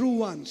these true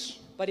ones,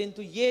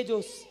 परंतु ये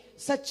जो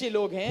सच्चे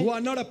लोग हैं, who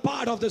are not a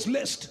part of this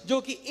list,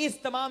 जो कि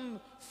इस तमाम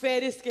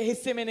फेरिस्त के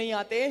हिस्से में नहीं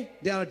आते,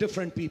 they are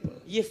different people.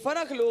 ये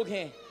फर्क लोग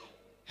हैं।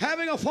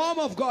 Having a form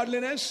of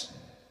godliness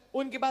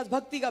उनके पास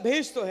भक्ति का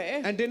भेष तो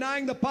है, and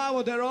denying the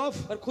power thereof,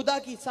 पर खुदा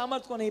की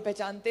सामर्थ को नहीं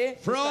पहचानते,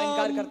 उसका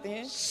इनकार करते from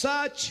हैं।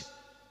 such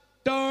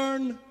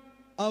turn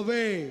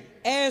away.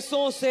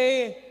 ऐसों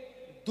से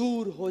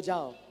दूर हो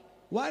जाओ।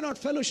 Why not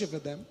fellowship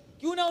with them?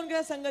 क्यों ना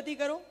उनके साथ संगति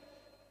करो,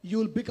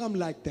 You'll become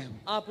like them.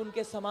 आप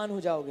उनके समान हो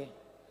जाओगे।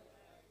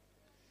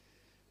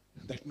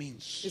 That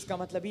means, इसका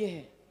मतलब ये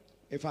है,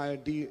 if I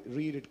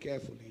read it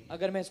carefully,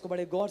 अगर मैं इसको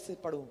बड़े गौर से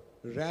पढूं,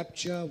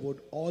 rapture would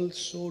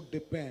also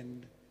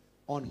depend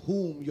on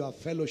whom you are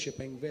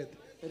fellowshipping with.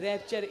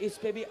 Rapture इस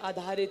पे भी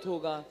आधारित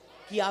होगा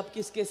कि आप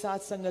किसके साथ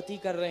संगति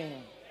कर रहे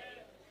हैं,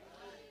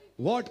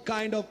 What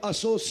kind of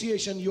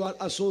association you are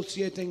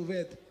associating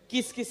with.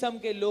 किस किस्म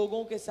के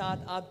लोगों के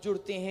साथ आप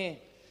जुड़ते हैं,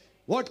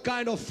 What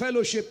kind of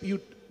fellowship you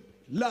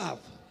love.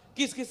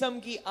 किस किस्म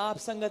की आप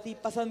संगति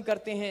पसंद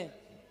करते हैं।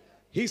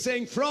 He's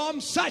saying, from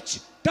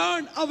such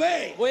turn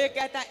away. वो ये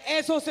कहता है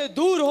ऐसों से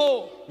दूर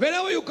हो।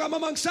 Whenever you come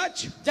among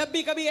such, जब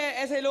भी कभी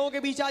ऐसे लोगों के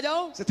बीच आ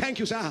जाओ, say thank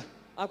you, sir.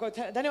 आपको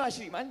धन्यवाद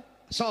श्रीमान,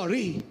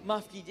 Sorry,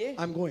 माफ कीजिए,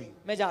 I'm going.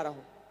 मैं जा रहा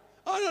हूँ।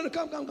 Oh no,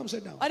 come,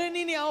 sit down. अरे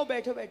नहीं आओ,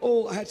 बैठो बैठो।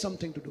 Oh, I had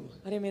something to do.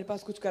 अरे मेरे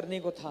पास कुछ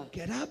करने को था।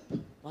 Get up,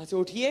 वहां से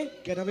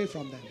उठिए, get away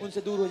from them.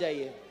 उनसे दूर हो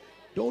जाइए,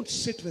 Don't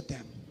sit with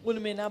them.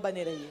 उनमें ना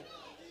बने रहिए,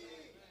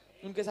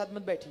 उनके साथ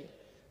मत बैठिए,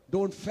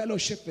 Don't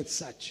fellowship with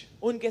such.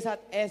 उनके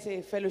साथ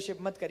ऐसे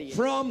फेलोशिप मत करिए।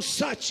 From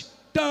such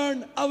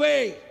turn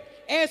away.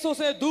 ऐसों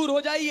से दूर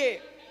हो जाइए।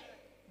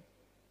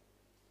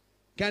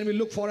 Can we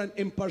look for an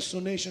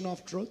impersonation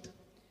of truth?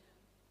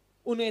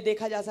 उन्हें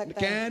देखा जा सकता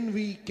है।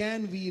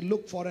 Can we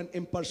look for an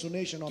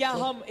impersonation of क्या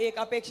truth? हम एक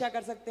अपेक्षा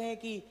कर सकते हैं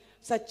कि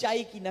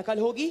सच्चाई की नकल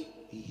होगी?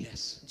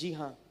 Yes, जी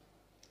हाँ,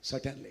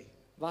 certainly.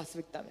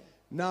 वास्तविकता में।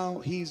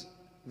 Now he's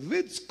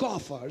with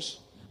scoffers.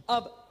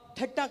 अब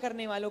ठट्टा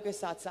करने वालों के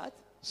साथ साथ,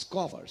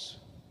 Scoffers.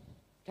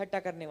 ठट्टा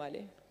करने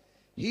वाले,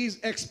 He's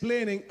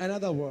explaining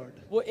another word.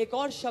 वो एक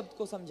और शब्द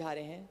को समझा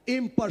रहे हैं,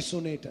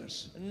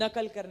 Impersonators.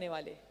 नकल करने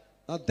वाले।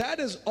 Now that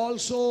is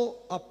also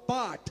a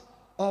part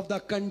of the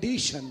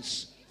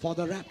conditions for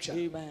the rapture.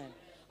 Amen.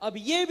 अब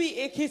ये भी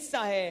एक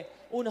हिस्सा है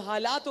उन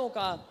हालातों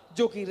का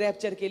जो कि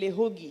रैप्चर के लिए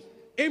होगी।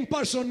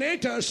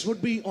 Impersonators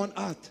would be on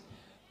earth.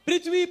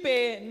 पृथ्वी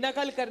पे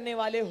नकल करने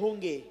वाले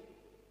होंगे।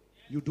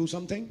 You do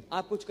something,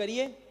 आप कुछ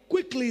करिए,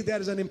 quickly there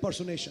is an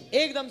impersonation.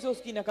 एकदम से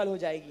उसकी नकल हो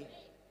जाएगी।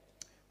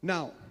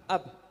 Now,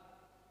 अब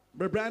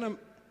Brother Branham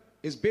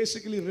is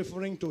basically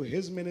referring to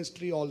his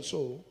ministry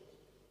also,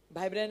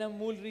 भाई ब्रैनम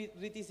मूल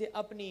रीति से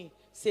अपनी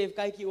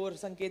सेवकाई की ओर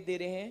संकेत दे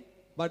रहे हैं,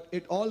 but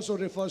it also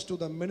refers to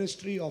the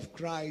ministry of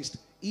Christ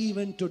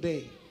even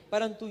today.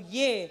 परंतु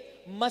ये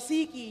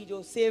मसीह की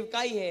जो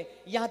सेवकाई है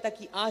यहाँ तक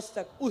कि आज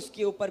तक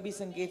उसके ऊपर भी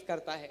संकेत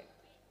करता है।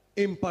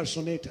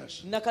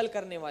 Impersonators. नकल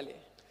करने वाले।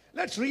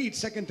 Let's read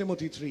 2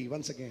 Timothy 3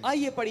 once again.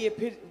 आइए पढ़िए,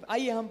 फिर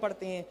आइए हम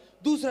पढ़ते हैं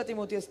दूसरा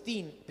तीमुथियुस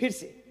 3 फिर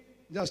से।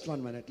 Just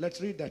 1 minute. Let's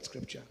read that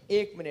scripture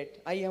एक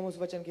मिनट, आइए हम उस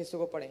वचन के हिस्से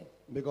को पढ़ें,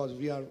 because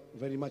we are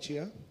very much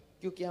here.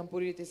 क्योंकि हम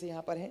पूरी रीति से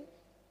यहाँ पर हैं।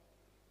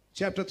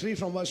 Chapter 3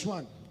 from verse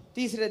 1.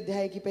 तीसरे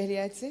अध्याय की पहली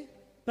आयत से।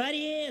 पर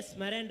ये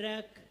स्मरण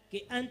रख कि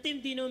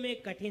अंतिम दिनों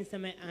में कठिन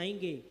समय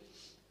आएंगे,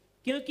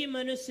 क्योंकि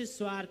मनुष्य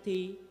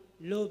स्वार्थी,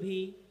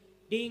 लोभी,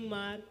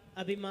 डींगमार,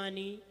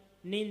 अभिमानी,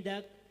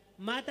 निंदक,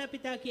 माता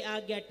पिता की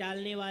आज्ञा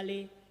टालने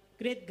वाले,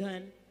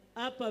 कृतघ्न,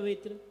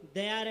 अपवित्र,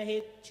 दया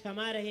रहित,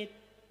 क्षमा रहित,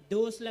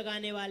 दोष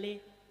लगाने वाले,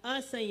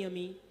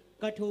 असंयमी,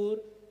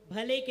 कठोर,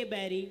 भले के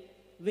बैरी,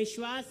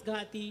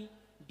 विश्वासघाती,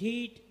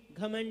 ढीठ,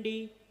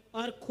 घमंडी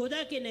और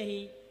खुदा के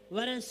नहीं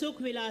वरन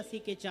सुख विलासी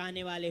के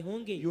चाहने वाले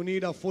होंगे। You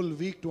need a full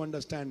week to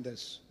understand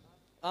this.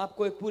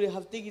 आपको एक पूरे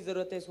हफ्ते की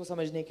जरूरत है इसको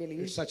समझने के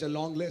लिए। It's such a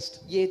long list.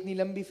 ये इतनी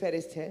लंबी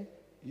फहरिस्त है,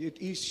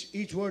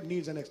 Each word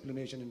needs an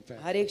explanation, in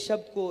fact. हर एक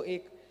शब्द को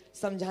एक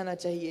समझाना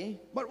चाहिए।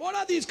 But what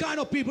are these kind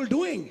of people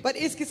doing? पर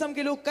इस किस्म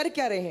के लोग कर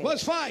क्या रहे हैं?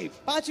 Verse 5.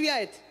 5वीं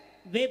आयत।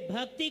 वे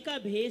भक्ति का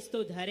भेष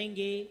तो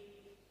धरेंगे,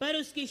 पर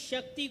उसकी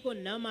शक्ति को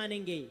न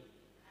मानेंगे।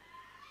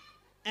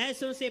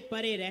 ऐसों से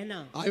परे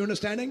रहना। Are you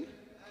understanding?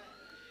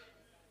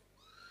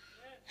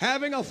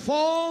 Having a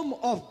form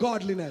of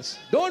godliness.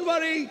 Don't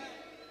worry.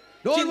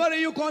 Don't worry,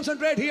 you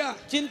concentrate here.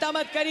 चिंता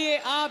मत करिए,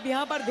 आप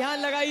यहाँ पर ध्यान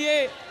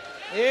लगाइए।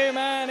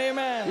 Amen,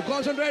 amen. You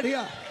concentrate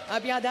here.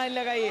 आप यहाँ ध्यान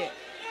लगाइए।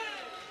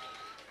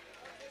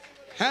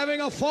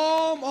 Having a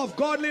form of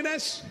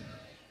godliness,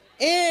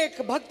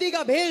 एक भक्ति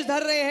का भेष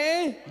धर रहे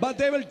हैं, but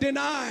they will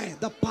deny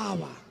the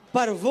power.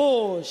 पर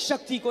वो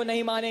शक्ति को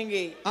नहीं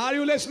मानेंगे। Are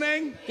you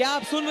listening? क्या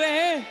आप सुन रहे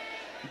हैं?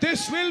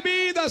 This will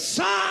be the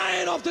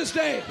sign of this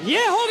day.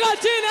 ये होगा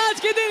चिन्ह आज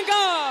के दिन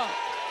का।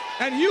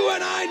 And you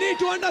and I need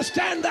to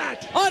understand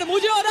that. और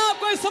मुझे और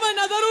आपको ये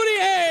समझना जरूरी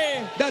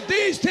है That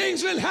these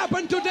things will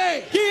happen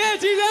today. कि ये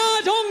चीजें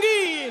आज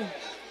होंगी।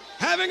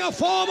 Having a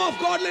form of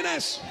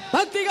godliness,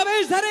 भक्ति का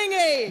भेष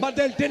धरेंगे, but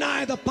they'll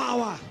deny the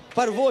power.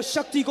 पर वो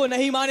शक्ति को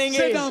नहीं मानेंगे।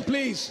 Sit down,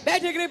 please.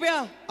 बैठे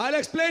कृपया, I'll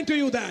explain to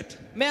you that.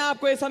 मैं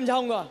आपको ये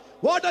समझाऊंगा।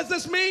 What does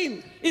this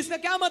mean? इसका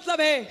क्या मतलब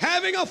है?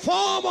 Having a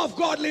form of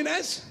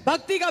godliness,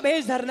 भक्ति का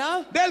भेष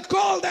धरना, they'll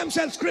call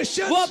themselves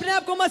Christians. वो अपने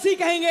आप को मसीह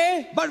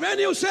कहेंगे, But when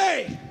you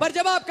say, पर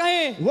जब आप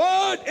कहें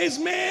Word is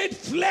made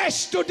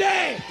flesh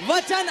today,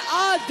 वचन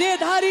आज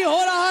देहधारी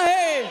हो रहा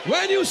है,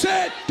 when you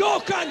say,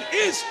 Token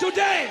is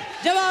today,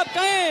 जब आप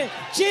कहें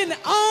चिन्ह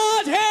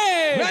आज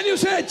है, when you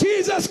say,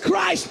 Jesus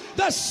Christ,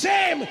 the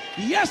same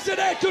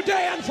yesterday,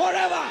 today, and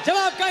forever, जब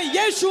आप कहें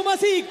यीशु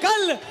मसीह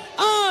कल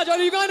आज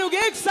और युगानुग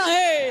एक सा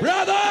है,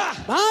 brother,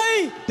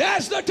 भाई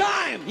that's the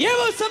time ये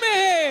वो समय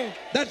है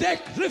that they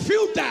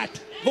refute that.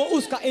 वो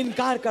उसका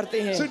इनकार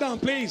करते हैं। Sit down,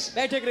 please.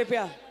 बैठे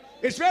कृपया।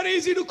 It's very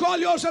easy to call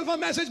yourself a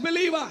message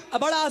believer.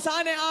 अब बड़ा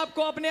आसान है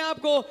आपको अपने आप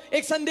को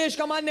एक संदेश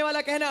का मानने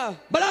वाला कहना,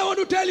 But I want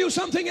to tell you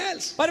something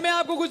else. पर मैं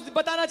आपको कुछ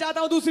बताना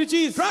चाहता हूँ दूसरी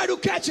चीज। Try to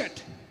catch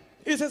it.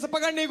 इसे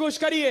पकड़ने की कोशिश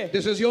करिए।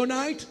 This is your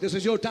night. This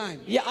is your time.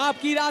 ये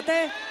आपकी रात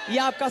है, ये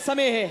आपका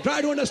समय है।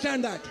 Try to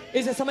understand that.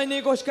 इसे समझने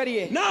की कोशिश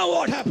करिए। Now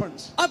what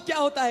happens? अब क्या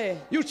होता है?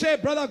 You say,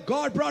 Brother,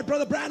 God brought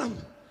Brother Branham.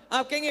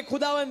 आप कहेंगे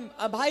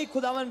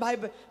खुदावन भाई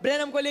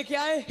ब्रैनम को लेके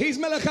आए। He's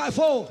Malachi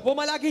 4. वो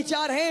मलाकी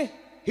 4 है,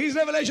 He's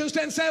Revelations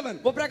 10:7.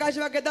 वो प्रकाश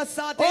वाक्य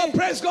 10:7 Oh, है।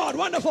 praise God.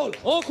 Wonderful.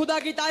 ओ खुदा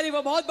की तारीफ,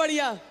 वो बहुत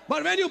बढ़िया।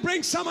 But when you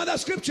bring some other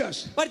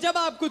scriptures पर जब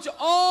आप कुछ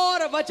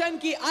और वचन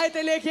की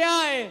आयतें लेके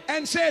आए,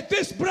 and say,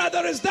 this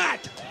brother is that,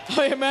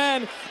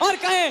 आमेन, और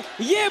कहें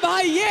ये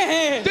भाई ये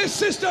है, this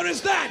sister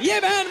is that, ये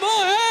बहन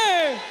वो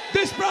है,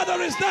 this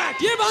brother is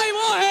that, ये भाई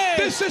वो है,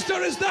 this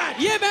sister is that,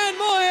 ये बहन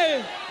वो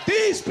है,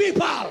 these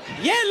people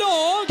ये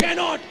लोग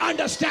cannot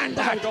understand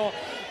that.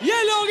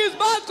 ये लोग इस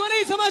बात को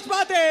नहीं समझ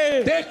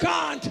पाते। They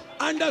can't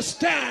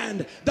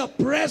understand the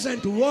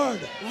present word.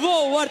 वो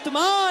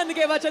वर्तमान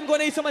के वचन को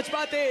नहीं समझ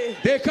पाते।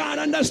 They can't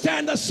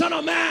understand the Son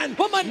of Man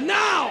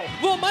now.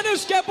 वो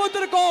मनुष्य के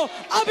पुत्र को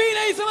अभी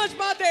नहीं समझ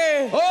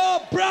पाते।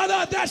 Oh,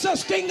 brother, that's a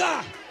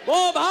stinger.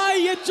 ओ भाई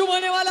ये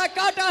चुभाने वाला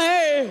कांटा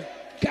है।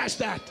 Catch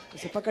that.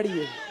 इसे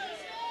पकड़िए।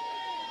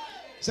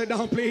 Sit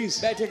down, please.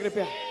 बैठे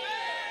कृपया।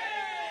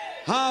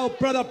 How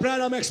Brother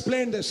Branham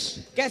explained this.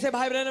 कैसे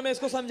भाई ब्रैनम ने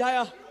इसको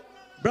समझाया?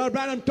 Brother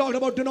Branham talked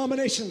about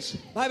denominations.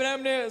 भाई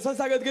ब्रैनम ने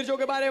संस्थागत गिरजों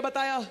के बारे में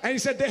बताया, And he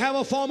said they have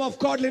a form of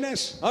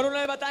godliness. और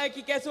उन्होंने बताया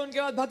कि कैसे उनके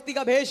पास भक्ति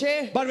का भेष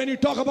है। But when you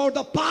talk about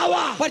the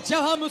power, पर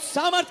जब हम उस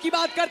सामर्थ की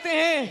बात करते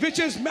हैं, which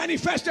is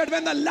manifested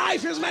when the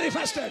life is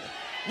manifested,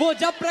 वो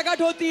जब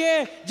प्रकट होती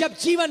है, जब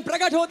जीवन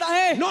प्रकट होता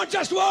है, not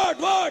just word,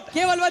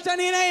 केवल वचन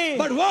ही नहीं,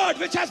 but word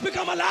which has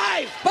become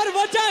alive, पर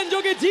वचन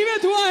जो कि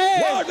जीवित हुआ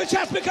है, word which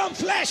has become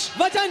flesh.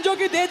 वचन जो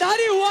कि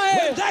देहधारी हुआ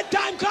है। When that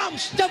time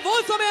comes, जब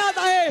वो समय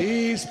आता है,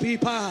 these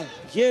people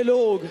ये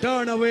लोग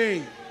turn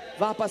away.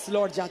 वापस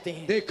लौट जाते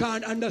हैं। They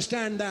can't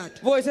understand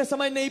that. वो इसे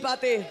समझ नहीं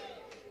पाते।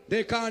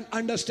 They can't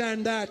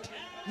understand that.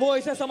 वो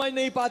इसे समझ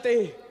नहीं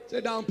पाते।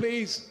 Sit down,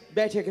 please.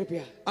 बैठे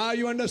कृपया। Are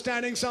you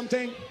understanding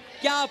something?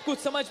 क्या आप कुछ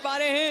समझ पा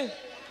रहे हैं?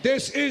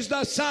 This is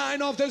the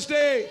sign of this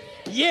day.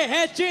 ये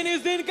है चिन्ह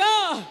इस दिन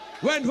का,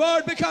 When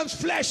word becomes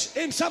flesh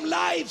in some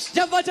lives,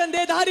 जब वचन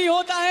देहधारी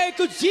होता है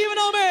कुछ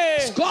जीवनों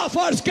में।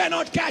 scoffers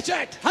cannot catch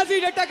it. हंसी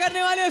ठट्टा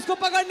करने वाले इसको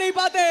पकड़ नहीं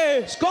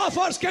पाते।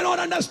 Scoffers cannot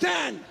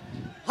understand.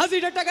 हंसी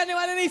ठट्टा करने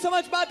वाले नहीं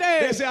समझ They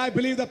पाते। say, I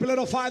believe the pillar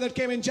of fire that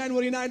came in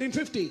January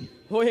 1950.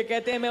 वो ये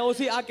कहते हैं मैं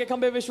उसी आग के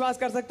खंभे विश्वास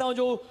कर सकता हूँ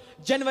जो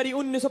जनवरी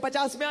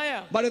 1950 में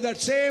आया। But if that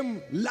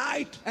same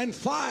light and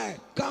fire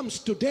comes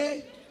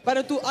today,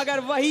 परंतु अगर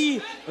वही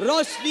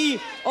रोशनी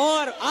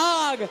और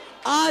आग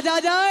आज आ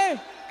जाए,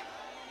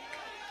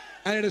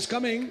 and it is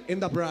coming in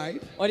the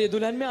bride, और ये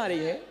दुल्हन में आ रही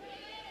है,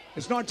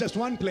 it's not just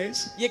one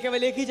place. ये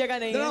केवल एक ही जगह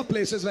नहीं There है, are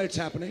places where it's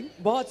happening.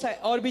 बहुत सारे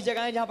और भी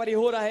जगहें जहाँ पर ये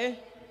हो रहा है।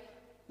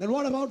 Then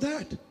what about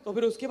that? तो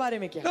फिर उसके बारे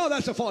में क्या? No,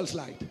 that's a false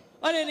light.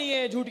 अरे नहीं,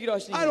 ये झूठ की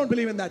रोशनी I है। don't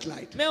believe in that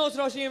light. मैं उस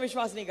रोशनी में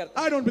विश्वास नहीं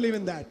करता। I don't believe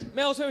in that.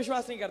 मैं उसमें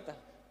विश्वास नहीं करता।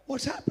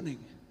 What's happening?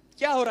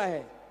 क्या हो रहा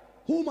है?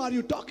 Whom are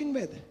you talking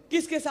with?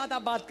 किसके साथ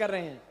आप बात कर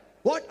रहे हैं?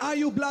 What are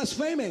you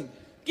blaspheming?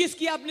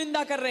 किसकी आप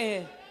निंदा कर रहे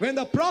हैं? when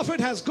the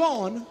prophet has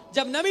gone,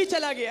 जब नबी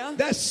चला गया,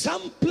 there's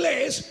some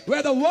place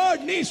where the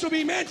word needs to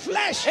be made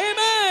flesh.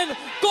 आमेन,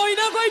 कोई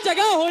ना कोई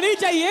जगह होनी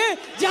चाहिए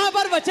जहां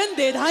पर वचन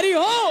देधारी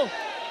हो.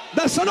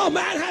 The Son of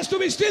Man has to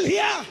be still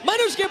here.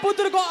 मनुष्य के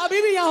पुत्र को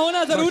अभी भी यहाँ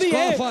होना But जरूरी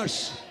है.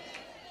 scoffers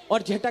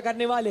और झेटा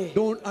करने वाले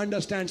don't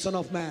understand Son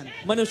of Man.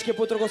 मनुष्य के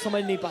पुत्र को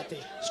समझ नहीं पाते.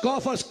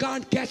 Scoffers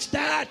can't catch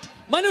that.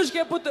 मनुष्य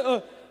के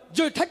पुत्र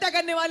जो ठट्टा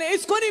करने वाले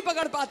इसको नहीं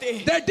पकड़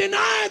पाते. They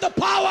deny the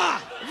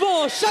power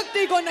वो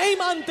शक्ति को नहीं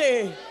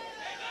मानते,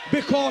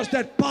 because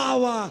that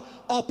power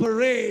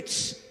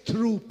operates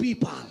through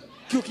people.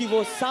 क्योंकि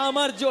वो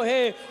सामर्थ जो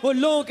है वो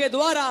लोगों के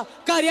द्वारा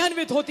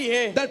कार्यान्वित होती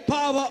है. That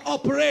power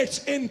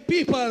operates in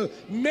people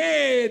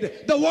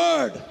made the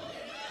word.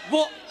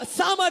 वो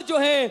सामर्थ जो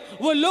है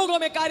वो लोगों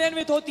में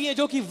कार्यान्वित होती है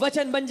जो कि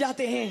वचन बन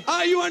जाते हैं.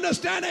 Are you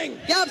understanding?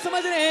 क्या आप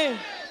समझ रहे हैं?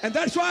 And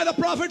that's why the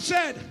prophet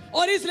said,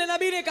 और इसलिए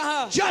नबी ने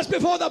कहा, just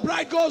before the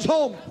bride goes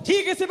home,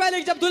 ठीक इससे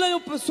पहले जब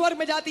दुल्हन स्वर्ग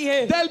में जाती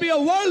है, there'll be a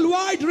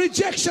worldwide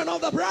rejection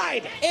of the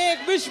bride.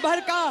 एक विश्व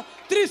भर का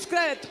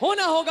तिरस्कृत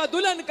होना होगा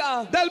दुल्हन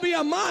का. There'll be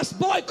a mass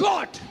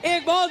boycott.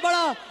 एक बहुत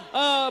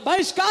बड़ा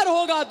बहिष्कार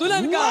होगा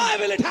दुल्हन का. Why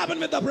will it happen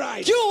with the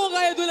bride? क्यों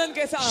होगा ये दुल्हन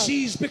के साथ?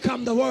 She's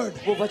become the word.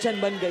 वो वचन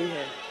बन गई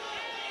है.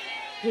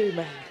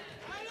 Amen.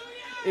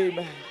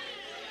 Amen.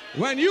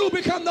 When you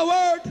become the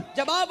word,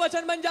 जब आप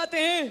वचन बन जाते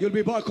हैं, you'll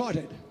be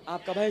boycotted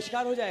आपका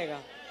बहिष्कार हो जाएगा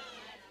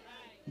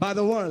by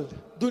the world.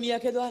 दुनिया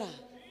के द्वारा.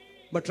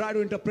 But try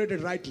to interpret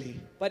it rightly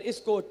पर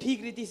इसको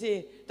ठीक रीति से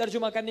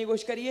तर्जुमा करने की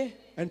कोशिश करिए,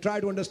 and try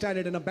to understand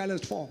it in a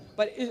balanced form.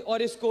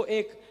 और इसको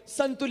एक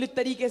संतुलित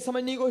तरीके से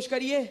समझने की कोशिश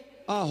करिए.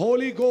 A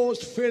Holy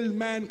Ghost filled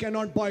man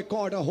cannot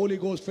boycott a Holy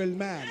Ghost filled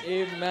man.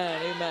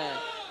 Amen, amen.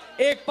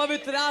 एक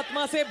पवित्र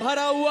आत्मा से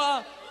भरा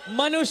हुआ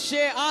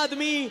मनुष्य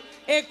आदमी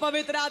एक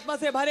पवित्र आत्मा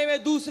से भरे हुए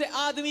दूसरे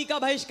आदमी का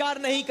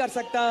बहिष्कार नहीं कर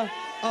सकता.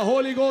 A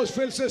Holy Ghost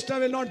filled sister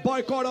will not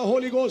boycott a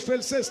Holy Ghost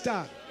filled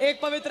sister. एक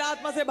पवित्र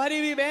आत्मा से भरी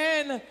हुई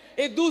बहन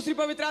एक दूसरी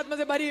पवित्र आत्मा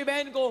से भरी हुई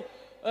बहन को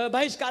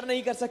बहिष्कार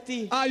नहीं कर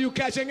सकती. Are you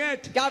catching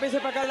it? क्या आप इसे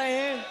पकड़ रहे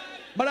हैं?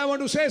 But I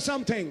want to say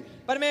something.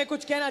 पर मैं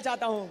कुछ कहना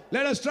चाहता हूँ.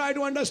 Let us try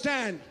to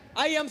understand.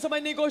 आइए हम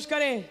समझने की कोशिश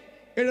करें.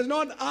 It is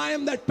not I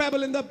am that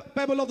pebble in the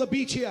pebble of the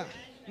beach here.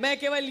 मैं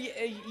केवल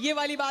ये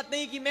वाली बात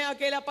नहीं कि मैं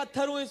अकेला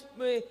पत्थर हूँ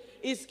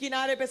इस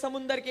किनारे पे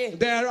समुंदर के.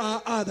 There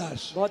are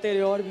others. बहुत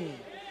तेरे और भी.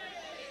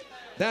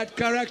 That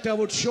character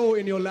would show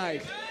in your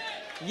life.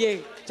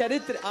 ये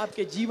चरित्र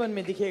आपके जीवन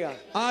में दिखेगा.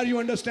 Are you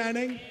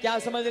understanding? क्या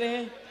आप समझ रहे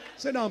हैं?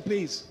 Sit down,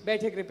 please.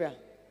 बैठे कृपया.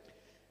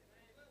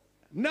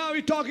 Now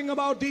we're talking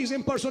about these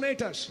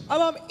impersonators.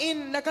 अब हम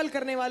इन नकल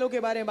करने वालों के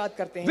बारे में बात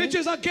करते हैं. Which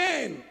is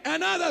again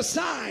another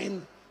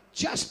sign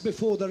just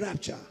before the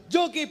rapture.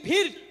 जो कि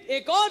फिर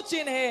एक और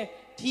चिन्ह है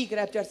ठीक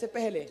रैप्चर से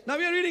पहले. Now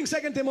we are reading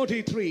 2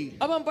 Timothy 3.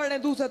 अब हम पढ़ रहे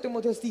हैं दूसरा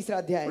तीमुथियुस 3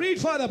 अध्याय. Read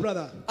further,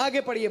 brother.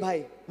 आगे पढ़िए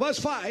भाई. Verse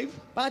 5.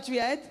 5वीं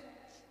आयत.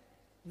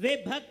 वे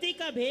भक्ति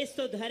का भेष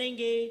तो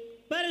धरेंगे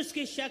पर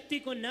उसकी शक्ति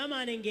को न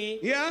मानेंगे.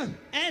 Yeah.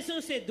 ऐसों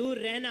से दूर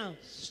रहना.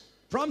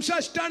 From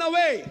such turn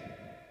away.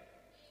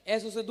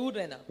 ऐसों से दूर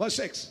रहना. Verse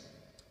 6.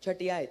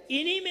 6ठी आयत.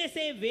 इन्हीं में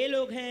से वे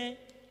लोग हैं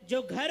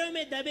जो घरों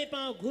में दबे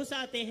पांव घुस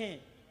आते हैं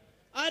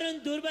और उन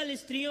दुर्बल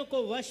स्त्रियों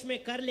को वश में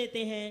कर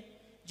लेते हैं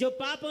जो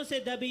पापों से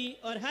दबी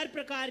और हर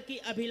प्रकार की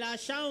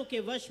अभिलाषाओं के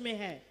वश में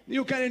है.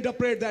 You can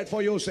interpret that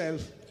for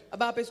yourself.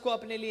 अब आप इसको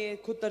अपने लिए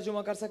खुद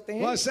तर्जुमा कर सकते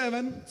हैं. Verse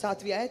 7.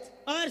 7वीं आयत.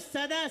 और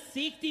सदा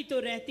सीखती तो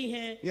रहती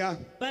हैं Yeah.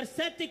 पर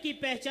सत्य की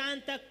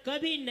पहचान तक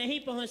कभी नहीं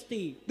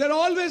पहुंचती. They're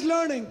always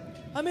learning.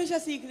 हमेशा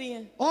सीख रही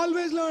हैं.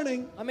 Always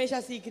learning.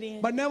 हमेशा सीख रही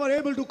हैं. But never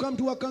able to come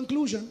to a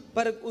conclusion.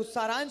 पर उस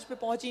सारांश पे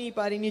पहुंच ही नहीं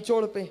पा रही,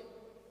 निचोड़ पे.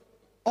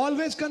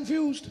 Always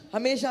confused.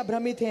 हमेशा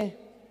भ्रमित हैं.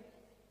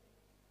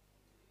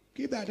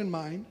 Keep that in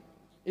mind.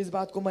 इस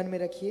बात को मन में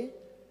रखिए.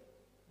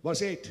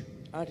 Verse 8.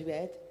 8वीं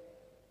आयत.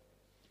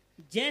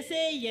 जैसे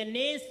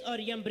यन्नेस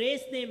और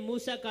यम्ब्रेस ने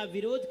मूसा का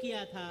विरोध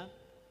किया था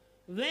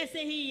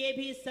वैसे ही ये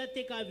भी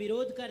सत्य का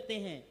विरोध करते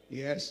हैं.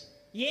 Yes.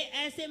 ये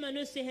ऐसे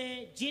मनुष्य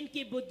हैं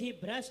जिनकी बुद्धि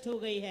भ्रष्ट हो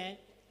गई है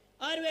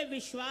और वे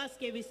विश्वास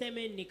के विषय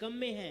में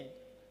निकम्मे हैं.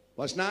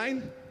 Verse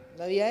 9.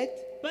 9वीं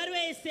आयत. पर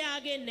वे इससे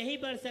आगे नहीं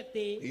बढ़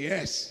सकते.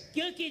 Yes.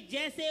 क्योंकि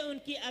जैसे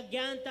उनकी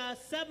अज्ञानता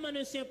सब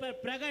मनुष्यों पर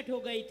प्रकट हो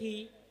गई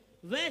थी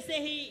वैसे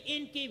ही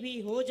इनकी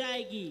भी हो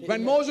जाएगी.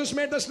 When Moses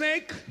made the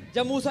snake,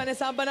 जब मूसा ने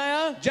सांप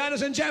बनाया,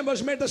 Jannes and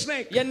Jambres made the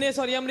snake. यन्नेस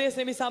और यम्ब्रेस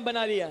ने भी सांप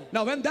बना लिया.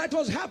 Now when that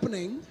was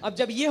happening, अब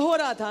जब ये हो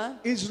रहा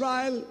था,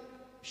 Israel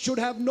should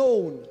have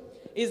known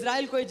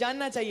Israel को ये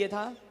जानना चाहिए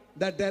था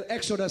that their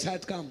exodus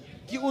had come.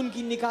 कि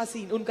उनकी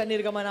निकासी, उनका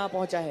निर्गमन आ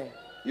पहुंचा है.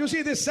 You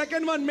see, the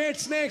second one made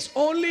snakes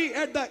only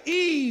at the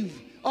eve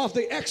of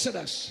the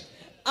exodus.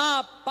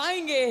 आप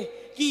पाएंगे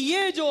कि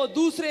ये जो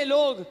दूसरे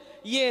लोग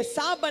ये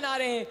सांप बना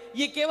रहे हैं,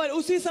 ये केवल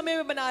उसी समय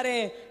में बना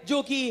रहे हैं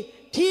जो कि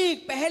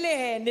ठीक पहले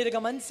है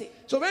निर्गमन से.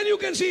 So when you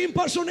can see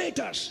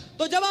impersonators,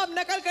 तो जब आप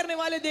नकल करने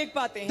वाले देख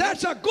पाते हैं,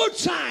 that's a good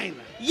sign.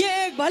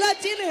 ये एक भला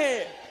चिन्ह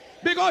है.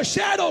 Because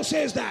shadow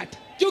says that.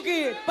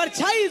 क्योंकि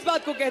परछाई इस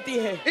बात को कहती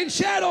है. In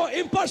shadow,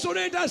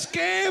 impersonators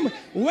came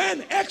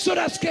when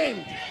exodus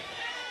came.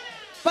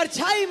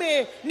 परछाई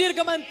में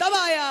निर्गमन तब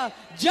आया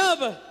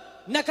जब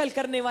नकल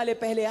करने वाले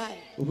पहले आए।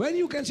 When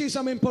you can see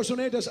some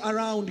impersonators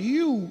around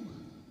you,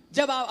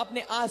 जब आप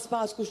अपने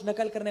आसपास कुछ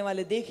नकल करने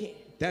वाले देखें,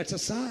 that's a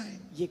sign.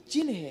 ये एक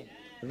चिन्ह है,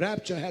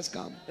 Rapture has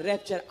come.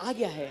 रैप्चर आ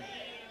गया है।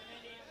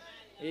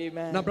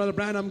 Amen. Now, Brother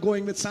Branham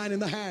going with sign in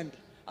the hand.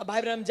 अब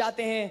भाई ब्रह्म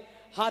जाते हैं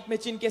हाथ में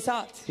चिन्ह के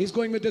साथ, He's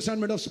going with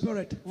discernment of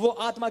spirit. वो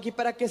आत्मा की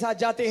परख के साथ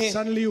जाते हैं।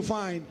 Suddenly you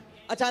find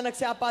अचानक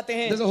से आप पाते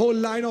हैं there's a whole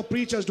line of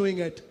preachers doing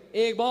it.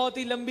 एक बहुत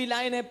ही लंबी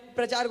लाइन है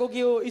प्रचारकों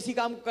की, वो इसी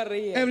काम को कर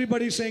रही है।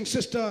 Everybody saying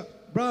sister,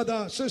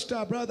 brother,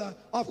 sister, brother.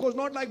 Of course,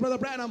 not like Brother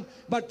Branham,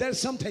 but there's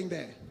something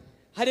there.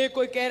 हर एक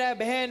कोई कह रहा है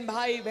बहन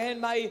भाई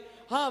बहन भाई,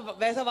 हाँ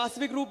वैसा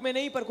वास्तविक रूप में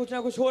नहीं, पर कुछ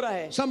ना कुछ हो रहा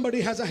है।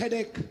 Somebody has a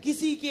headache.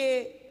 किसी के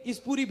इस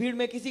पूरी भीड़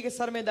में किसी के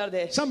सर में दर्द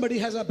है, Somebody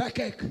has a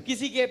backache.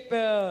 किसी के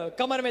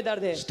कमर में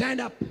दर्द है। Stand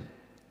up.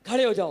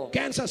 खड़े हो जाओ।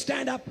 Cancer,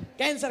 stand up.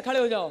 कैंसर, खड़े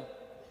हो जाओ।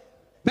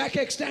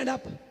 Backache, stand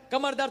up.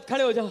 कमर दर्द,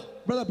 खड़े हो जाओ।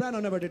 Brother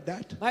Branham never did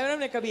that. भाई ब्रह्म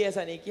ने कभी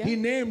ऐसा नहीं किया। He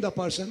named the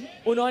person.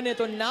 उन्होंने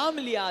तो नाम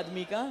लिया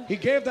आदमी का, He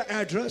gave the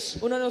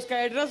address. उन्होंने उसका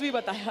एड्रेस भी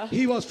बताया,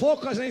 He was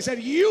focused and he said,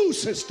 you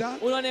sister.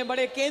 उन्होंने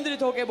बड़े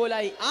केंद्रित होकर बोला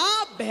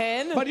आप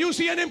बहन। But you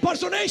see an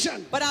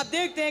impersonation. पर आप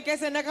देखते हैं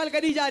कैसे नकल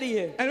करी जा रही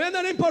है, And when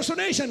that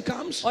impersonation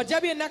comes, और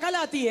जब ये नकल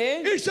आती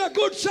है, it's a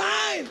good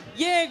sign.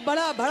 ये एक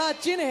बड़ा बड़ा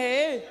चिन्ह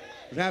है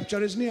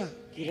Rapture is near.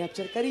 कि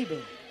रैप्चर करीब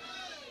है।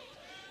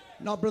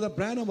 Now, Brother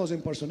Branham was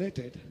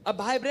impersonated. अब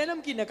भाई ब्रैनम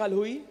की नकल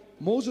हुई,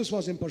 Moses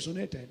was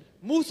impersonated.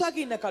 मूसा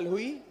की नकल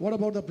हुई, What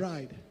about the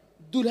bride?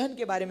 दुल्हन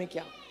के बारे में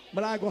क्या?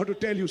 But I got to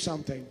tell you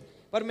something.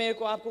 पर मेरे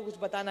को आपको कुछ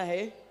बताना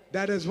है।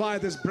 That is why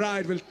this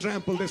bride will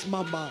trample this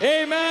mamba.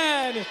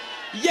 आमेन।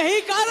 यही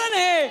कारण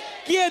है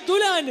कि ये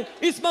दुल्हन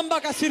इस मम्बा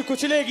का सिर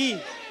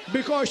कुचलेगी,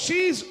 Because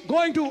she's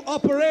going to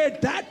operate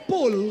that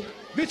pull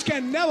which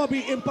can never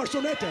be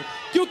impersonated.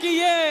 क्योंकि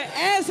ये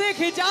ऐसे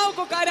खिंचाव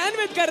को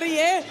कार्यान्वित कर रही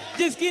है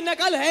जिसकी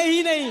नकल है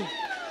ही नहीं।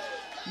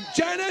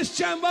 Janus,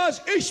 Chambers,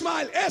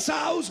 Ishmael,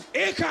 Esau's,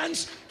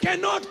 Achan's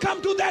cannot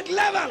come to that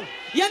level.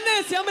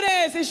 यन्नेस,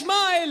 यमरेस,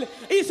 Ishmael,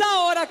 ईसा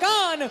और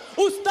अकान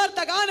उस स्तर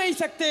तक आ नहीं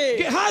सकते।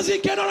 Gehazi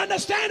cannot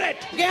understand it.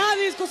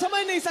 Gehazi इसको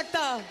समझ नहीं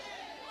सकता।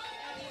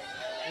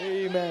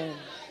 Amen.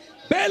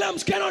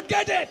 Balaams cannot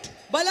get it.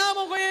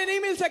 बलामों को ये नहीं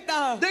मिल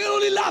सकता, They can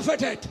only laugh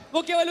at it.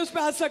 वो केवल उस पे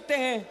हंस सकते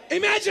हैं,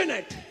 Imagine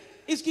it,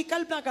 इसकी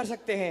कल्पना कर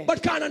सकते हैं,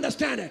 but can't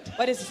understand it.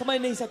 पर इसे समझ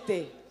नहीं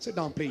सकते। Sit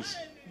down, please.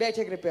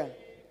 बैठे कृपया।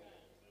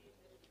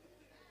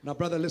 Now,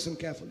 brother, listen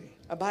carefully.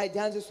 अब भाई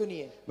ध्यान से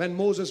सुनिए। When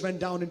Moses went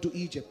down into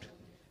Egypt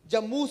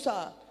जब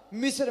मूसा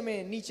मिस्र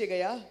में नीचे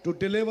गया to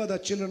deliver the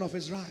children of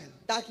Israel,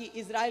 ताकि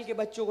इजराइल के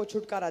बच्चों को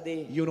छुटकारा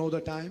दे, you know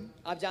the time?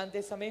 आप जानते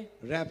हैं समय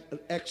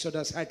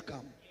Exodus had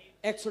come.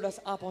 एक्सोडस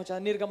आ पहुंचा,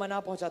 निर्गमन आ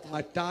पहुंचा था।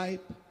 A type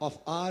of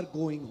our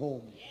going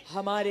home.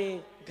 हमारे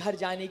घर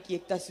जाने की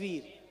एक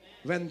तस्वीर।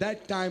 When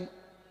that time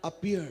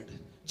appeared,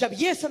 जब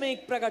ये समय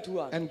एक प्रकट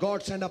हुआ and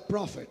God sent a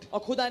prophet और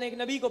खुदा ने एक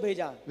नबी को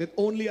भेजा, with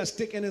only a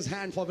stick in his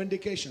hand for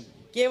vindication,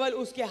 केवल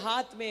उसके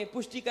हाथ में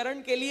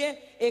पुष्टिकरण के लिए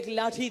एक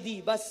लाठी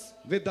दी बस,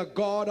 with the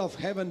God of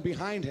heaven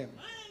behind him,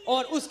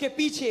 और उसके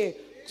पीछे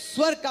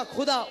स्वर्ग का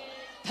खुदा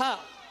था।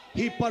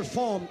 he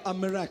performed a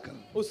miracle.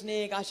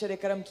 उसने एक आश्चर्य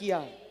कर्म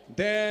किया।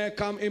 There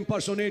come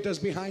impersonators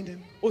behind him,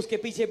 उसके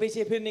पीछे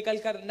पीछे फिर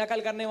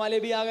नकल करने वाले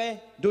भी आ गए,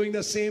 doing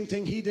the same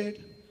thing he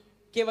did.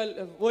 केवल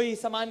वही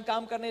समान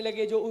काम करने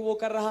लगे जो वो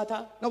कर रहा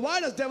था। Now, why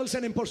does devil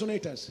send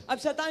impersonators? अब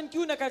शैतान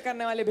क्यों नकल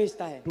करने वाले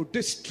भेजता है? To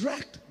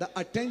distract the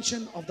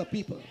attention of the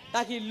people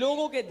ताकि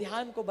लोगों के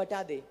ध्यान को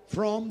बटा दे,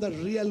 from the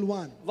real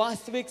one,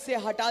 वास्तविक से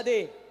हटा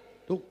दे,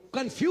 to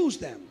confuse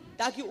them.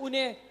 ताकि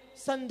उन्हें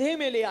संदेह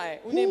में ले आए,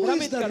 उन्हें Who is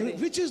भ्रमित कर दे।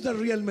 which is the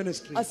real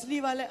ministry?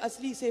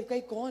 असली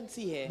सेवकाई कौन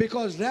सी है?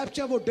 Because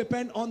rapture would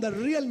depend on the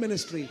real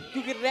ministry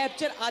क्योंकि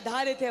रैप्चर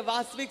आधारित है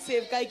वास्तविक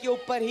सेवकाई के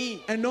ऊपर ही,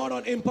 and not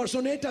on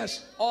impersonators.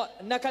 और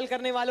नकल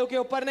करने वालों के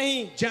ऊपर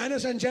नहीं।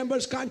 Janus and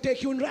Jambres can't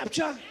take you in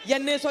rapture,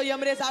 यन्नेस और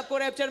यमरेस आपको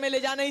रैप्चर में ले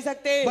जा नहीं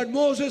सकते, but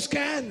Moses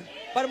can.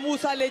 पर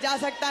मूसा ले जा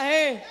सकता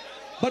है।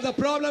 But the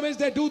problem is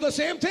they do the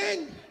same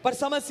thing. पर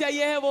समस्या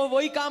ये है वो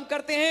वही काम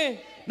करते हैं।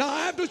 Now I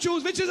have to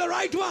choose which is the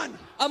right one.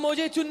 अब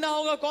मुझे चुनना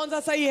होगा कौन सा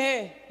सही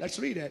है। Let's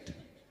read it.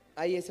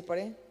 आइए इसे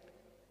पढ़ें।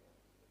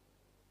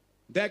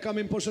 There come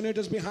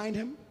impersonators behind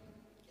him,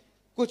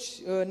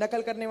 कुछ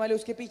नकल करने वाले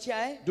उसके पीछे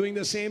आए, doing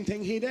the same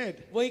thing he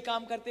did. वही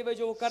काम करते हुए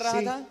जो वो कर रहा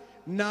See, था।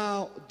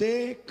 now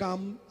they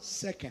come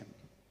second.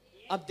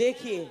 अब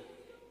देखिए,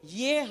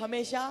 ये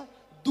हमेशा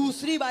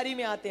दूसरी बारी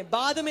में आते हैं,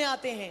 बाद में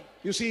आते हैं।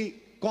 You see,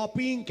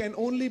 copying can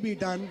only be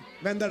done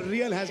when the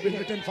real has been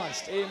written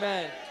first.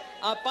 Amen.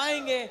 आप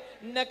पाएंगे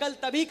नकल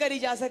तभी करी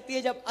जा सकती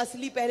है जब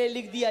असली पहले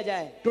लिख दिया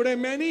जाए। Today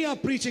many are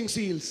preaching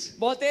seals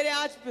बहुत तेरे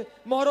आज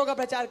मोहरों का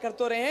प्रचार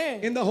करते रहे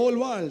हैं in the whole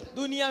world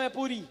दुनिया में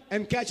पूरी,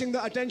 and catching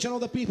the attention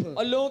of the people.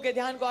 और लोगों के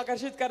ध्यान को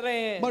आकर्षित कर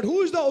रहे हैं। But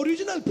who is the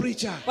original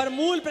preacher पर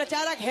मूल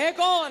प्रचारक है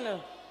कौन?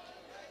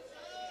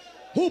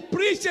 who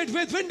preached it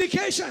with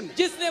vindication?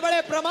 जिसने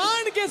बड़े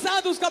प्रमाण के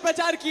साथ उसका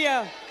प्रचार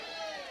किया।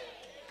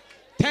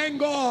 Thank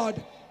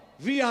God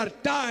we are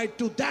tied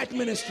to that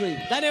ministry.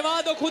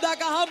 धन्यवाद हो खुदा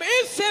का, हम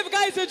इस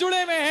सेवकाई से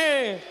जुड़े हुए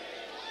हैं।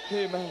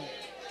 Amen.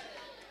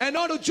 And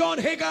not to John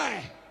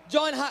Haggai.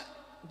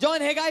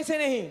 John हेगाई से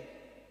नहीं,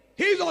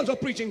 He's also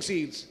preaching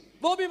seals.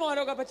 वो भी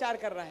मोहरों का प्रचार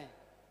कर रहा है.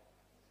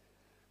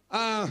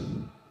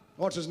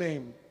 What's his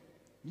name?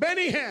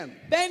 Benny Hinn.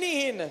 Beni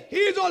हिन,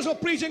 He's also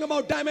preaching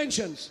about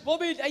dimensions. वो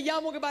भी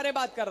अय्यामों के बारे में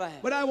बात कर रहा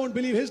है. But I won't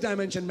believe his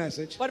dimension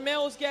message. पर मैं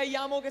उसके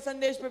अय्यामों के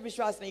संदेश पे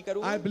विश्वास नहीं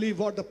करूंगा. I believe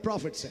what the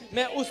prophet said.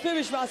 मैं उस पे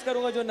विश्वास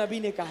करूंगा जो नबी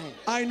ने कहा है.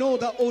 I know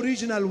the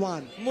original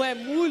one. मैं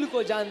मूल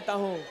को जानता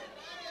हूं.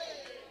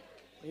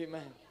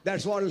 Amen.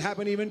 That's what will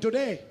happen even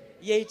today.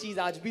 यही चीज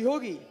आज भी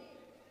होगी.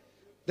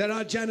 There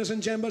are Janus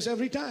and Jambres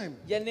every time.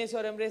 यन्नेस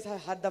और अम्ब्रेस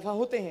हर दफा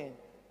होते हैं.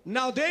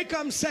 Now they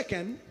come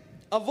second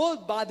अब वो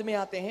बाद में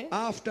आते हैं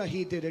after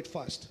he did it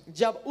first.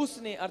 जब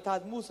उसने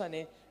अर्थात मूसा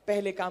ने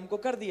पहले काम को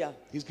कर दिया.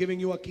 He's giving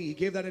you a key. He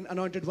gave that in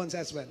anointed ones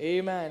as well.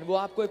 Amen. वो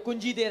आपको एक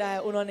कुंजी दे रहा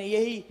है. उन्होंने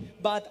यही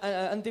बात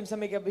अंतिम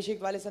समय के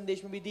अभिषेक वाले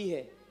संदेश में भी दी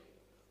है.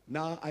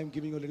 Now I'm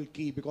giving you a little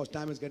key because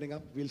time is getting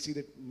up. We'll see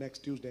that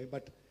next Tuesday.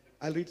 But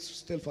I'll read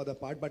still further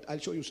part. But I'll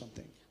show you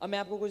something. अब मैं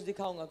आपको कुछ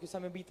दिखाऊंगा कि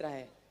समय बीत रहा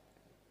है.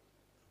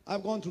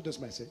 I've gone through this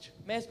message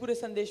मैं इस पूरे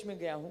संदेश में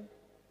गया हूँ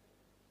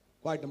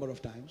quite a number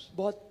of times.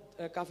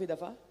 बहुत काफी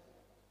दफा.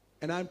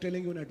 And I'm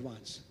telling you in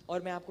advance.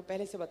 और मैं आपको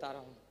पहले से बता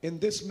रहा हूँ. In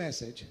this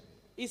message,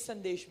 इस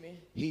संदेश में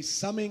he's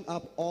summing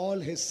up all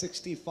his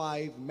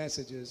 65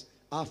 messages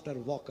after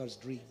Walker's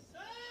dream.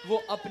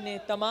 वो अपने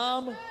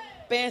तमाम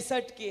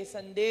 65 के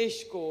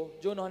संदेश को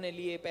जो उन्होंने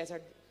लिए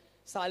 65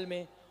 साल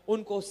में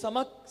उनको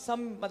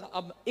मतलब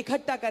अब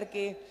इकट्ठा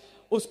करके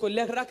उसको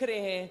रख रहे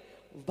हैं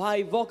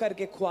भाई वॉकर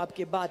के ख्वाब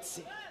के बाद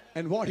से.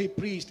 And what he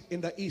preached in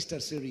the Easter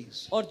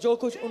series. और जो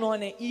कुछ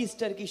उन्होंने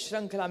ईस्टर की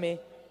श्रृंखला में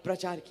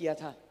प्रचार किया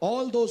था.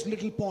 All those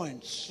little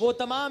points वो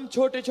तमाम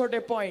छोटे छोटे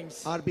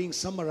points are being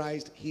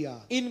summarized here.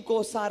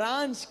 इनको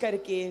सारांश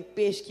करके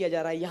पेश किया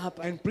जा रहा है यहाँ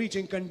पर. And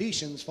preaching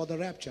conditions for the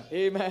rapture.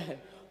 Amen.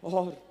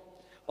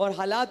 और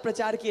हालात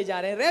प्रचार किए जा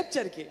रहे हैं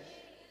रैप्चर के.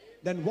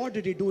 Then what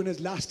did he do in his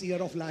last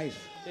year of life?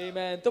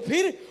 Amen. तो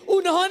फिर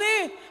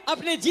उन्होंने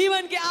अपने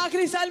जीवन के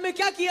आखिरी साल में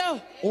क्या किया?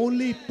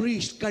 Only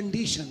preached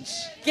conditions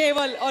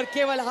केवल और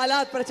केवल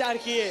हालात प्रचार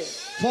किए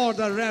for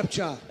the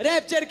rapture.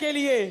 रैप्चर के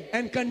लिए.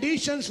 And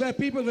conditions where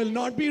people will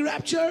not be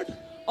raptured.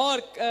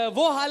 और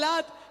वो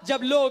हालात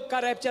जब लोग का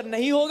रैप्चर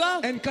नहीं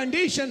होगा. And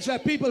conditions where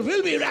people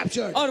will be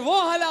raptured. और वो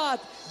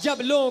हालात जब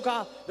लोगों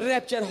का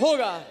रैप्चर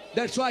होगा.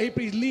 That's why he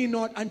preached, lean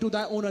not unto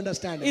thy own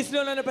understanding.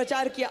 इसलिए उन्होंने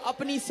प्रचार किया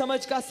अपनी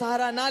समझ का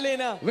सहारा ना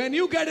लेना. When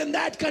you get in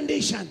that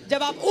condition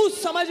जब आप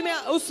उस समझ में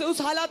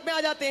उस हालात में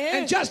आ जाते हैं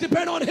and just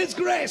depend on his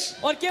grace,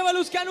 और केवल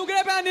उसके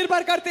अनुग्रह पे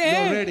निर्भर करते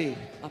हैं, you're ready.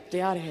 आप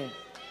तैयार हैं.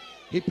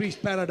 He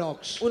preached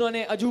paradox.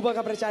 उन्होंने अजूबा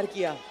का प्रचार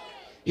किया.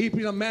 He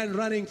preached a man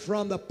running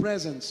from the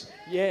presence.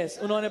 Yes,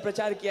 उन्होंने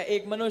प्रचार किया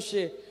एक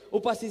मनुष्य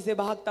उपस्थिति से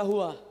भागता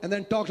हुआ. And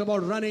then talked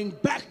about running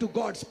back to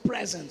God's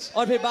presence.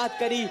 और फिर बात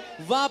करी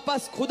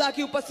वापस खुदा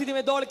की उपस्थिति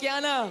में दौड़ के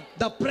आना.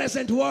 The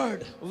present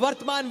word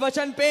वर्तमान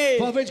वचन पे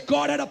for which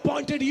God had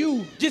appointed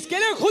you. जिसके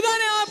लिए खुदा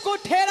ने आपको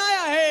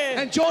ठहराया है.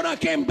 And Jonah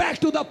came back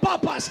to the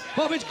purpose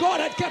for which God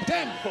had kept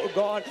him. Oh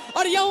God.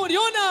 और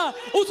योना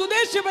उस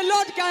उद्देश्य में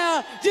लौट के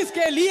आया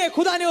जिसके लिए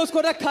खुदा ने उसको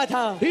रखा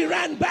था. He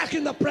ran back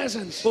in the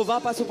presence. वो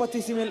वापस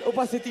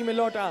उपस्थिति में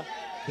लौटा.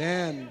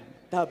 Then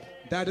तब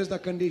that is the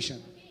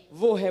condition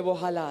वो है वो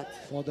हालात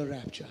for the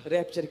rapture.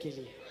 रैप्चर के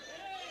लिए.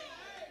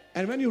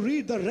 And when you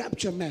read the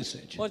rapture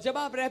message, और जब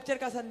आप रैप्चर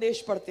का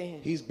संदेश पढ़ते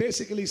हैं he's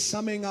basically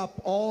summing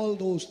up all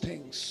those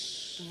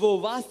things वो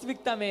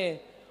वास्तविकता में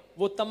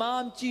वो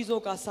तमाम चीजों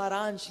का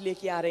सारांश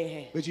लेके आ रहे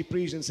हैं which he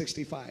preached in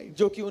 65.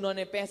 जो कि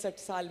उन्होंने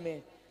 65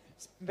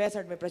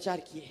 में प्रचार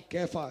किए.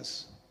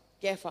 Cephas,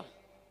 कैफा,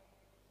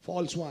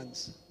 false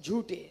ones,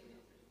 झूठे,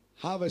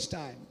 harvest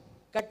time,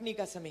 कटनी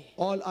का समय,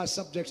 all are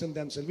subjects in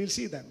themselves. We'll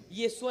see them.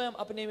 ये स्वयं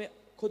अपने में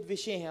खुद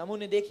विषय हैं. हम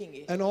उन्हें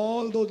देखेंगे. And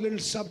all those little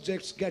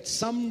subjects get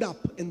summed up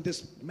in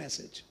this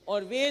message.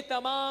 और वे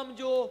तमाम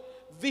जो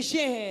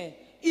विषय हैं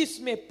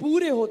इसमें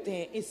पूरे होते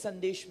हैं इस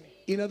संदेश में.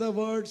 In other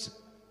words,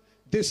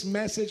 this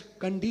message,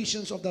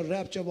 conditions of the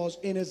rapture, was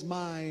in his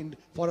mind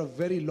for a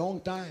very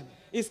long time.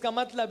 इसका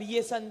मतलब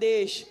ये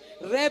संदेश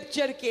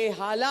रैप्चर के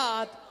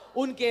हालात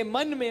उनके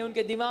मन में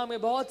उनके दिमाग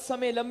में बहुत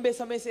समय लंबे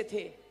समय से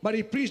थे. But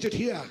he preached it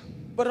here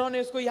पर उन्होंने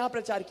उसको यहाँ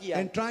प्रचार किया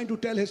and trying to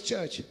tell his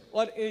church,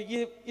 और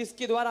ये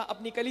इसके द्वारा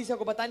अपनी कलीसिया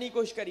को बताने की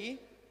कोशिश करी.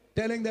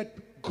 telling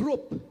that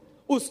group,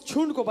 उस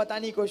झुंड को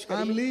बताने की कोशिश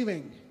I'm करी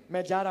leaving,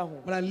 मैं जा रहा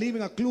हूँ but I'm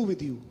leaving a clue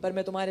with you. पर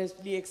मैं तुम्हारे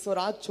लिए एक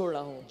सौराग छोड़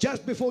रहा हूँ.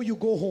 Just before you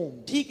go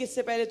home, ठीक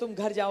इससे पहले तुम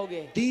घर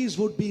जाओगे these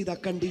would be the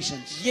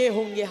conditions. ये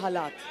होंगे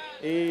हालात.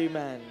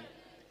 Amen.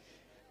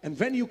 And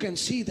when you can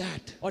see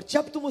that, और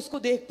जब तुम उसको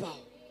देख पाओ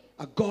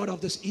a God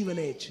of this evil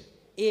age,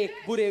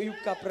 एक बुरे युग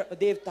का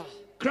देवता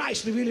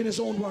Christ revealed in his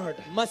own word,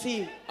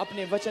 मसीह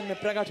अपने वचन में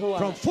प्रकट हुआ.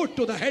 from foot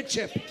to the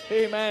headship,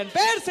 Amen.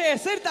 पैर से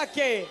सिर तक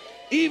के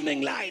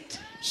evening light.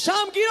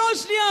 शाम की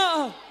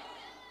रोशनियां.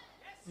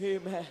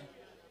 Amen.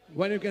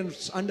 When you can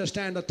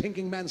understand the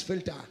thinking man's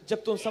filter,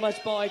 जब तुम समझ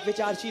पाओ एक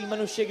विचारशील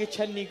मनुष्य की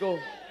छलनी को.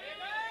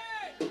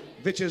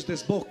 which is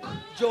this book.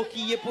 जो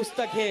कि ये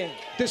पुस्तक है.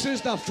 This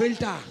is the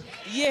filter.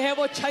 ये है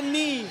वो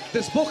छन्नी.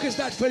 This book is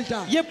that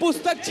filter. ये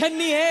पुस्तक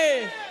छन्नी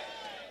है.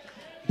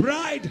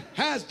 Bride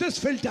has this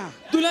filter.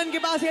 दुल्हन के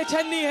पास ये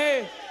छन्नी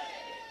है.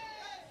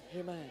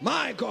 Amen.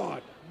 My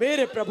God.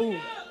 मेरे प्रभु.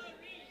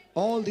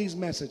 All these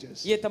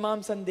messages ये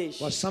तमाम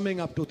संदेश were summing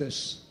up to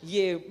this.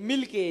 ये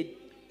मिलके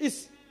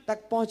इस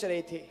तक पहुंच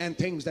रहे थे. And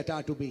things that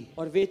are to be.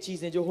 और वे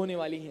चीजें जो होने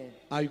वाली हैं.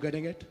 Are you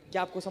getting it?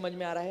 क्या आपको समझ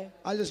में आ रहा है?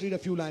 I'll just read a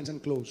few lines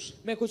and close.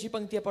 मैं कुछ ही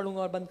पंक्तियां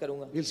पढ़ूंगा और बंद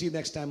करूंगा. We'll see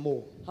next time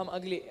more. हम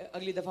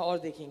अगली दफा और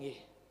देखेंगे.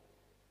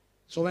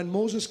 So when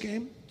Moses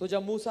came, तो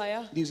जब मूसा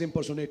आया, these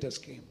impersonators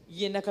came.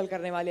 ये नकल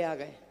करने वाले आ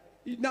गए.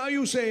 Now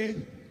you say,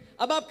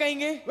 अब आप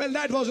कहेंगे, well,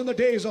 that was in the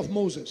days of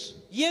Moses.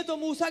 ये तो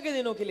मूसा के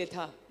दिनों के लिए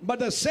था. But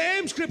the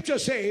same scripture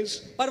says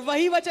पर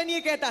वही वचन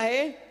ये कहता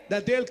है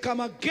that they'll come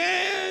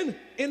again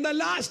in the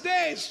last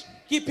days.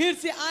 कि फिर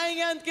से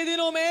आएंगे अंत के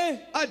दिनों में.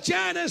 A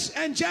Jannes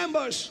and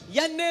Jambres,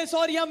 यन्नेस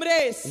और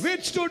यम्रेस,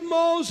 withstood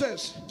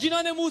Moses.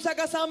 जिन्होंने मूसा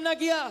का सामना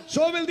किया.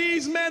 So will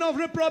these men of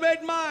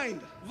reprobate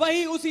mind,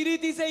 वही उसी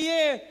रीति से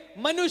ये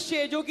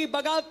मनुष्य जो कि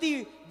बगावती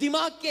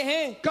दिमाग के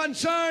हैं,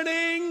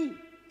 concerning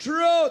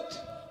truth.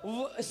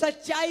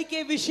 सच्चाई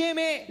के विषय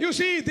में. You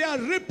see, they are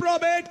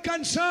reprobate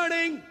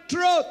concerning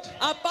truth.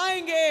 आप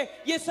पाएंगे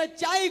ये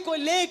सच्चाई को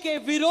लेके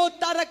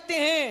विरोधता रखते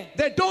हैं.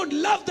 They don't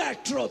love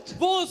that truth.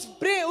 वो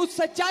उस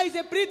सच्चाई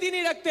से प्रीति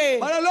नहीं रखते.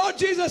 But our Lord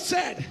Jesus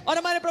said, और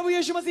हमारे प्रभु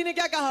यीशु मसीह ने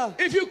क्या कहा?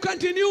 if you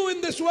continue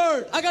in this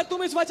word, अगर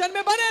तुम इस वचन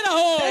में बने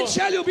रहो, then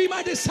shall you be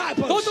my तो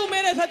disciples. तुम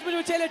मेरे सचमुच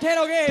में चेले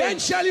ठहरोगे. Then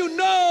shall you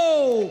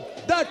know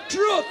the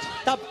truth.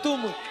 तब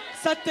तुम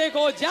सत्य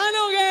को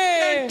जानोगे.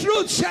 And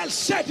truth shall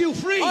set you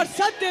free. और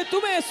सत्य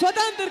तुम्हें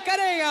स्वतंत्र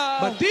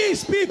करेगा. But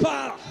these people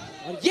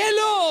और ये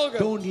लोग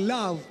don't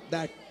love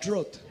that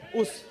truth.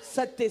 उस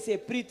सत्य से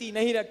प्रीति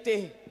नहीं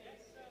रखते.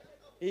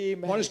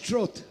 Amen. What is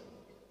truth?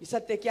 ये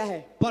सत्य क्या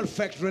है?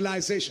 Perfect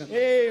realization.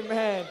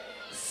 Amen.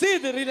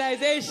 सिद्ध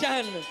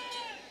realization.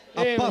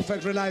 A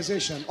perfect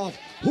realization of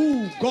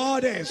who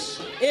God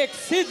is, एक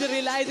सिद्ध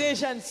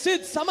realization,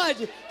 सिद्ध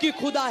समझ कि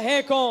खुदा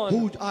है कौन,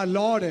 who our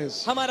Lord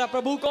is, हमारा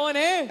प्रभु कौन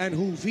है, and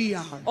who we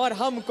are. और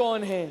हम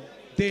कौन हैं.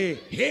 They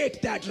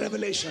hate that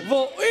revelation.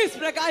 वो इस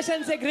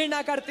प्रकाशन से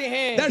घृणा करते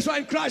हैं. That's why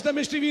in Christ the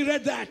mystery we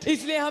read that.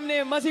 इसलिए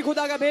हमने मसीह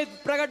खुदा का भेद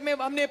प्रकट में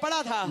हमने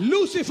पढ़ा था.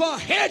 Lucifer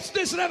hates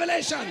this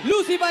revelation.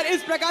 Lucifer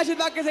इस प्रकाशित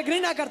वाक्य से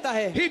घृणा करता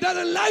है. He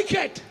doesn't like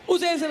it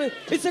उसे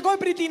इससे कोई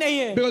प्रीति नहीं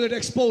है, because it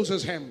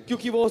exposes him.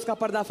 क्योंकि वो उसका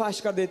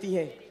पर्दाफाश कर देती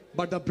है.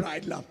 But the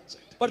bride loves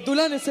it. पर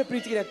दुल्हन इससे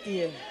प्रीति रखती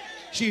है.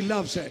 She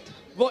loves it.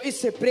 वो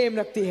इससे प्रेम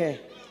रखती है.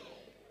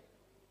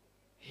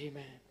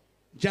 Amen.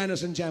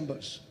 Jannes and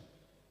Jambres,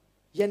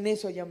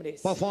 यन्नेस और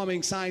यम्रेस,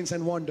 performing signs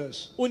and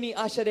wonders, उन्हीं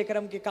आश्चर्य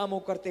कर्म के कामों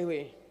करते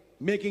हुए,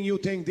 making you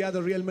think they are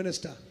the real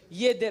minister.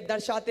 ये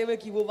दर्शाते हुए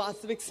कि वो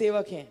वास्तविक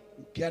सेवक हैं.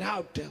 Get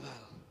out, devil.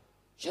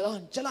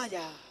 शैतान चला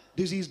जा,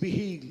 Disease be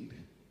healed.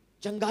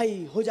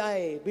 चंगाई हो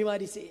जाए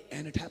बीमारी से,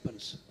 And it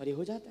happens. और ये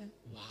हो जाता है.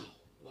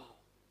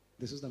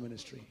 This is the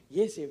ministry.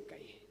 ये सेवकाई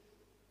है.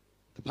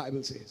 The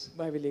Bible says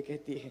बाइबल ये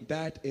कहती है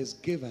that is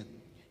given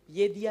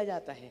ये दिया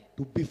जाता है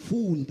to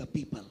befool the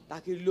people,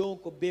 ताकि लोगों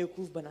को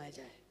बेवकूफ बनाया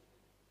जाए.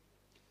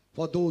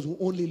 for those who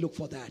only look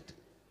for that.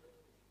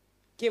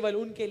 केवल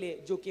उनके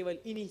लिए जो केवल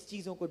इन्हीं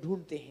चीजों को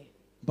ढूंढते हैं.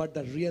 But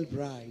the real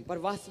bride पर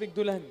वास्तविक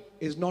दुल्हन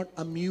is not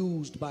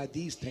amused by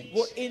these things.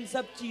 वो इन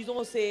सब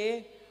चीजों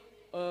से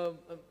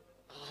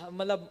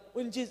मतलब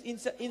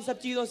इन सब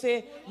चीजों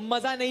से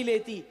मजा नहीं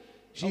लेती.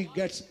 She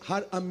gets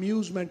her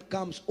amusement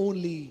comes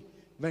only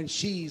when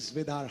she's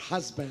with her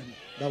husband,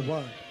 the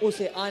word.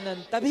 उसे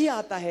आनंद तभी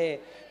आता है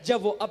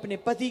जब वो अपने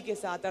पति के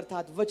साथ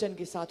अर्थात वचन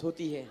के साथ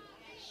होती है.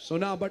 So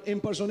now, but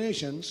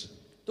impersonations,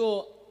 तो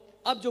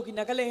अब जो कि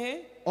नकलें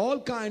हैं, all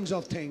kinds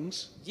of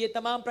things ये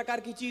तमाम प्रकार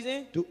की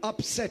चीजें to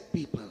upset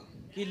people.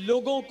 कि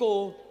लोगों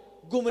को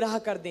गुमराह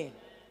कर दें.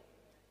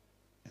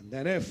 And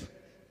then if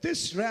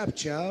this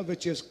rapture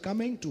which is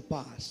coming to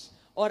pass,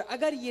 और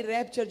अगर ये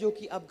रैप्चर जो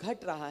कि अब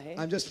घट रहा है,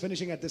 I'm just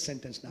finishing at this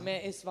sentence now.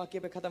 मैं इस वाक्य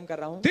पे खत्म कर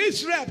रहा हूं.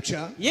 This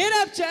rapture ये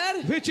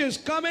rapture which is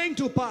coming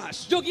to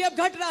pass, जो कि अब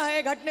घट रहा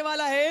है, घटने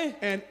वाला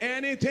है, and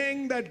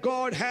anything that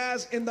God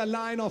has in the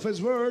line of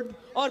his word,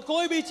 और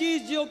कोई भी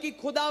चीज जो कि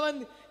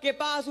खुदावंद के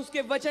पास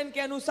उसके वचन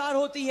के अनुसार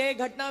होती है,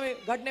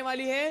 घटने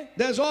वाली है,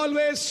 there's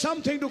always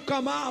something to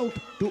come out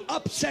to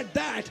upset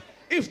that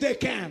if they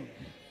can.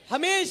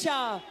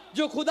 हमेशा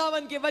जो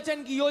खुदावन के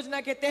वचन की योजना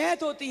के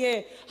तहत होती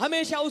है,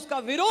 हमेशा उसका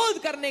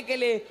विरोध करने के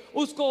लिए,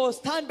 उसको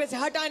स्थान पे से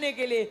हटाने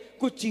के लिए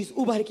कुछ चीज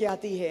उभर के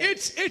आती है.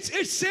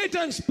 It's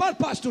Satan's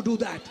purpose to do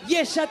that.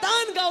 ये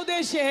शैतान का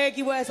उद्देश्य है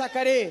कि वो ऐसा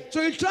करे.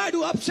 So he'll try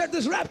to upset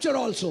this rapture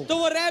also. तो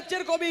वो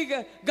रैप्चर को भी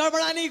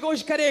गड़बड़ाने की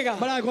कोशिश करेगा.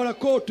 But I got a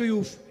quote to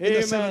you in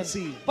the seventh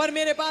seal, पर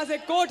मेरे पास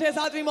एक कोट है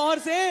 7वीं मोहर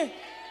से,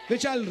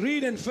 which I'll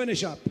read and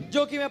finish up,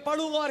 जो कि मैं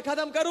पढ़ूंगा और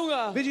खत्म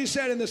करूंगा, which he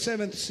said in the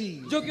seventh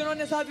seal. जो कि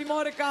उन्होंने 7वीं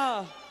मोहर में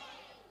कहा.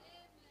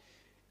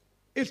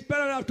 It's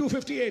paragraph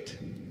 258.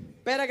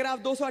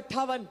 Paragraph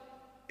 258.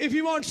 If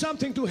you want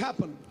something to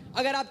happen,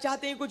 अगर आप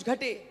चाहते हैं कुछ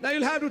घटे, now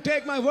you'll have to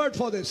take my word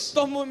for this.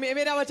 तो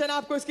मेरा वचन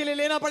आपको इसके लिए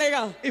लेना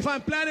पड़ेगा. If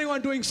I'm planning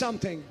on doing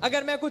something,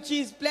 अगर मैं कुछ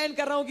चीज प्लान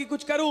कर रहा हूं कि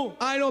कुछ करूं,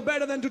 I know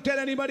better than to tell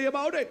anybody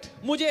about it.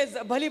 मुझे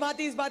भली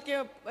भांति इस बात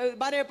के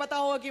बारे में पता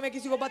होगा कि मैं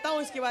किसी को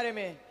बताऊं इसके बारे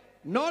में.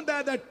 Not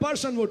that that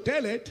person would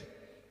tell it,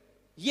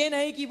 ये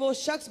नहीं कि वो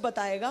शख्स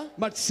बताएगा.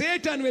 but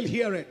Satan will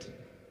hear it.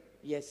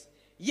 Yes,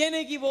 ये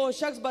नहीं कि वो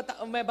शख्स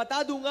मैं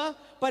बता दूंगा,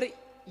 पर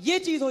ये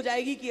चीज हो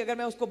जाएगी कि अगर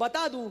मैं उसको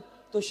बता दूं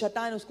तो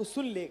शैतान उसको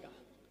सुन लेगा.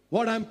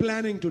 What I'm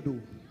planning to do.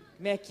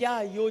 मैं क्या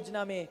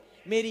योजना में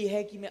मेरी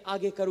है कि मैं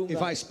आगे करूंगा.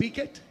 If I speak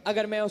it,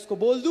 अगर मैं उसको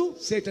बोल दूं,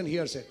 Satan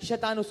hears it.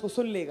 शैतान उसको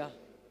सुन लेगा.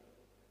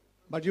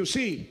 But you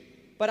see,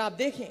 पर आप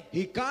देखें,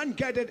 he can't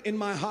get it in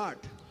my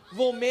heart.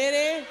 वो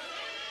मेरे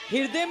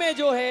हृदय में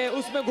जो है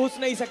उसमें घुस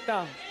नहीं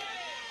सकता.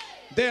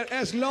 There,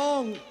 as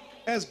long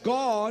as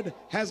God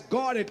has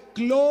got it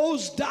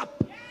closed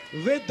up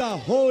with the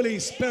Holy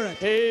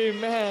Spirit.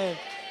 Amen.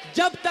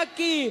 जब तक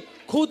कि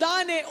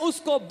खुदा ने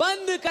उसको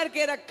बंद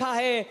करके रखा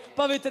है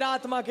पवित्र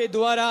आत्मा के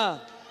द्वारा.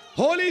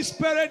 Holy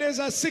Spirit is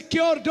a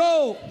secure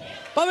door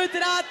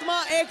पवित्र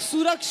आत्मा एक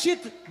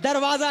सुरक्षित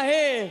दरवाजा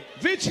है,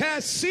 which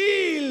has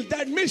sealed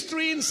that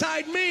mystery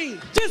inside me.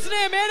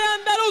 जिसने मेरे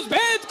अंदर उस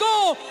भेद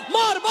को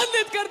मोहर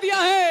बंदित कर दिया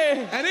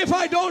है. And if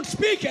I don't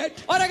speak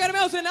it, और अगर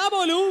मैं उसे ना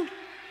बोलूं,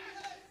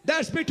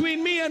 that's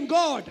between me and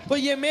God. तो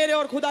ये मेरे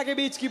और खुदा के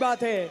बीच की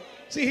बात है.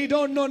 See, he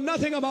don't know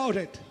nothing about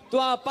it तो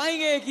आप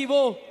पाएंगे कि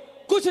वो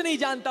कुछ नहीं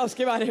जानता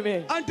उसके बारे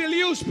में. until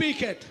you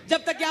speak it.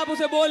 जब तक कि आप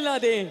उसे बोल ना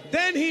दें,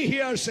 Then he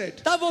hears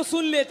it. तब वो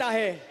सुन लेता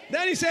है.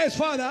 Then he says,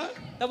 Father,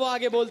 तब वो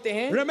आगे बोलते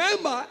हैं,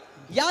 remember,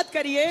 याद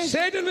करिए,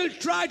 Satan will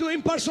try to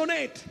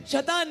impersonate.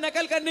 शैतान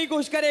नकल करने की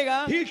कोशिश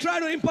करेगा. He'll try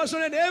to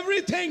impersonate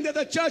everything that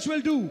the church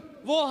will do.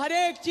 वो हर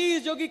एक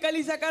चीज जो कि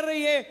कलीसिया कर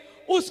रही है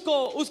उसको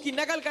उसकी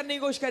नकल करने की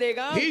कोशिश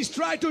करेगा. He's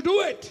tried to do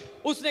it.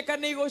 उसने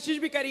करने की कोशिश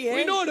भी करी We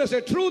है. notice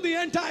it through the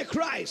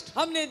Antichrist.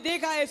 हमने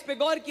देखा है, इस पे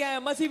गौर किया है.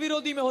 मसीह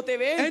विरोधी में होते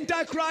हुए,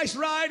 Antichrist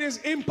ride is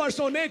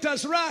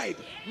impersonator's ride.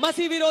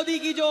 मसीह विरोधी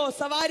की जो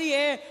सवारी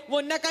है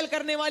वो नकल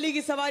करने वाली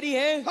की सवारी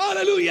है.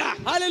 Hallelujah.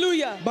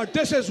 Hallelujah. But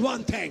this is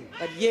one thing.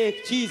 पर ये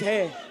एक चीज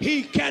है,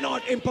 He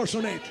cannot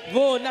impersonate.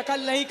 वो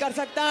नकल नहीं कर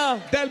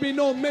सकता. There'll be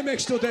no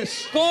mimics to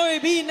this. कोई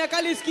भी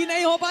नकल इसकी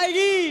नहीं हो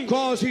पाएगी,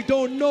 Because he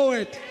don't know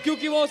it.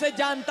 क्योंकि वो उसे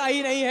जानता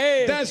ही नहीं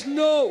है. There's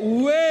no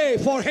way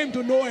for him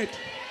to know it.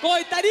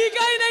 कोई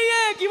तरीका ही नहीं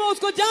है कि वो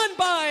उसको जान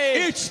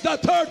पाए. It's the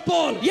third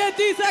pole. ये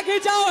तीसरा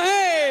खिंचाव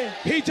है.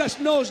 He just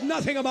knows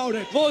nothing about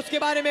it. वो उसके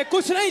बारे में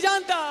कुछ नहीं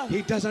जानता,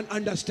 He doesn't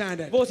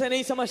understand it. वो उसे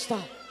नहीं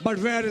समझता. But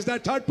where is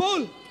that third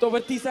pole? तो वो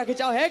तीसरा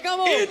खिंचाव है कहाँ?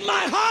 वो In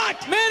my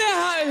heart. मेरे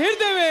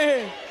हृदय में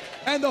है.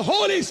 And the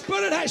Holy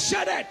Spirit has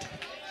shut it.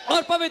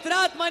 और पवित्र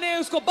आत्मा ने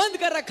उसको बंद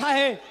कर रखा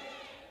है.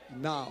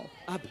 Now,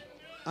 अब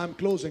I'm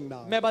closing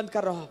now. मैं बंद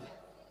कर रहा हूँ.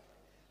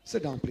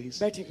 Sit down, please.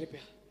 बैठिए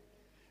कृपया.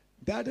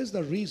 That is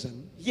the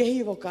reason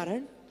यही वो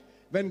कारण,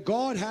 when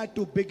God had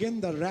to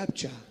begin the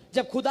rapture,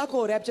 जब खुदा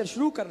को रैप्चर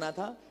शुरू करना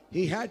था,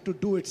 He had to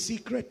do it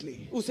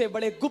secretly. उसे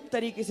बड़े गुप्त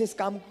तरीके से इस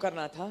काम को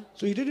करना था.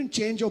 So He didn't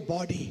change your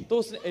body. तो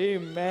उसने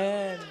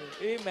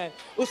आमेन,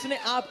 उसने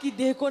आपकी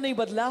देह को नहीं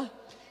बदला.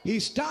 He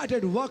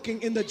started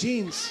working in the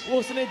genes. वो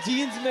उसने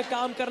जीन्स में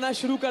काम करना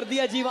शुरू कर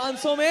दिया,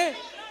 जीवांशों में.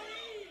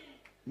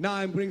 Now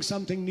I'm bringing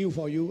something new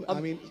for you. I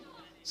mean,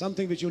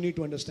 something which you need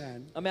to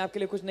understand. अब मैं आपके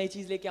लिए कुछ नई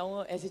चीज लेके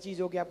आऊंगा. ऐसी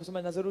चीज हो कि आपको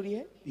समझना जरूरी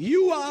है.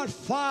 You are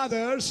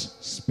Father's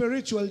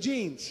spiritual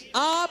genes.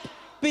 आप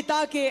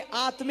पिता के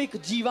आत्मिक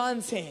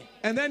जीवांश हैं.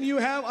 And then you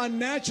have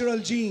unnatural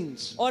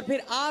genes. और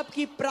फिर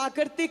आपकी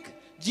प्राकृतिक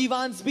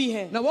जीवांश भी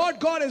हैं. Now what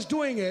God is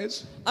doing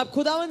is, अब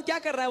खुदावंद क्या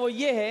कर रहा है वो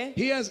ये है,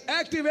 He has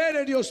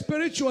activated your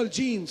spiritual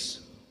genes.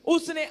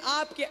 उसने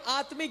आपके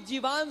आत्मिक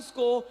जीवांश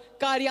को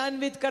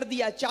कार्यान्वित कर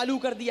दिया, चालू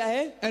कर दिया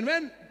है. And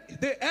when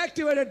they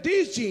activated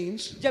these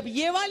genes, जब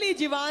ये वाली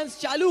जीवांश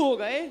चालू हो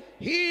गए,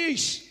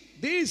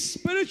 these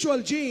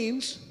spiritual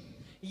genes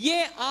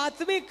ये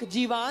आत्मिक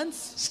जीवांश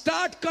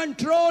start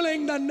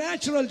controlling the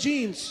natural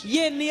genes.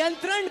 ये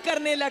नियंत्रण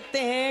करने लगते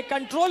हैं,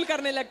 कंट्रोल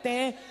करने लगते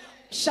हैं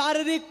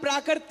शारीरिक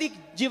प्राकृतिक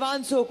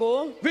जीवांशों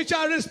को, which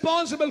are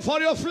responsible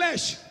for your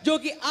flesh. जो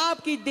कि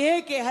आपकी देह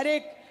के हर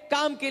एक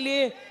काम के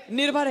लिए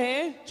निर्भर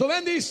हैं. So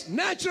when these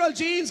natural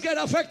genes get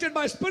affected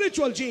by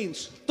spiritual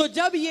genes, तो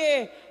जब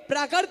ये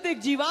प्राकृतिक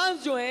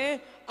जीवांश जो हैं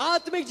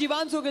आत्मिक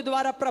जीवांशों के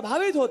द्वारा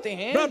प्रभावित होते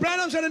हैं, Brother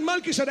Branham said in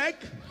Melchizedek,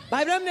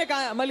 भाई ब्रह्म ने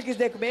कहा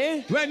मलकिसदेक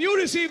में, when you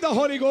receive the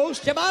Holy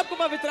Ghost, जब आपको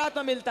पवित्र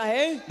आत्मा मिलता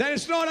है, then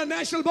it's not a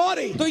natural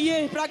body. तो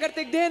ये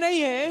प्राकृतिक देह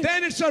नहीं है.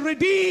 Then it's a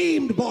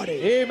redeemed body.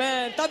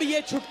 आमेन. तब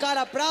ये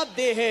छुटकारा प्राप्त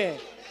देह है.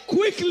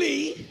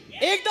 Quickly,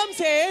 एकदम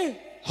से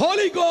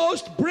Holy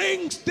Ghost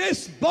brings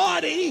this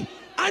body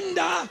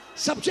under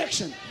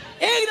subjection.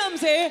 एकदम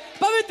से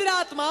पवित्र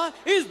आत्मा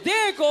इस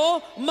देह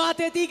को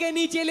मातेती के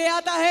नीचे ले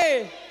आता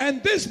है.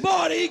 And this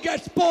body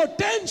gets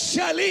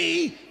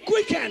potentially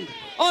quickened.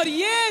 और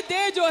ये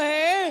देह जो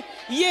है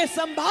ये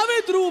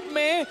संभावित रूप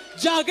में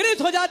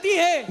जागृत हो जाती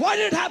है. Why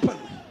did it happen?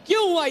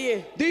 क्यों हुआ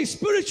ये? These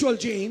spiritual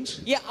genes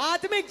ये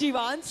आत्मिक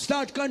जीवांश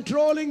start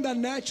controlling the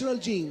natural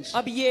genes.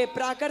 अब ये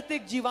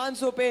प्राकृतिक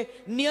जीवांशों पे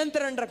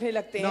नियंत्रण रखने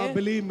लगते Now हैं।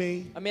 believe me,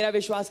 अब मेरा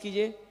विश्वास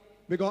कीजिए,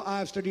 because I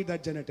have studied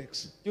that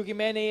genetics. क्योंकि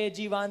मैंने ये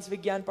जीवांश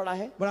विज्ञान पढ़ा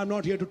है, But I'm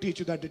not here to teach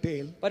you that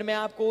detail. पर मैं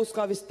आपको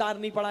उसका विस्तार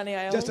नहीं पढ़ाने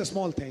आया Just a हूँ।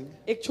 small thing.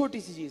 एक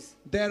छोटी सी चीज।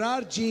 There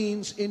are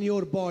genes in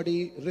your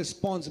body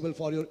responsible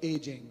for your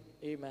aging.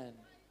 आमेन।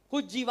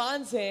 कुछ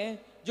जीवांश हैं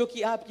जो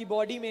कि आपकी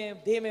बॉडी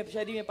में, देह में,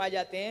 शरीर में पाए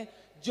जाते हैं,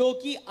 जो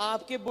कि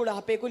आपके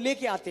बुढ़ापे को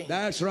लेके आते हैं।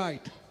 That's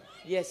right.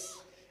 Yes.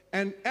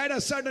 And at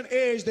a certain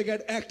age they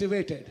get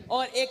activated,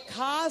 और एक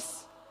खास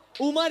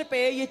उम्र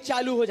पे ये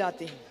चालू हो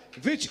जाते हैं,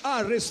 which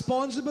are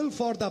responsible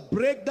for the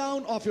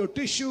breakdown of your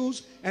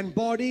tissues and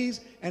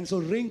bodies, and so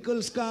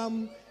wrinkles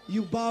come,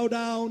 you bow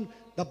down,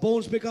 the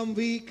bones become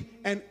weak,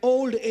 and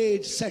old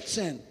age sets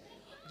in.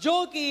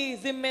 जो कि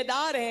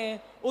जिम्मेदार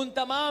हैं उन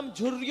तमाम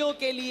झुर्रियों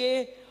के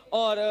लिए,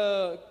 और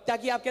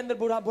ताकि आपके अंदर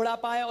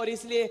बुढ़ापा है और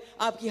इसलिए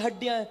आपकी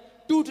हड्डियां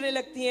टूटने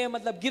लगती हैं,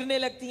 मतलब गिरने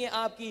लगती हैं,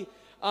 आपकी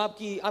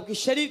आपकी आपकी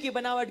शरीर की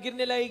बनावट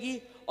गिरने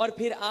लगेगी और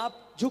फिर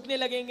आप झुकने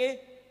लगेंगे।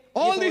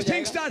 All these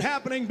things start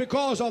happening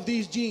because of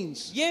these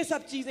genes. ये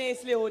सब चीजें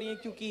इसलिए हो रही हैं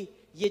क्योंकि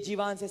ये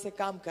जीवांश ऐसे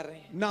काम कर रहे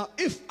हैं। Now,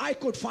 if I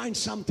could find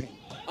something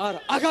और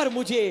अगर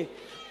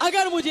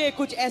मुझे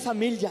कुछ ऐसा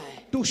मिल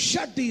जाए to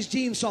shut these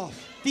genes off,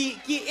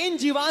 कि इन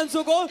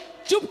जीवांशों को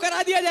चुप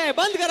करा दिया जाए,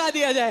 बंद करा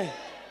दिया जाए,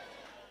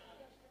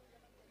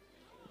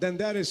 then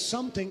there is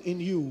something in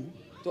you.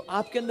 तो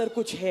आपके अंदर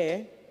कुछ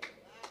है।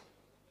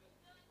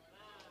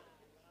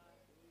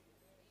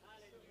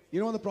 You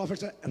know what the prophet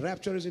said?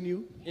 Rapture is in you.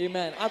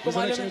 आमीन। आपको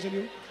मालूम Resurrection is in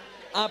है, you.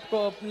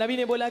 आपको नबी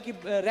ने बोला कि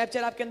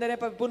रैप्चर आपके अंदर है,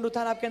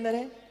 पुनरुत्थान आपके अंदर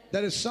है।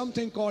 There is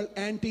something called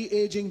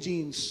anti-aging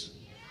genes.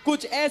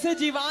 कुछ ऐसे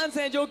जीवांश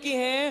हैं जो कि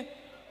हैं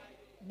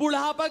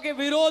बुढ़ापा के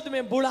विरोध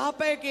में,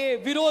 बुढ़ापे के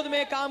विरोध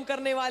में काम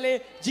करने वाले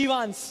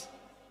जीवांश।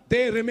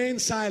 They remain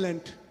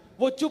silent,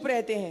 वो चुप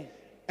रहते हैं,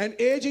 and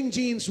aging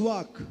genes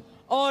work.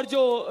 और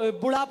जो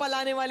बुढ़ापा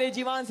लाने वाले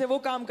जीवांश है वो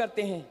काम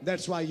करते हैं,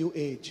 That's why you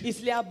age.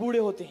 इसलिए आप बूढ़े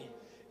होते हैं।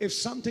 If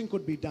something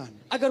could be done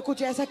अगर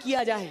कुछ ऐसा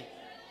किया जाए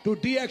to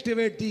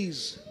deactivate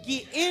these कि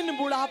इन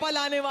बुढ़ापा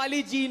लाने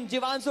वाली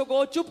जीवांशों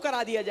को चुप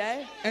करा दिया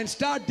जाए and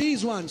start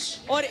these ones,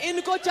 और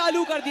इनको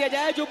चालू कर दिया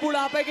जाए जो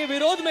बुढ़ापे के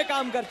विरोध में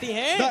काम करती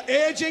हैं, the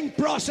aging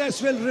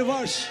process will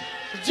reverse.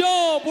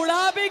 जो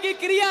बुढ़ापे की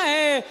क्रिया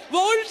है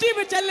वो उल्टी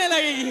पे चलने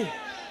लगेगी।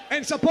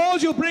 And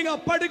suppose you bring a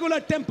particular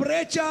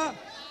temperature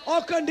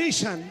or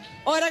condition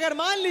और अगर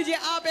मान लीजिए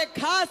आप एक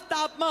खास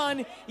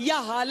तापमान या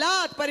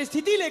हालात,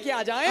 परिस्थिति लेके आ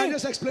I'm जाएं,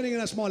 just explaining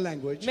in a small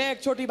language. मैं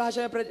एक छोटी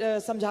भाषा में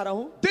समझा रहा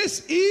हूं,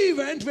 This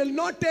event will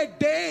not take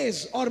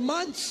days or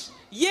months.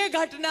 ये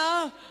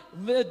घटना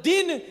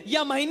दिन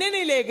या महीने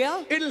नहीं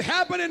लेगा, It'll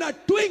happen in a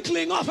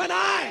twinkling of an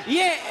eye.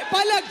 ये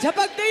पलक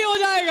झपकते ही हो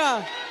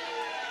जाएगा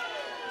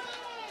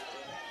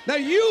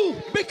That you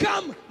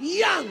become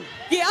young.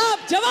 कि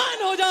आप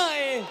जवान हो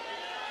जाएं।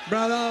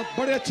 Brother,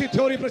 बड़ी अच्छी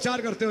theory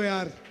प्रचार करते हो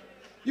यार.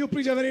 You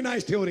preach a very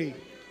nice theory.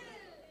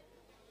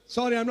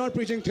 Sorry, I'm not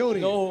preaching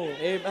theory. No,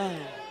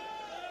 amen.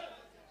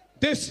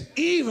 This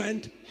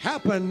event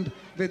happened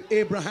with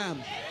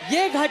Abraham.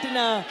 ये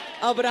घटना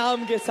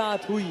अब्राहम के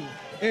साथ हुई,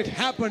 It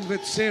happened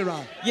with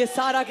Sarah. ये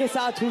सारा के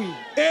साथ हुई।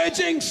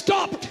 Aging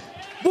stopped.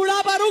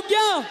 बुढ़ापा रुक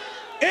गया,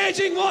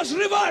 Aging was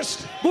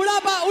reversed.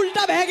 बुढ़ापा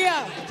उल्टा बह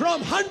गया।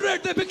 From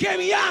 100 they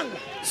became young.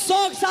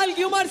 100 साल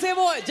की उम्र से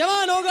वो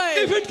जवान हो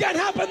गए। If it can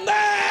happen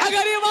there,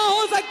 अगर ये वहां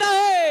हो सकता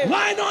है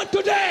why not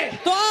today?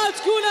 तो आज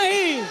क्यों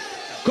नहीं?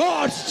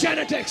 God's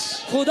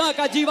genetics. खुदा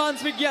का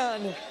जीवांश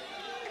विज्ञान।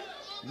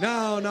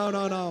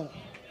 No.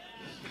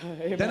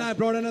 Then I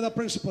brought another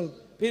principle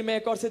फिर मैं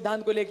एक और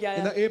सिद्धांत को लेके in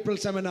आया the April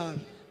seminar.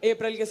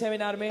 अप्रैल के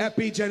सेमिनार में,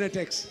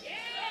 Epigenetics.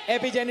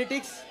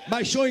 Epigenetics.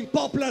 By showing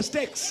poplar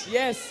sticks,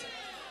 yes,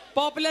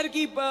 popular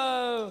की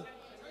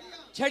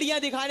छड़ियां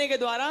दिखाने के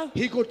द्वारा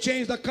he could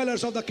change the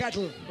colors of the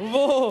cattle.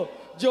 वो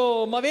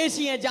जो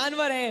मवेशी हैं,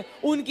 जानवर हैं,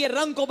 उनके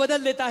रंग को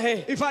बदल देता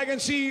है। If I can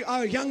see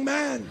a young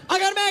man,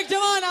 अगर मैं एक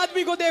जवान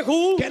आदमी को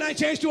देखूं, can I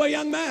change to a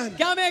young man?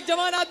 क्या मैं एक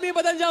जवान आदमी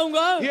बदल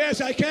जाऊंगा?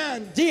 Yes, I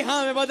can. जी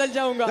हाँ, मैं बदल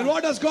जाऊंगा। Then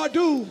what does God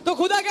do? तो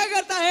खुदा क्या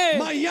करता है?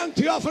 My young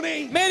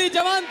theophany, मेरी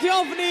जवान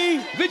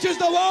theophany, which is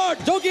the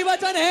word, जो कि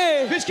वचन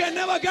है, which can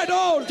never get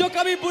old, जो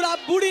कभी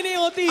बूढ़ी नहीं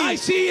होती, I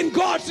see in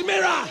God's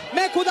mirror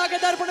मैं खुदा के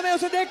दर्पण में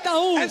उसे देखता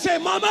हूँ and say,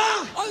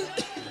 Mama,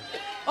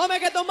 और मैं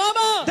कहता हूँ,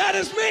 मामा, that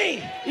is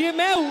me. ये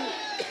मैं हूँ।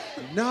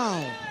 Now,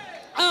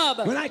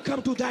 अब when I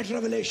come to that जब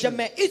revelation,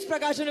 मैं इस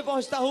प्रकाशन में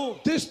पहुंचता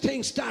हूँ, this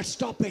thing starts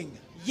stopping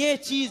ये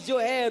चीज जो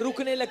है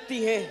रुकने लगती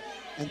है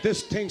and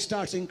this thing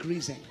starts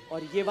increasing.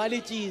 और ये वाली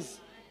चीज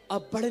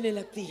अब बढ़ने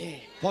लगती है।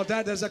 For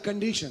that, there's a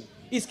condition.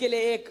 इसके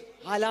लिए एक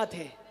हालात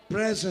है,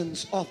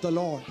 Presence of the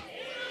Lord.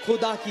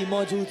 खुदा की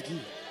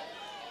मौजूदगी।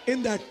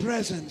 In that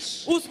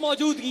presence, उस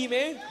मौजूदगी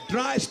में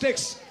dry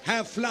sticks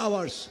have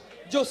flowers.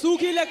 जो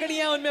सूखी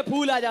लकड़ियां उनमें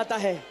फूल आ जाता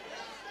है।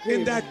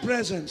 In that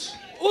presence,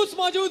 उस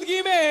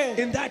मौजूदगी में,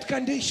 in that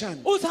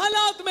condition, उस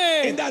हालात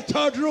में, in that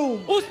third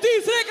room, उस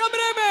तीसरे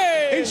कमरे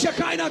में, in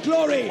Shekinah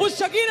glory, उस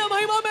शकीना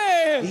महिमा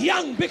में,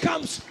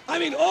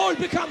 old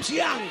becomes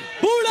young.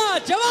 बूढ़ा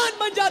जवान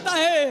बन जाता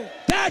है।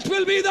 That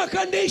will be the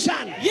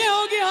condition ये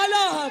होगी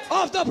हालात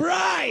of the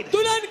bride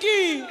दुल्हन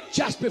की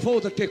just before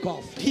the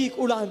takeoff. ठीक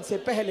उड़ान से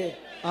पहले।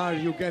 Are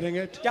you getting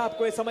it? क्या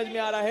आपको ये समझ में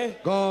आ रहा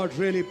है? God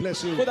really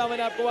bless you. खुदा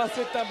मैंने आपको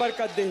वास्तविकता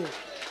बरकत दे।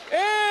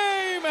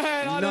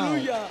 Amen.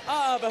 Hallelujah.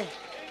 अब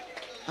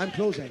I'm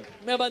closing.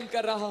 मैं बंद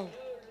कर रहा हूँ।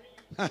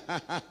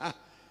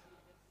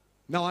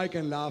 Now I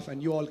can laugh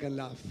and you all can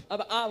laugh.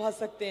 अब आप हंस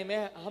सकते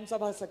हैं, हम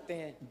सब हंस सकते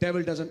हैं।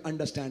 Devil doesn't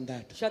understand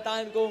that.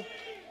 शैतान को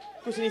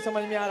कुछ नहीं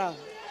समझ में आ रहा।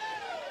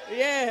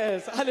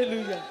 Yes,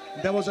 hallelujah.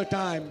 There was a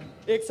time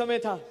एक समय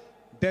था,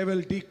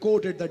 devil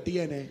decoded the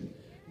DNA,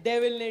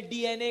 devil ने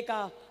डीएनए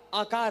का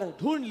आकार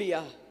ढूंढ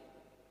लिया,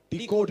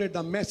 decoded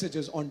the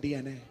messages on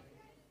DNA,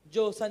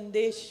 जो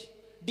संदेश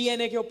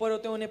डीएनए के ऊपर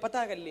होते हैं उन्हें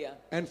पता कर लिया,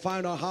 and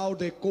found out how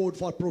they code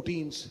for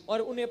proteins. और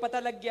उन्हें पता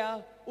लग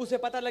गया, उसे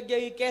पता लग गया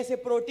कि कैसे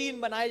प्रोटीन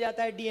बनाया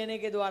जाता है डीएनए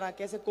के द्वारा,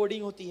 कैसे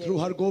कोडिंग होती है। Through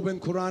Hargobind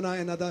Khurana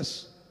and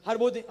others.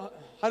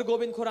 हर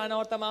गोविंद खुराना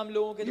और तमाम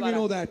लोगों के You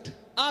know द्वारा, that.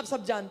 आप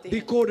सब जानते हैं,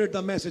 Decoded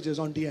the messages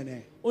on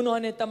DNA.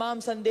 उन्होंने तमाम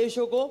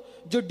संदेशों को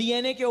जो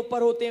डीएनए के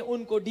ऊपर होते हैं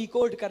उनको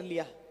डिकोड कर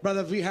लिया।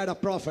 Brother, we had a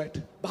prophet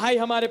भाई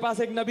हमारे पास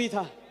एक नबी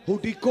था who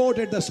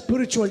decoded the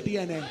spiritual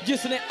DNA.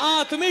 जिसने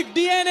आत्मिक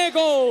डीएनए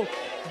को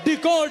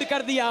डिकोड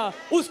कर दिया,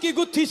 उसकी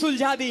गुत्थी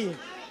सुलझा दी।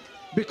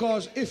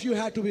 Because if you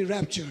had to be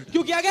raptured,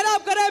 क्योंकि अगर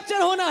आपका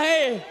रैप्चर होना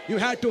है you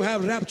had to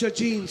have rapture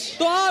genes.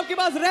 तो आपके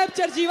पास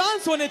रैप्चर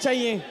जीवांश होने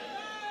चाहिए।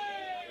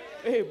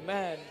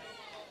 Amen.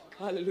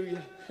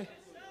 Hallelujah.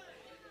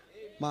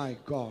 My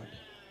God.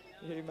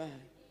 Amen.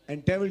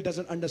 And devil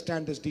doesn't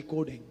understand this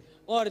decoding.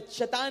 और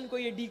शैतान को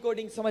ये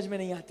डिकोडिंग समझ में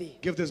नहीं आती।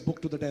 Give this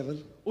book to the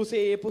devil.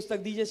 उसे ये पुस्तक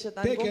दीजिए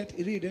शैतान Take को, it,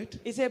 read it.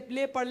 इसे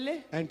ले पढ़ ले।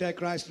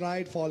 Antichrist,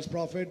 right? False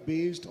prophet,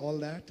 beast, all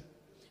that.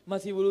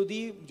 मसीह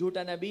विरोधी,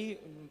 झूठा नबी,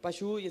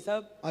 पशु, ये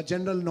सब A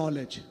general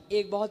knowledge.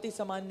 एक बहुत ही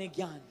सामान्य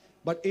ज्ञान,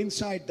 But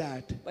inside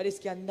that पर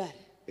इसके अंदर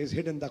is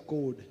hidden the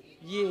code,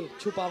 ये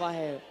छुपा हुआ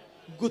है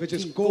which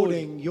is गुत्थी, कोड,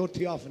 coding your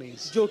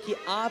theophanies. जो कि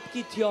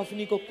आपकी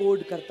थियोफनी को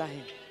कोड करता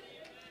है।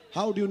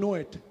 How do you know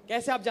it?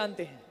 कैसे आप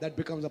जानते हैं? That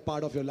becomes a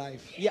part of your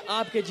life. ये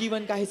आपके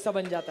जीवन का हिस्सा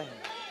बन जाता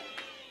है।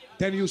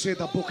 Then you say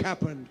the book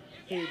happened.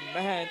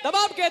 Amen. तब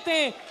आप कहते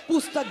हैं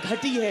पुस्तक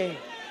घटी है,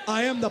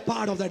 I am the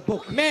part of that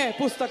book. मैं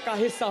पुस्तक का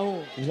हिस्सा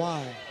हूँ।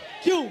 Why?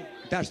 क्यों?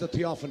 That's the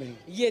theophany.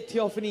 ये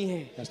थियोफनी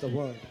है, That's the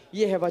word.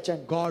 ये है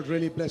वचन। God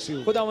really bless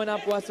you. खुदावन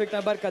आपको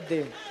वास्तविकता बरकत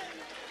दे।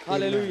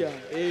 Hallelujah.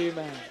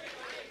 Amen.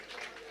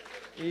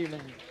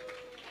 Amen.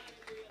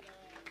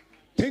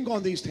 Think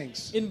on these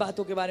things. इन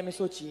बातों के बारे में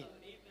सोचिए।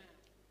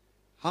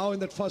 How in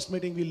that first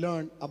meeting we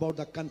learned about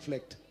the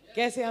conflict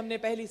कैसे हमने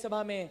पहली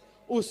सभा में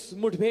उस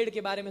मुठभेड़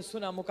के बारे में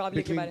सुना,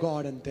 मुकाबले के between बारे में,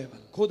 God and devil.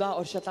 खुदा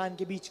और शैतान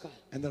के बीच का,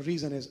 And the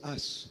reason is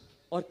us.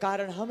 और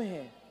कारण हम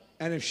हैं।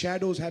 And if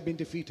shadows have been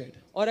defeated,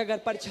 और अगर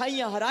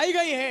परछाइयां हराई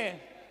गई हैं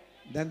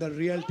then the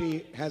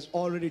reality has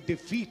already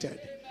defeated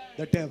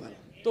the devil.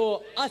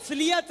 तो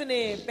असलियत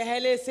ने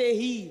पहले से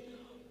ही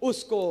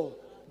उसको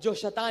जो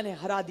शैतान है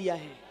हरा दिया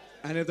है।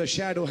 And if the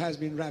shadow has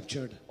been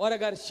raptured, और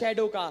अगर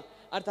शैडो का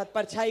अर्थात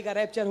परछाई का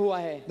रैप्चर हुआ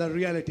है the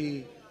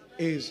reality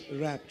is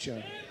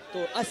rapture.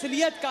 तो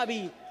असलियत का भी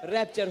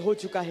रैप्चर हो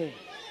चुका है।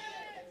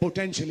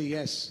 Potentially,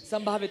 yes.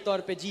 संभावित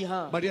तौर पे जी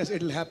हाँ, But yes,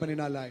 it will happen in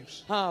our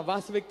lives. हाँ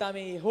वास्तविकता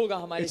में ये होगा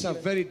हमारे It's a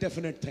जीवन। very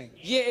definite thing.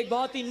 ये एक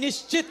बहुत ही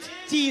निश्चित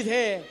चीज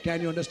है।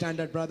 Can you understand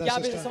that, brother, क्या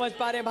आप इसे sister? समझ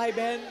पा रहे हैं भाई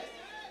बहन?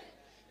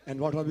 And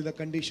what will be the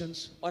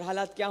conditions? और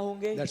हालात क्या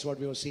होंगे? That's what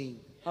we were seeing.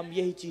 हम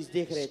यही चीज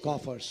देख रहे थे।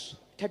 Scoffers,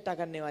 ठट्टा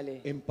करने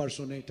वाले,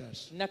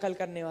 impersonators. नकल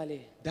करने वाले,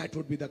 That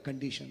would be the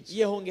conditions.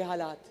 ये होंगे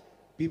हालात।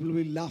 People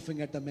will be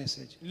laughing at the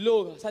message,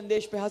 लोग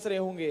संदेश पे हंस रहे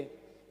होंगे,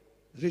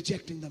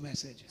 rejecting the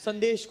message.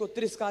 संदेश को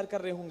तिरस्कार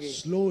कर रहे होंगे।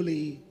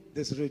 Slowly,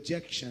 this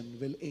rejection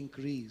will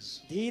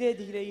increase. धीरे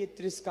धीरे ये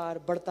तिरस्कार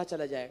बढ़ता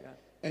चला जाएगा।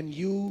 And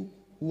you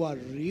who are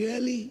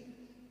really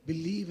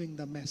believing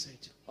the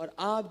message, और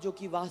आप जो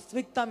कि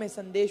वास्तविकता में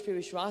संदेश पे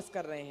विश्वास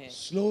कर रहे हैं,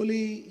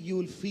 slowly you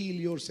will feel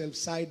yourself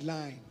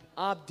sidelined.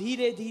 आप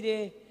धीरे धीरे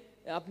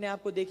अपने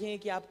आप को देखेंगे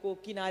कि आपको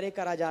किनारे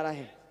करा जा रहा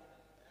है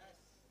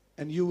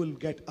And you will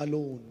get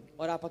alone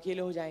और आप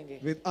अकेले हो जाएंगे,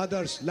 with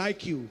others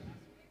like you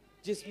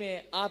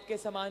जिसमें आपके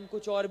समान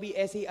कुछ और भी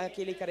ऐसे ही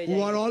अकेले करे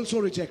who are जाएंगे,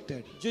 also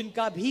rejected.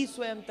 जिनका भी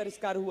स्वयं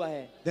तिरस्कार हुआ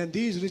है। Then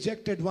these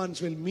rejected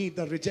ones will meet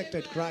the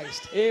rejected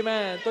Christ.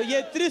 आमेन। तो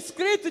ये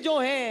तिरस्कृत जो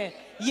हैं,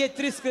 ये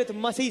तिरस्कृत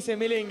मसीह से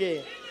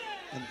मिलेंगे।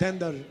 And then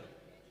the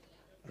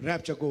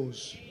rapture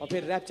goes और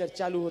फिर रैप्चर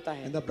चालू होता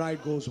है and the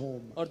bride goes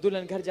home. और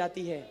दुल्हन घर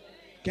जाती है।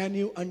 Can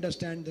you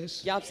understand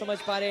this? क्या आप समझ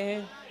पा रहे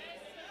हैं?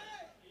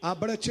 आप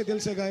बड़े अच्छे दिल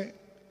से गए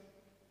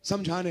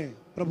समझाने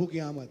प्रभु की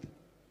आमद।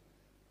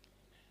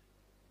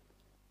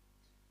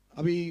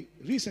 अभी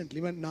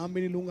रिसेंटली, मैं नाम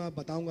भी नहीं लूंगा,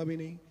 बताऊंगा भी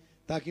नहीं,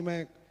 ताकि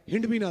मैं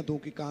हिंट भी ना दूं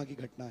कि कहां की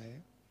घटना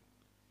है।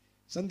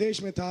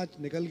 संदेश में था,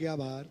 निकल गया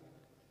बाहर,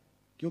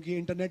 क्योंकि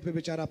इंटरनेट पे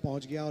बेचारा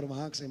पहुंच गया और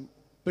वहां से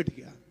पिट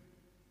गया।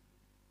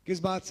 किस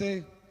बात से?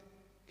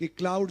 कि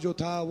क्लाउड जो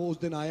था वो उस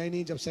दिन आया ही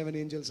नहीं जब 7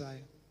 एंजल्स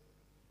आए।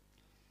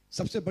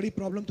 सबसे बड़ी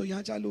प्रॉब्लम तो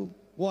यहां चालू,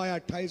 वो आया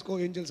 28 को,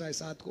 एंजल्स आए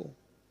 7 को।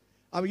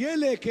 अब ये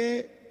लेके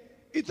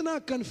इतना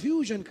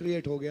कंफ्यूजन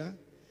क्रिएट हो गया,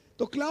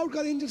 तो क्लाउड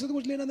का एंजल से तो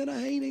कुछ लेना देना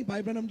है ही नहीं,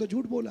 भाई ब्रैनम तो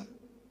झूठ बोला।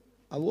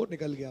 अब वो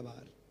निकल गया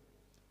बाहर,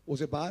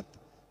 उसे बात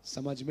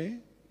समझ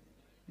में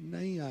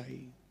नहीं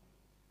आई।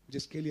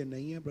 जिसके लिए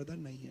नहीं है ब्रदर,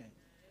 नहीं है।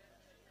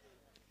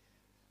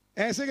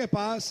 ऐसे के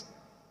पास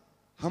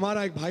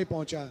हमारा एक भाई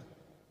पहुंचा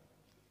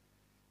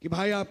कि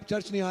भाई आप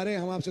चर्च नहीं आ रहे,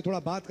 हम आपसे थोड़ा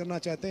बात करना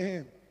चाहते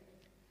हैं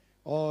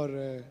और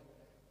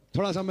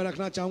थोड़ा सा मैं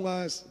रखना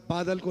चाहूंगा इस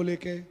बादल को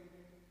लेके।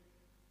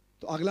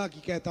 तो अगला की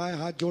कहता है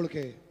हाथ जोड़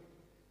के,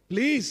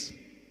 प्लीज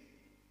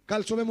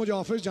कल सुबह मुझे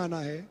ऑफिस जाना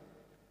है,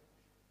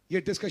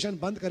 ये डिस्कशन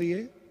बंद करिए,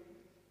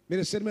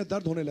 मेरे सिर में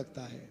दर्द होने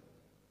लगता है।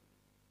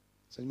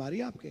 समझ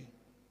मारी आपके?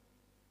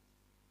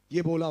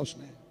 ये बोला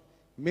उसने,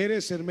 मेरे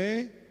सिर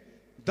में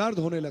दर्द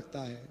होने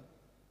लगता है।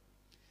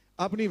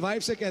 अपनी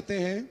वाइफ से कहते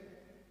हैं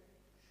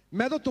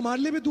मैं तो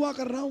तुम्हारे लिए भी दुआ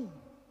कर रहा हूं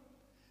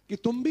कि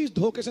तुम भी इस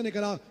धोखे से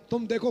निकला।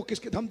 तुम देखो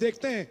किसके, हम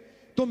देखते हैं,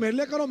 तुम मेरे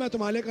लिए करो, मैं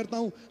तुम्हारे लिए करता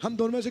हूं, हम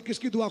दोनों में से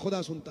किसकी दुआ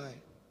खुदा सुनता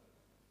है।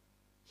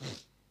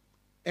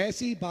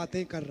 ऐसी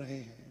बातें कर रहे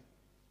हैं।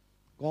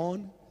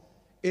 कौन?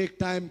 एक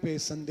टाइम पे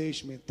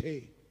संदेश में थे,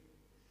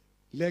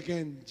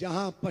 लेकिन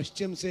जहां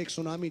पश्चिम से एक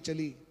सुनामी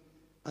चली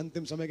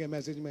अंतिम समय के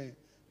मैसेज में,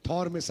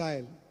 Thor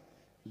missile,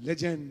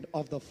 legend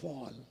of the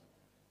fall.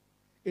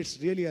 It's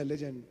really a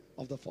legend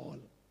of the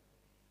fall.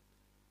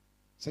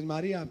 समझ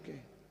मारी आपके?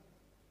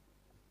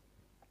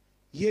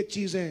 ये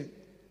चीजें,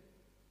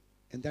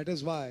 एंड दैट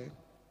इज वाई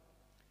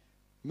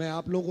मैं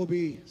आप लोगों को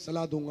भी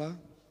सलाह दूंगा,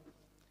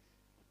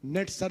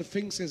 नेट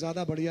सर्फिंग से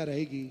ज्यादा बढ़िया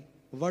रहेगी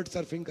वर्ड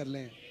सर्फिंग कर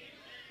लें।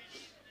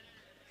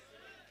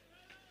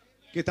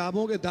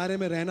 किताबों के दायरे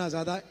में रहना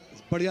ज्यादा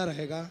बढ़िया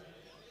रहेगा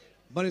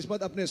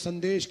बनिस्बत अपने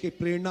संदेश की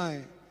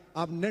प्रेरणाएं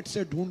आप नेट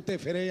से ढूंढते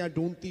फिरे या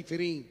ढूंढती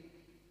फिरी।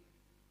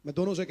 मैं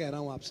दोनों से कह रहा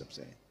हूं आप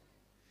सबसे,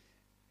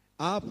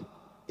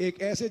 आप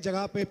एक ऐसे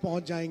जगह पे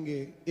पहुंच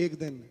जाएंगे एक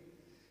दिन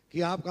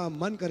कि आपका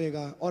मन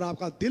करेगा और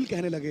आपका दिल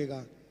कहने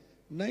लगेगा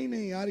नहीं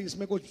नहीं यार,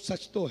 इसमें कुछ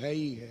सच तो है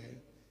ही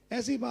है,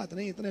 ऐसी बात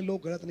नहीं, इतने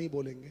लोग गलत नहीं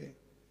बोलेंगे।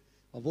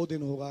 और वो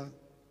दिन होगा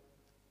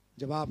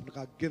जब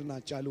आपका गिरना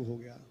चालू हो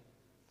गया,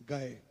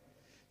 गए।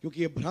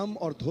 क्योंकि ये भ्रम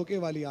और धोखे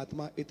वाली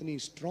आत्मा इतनी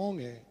स्ट्रांग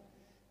है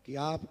कि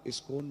आप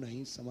इसको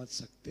नहीं समझ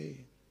सकते।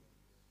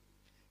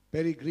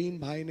 पेरी ग्रीन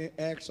भाई ने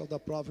एक्ट्स ऑफ द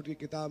प्रॉफिट की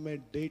किताब में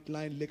डेट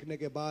लाइन लिखने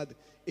के बाद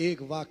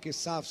एक वाक्य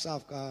साफ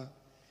साफ कहा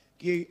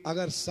कि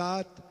अगर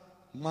 7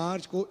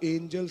 मार्च को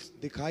एंजल्स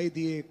दिखाई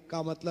दिए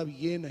का मतलब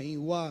ये नहीं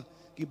हुआ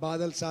कि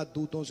बादल 7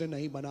 दूतों से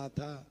नहीं बना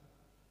था।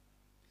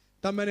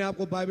 तब मैंने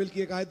आपको बाइबल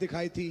की एक आयत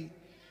दिखाई थी,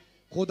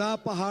 खुदा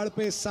पहाड़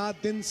पे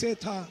 7 दिन से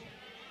था।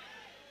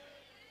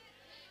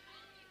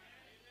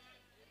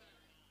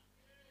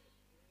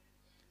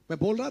 मैं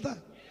बोल रहा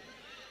था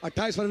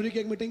 28 फरवरी की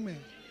एक मीटिंग में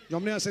जो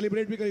हमने यहां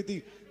सेलिब्रेट भी करी थी,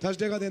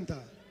 थर्सडे का दिन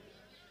था,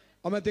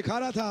 और मैं दिखा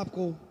रहा था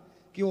आपको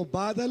कि वो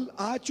बादल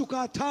आ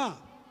चुका था,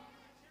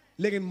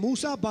 लेकिन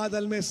मूसा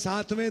बादल में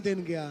 7वें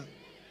दिन गया।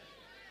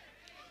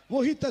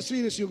 वही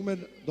तस्वीर इस युग में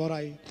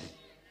दोहराई।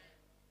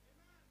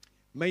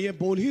 मैं ये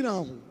बोल ही रहा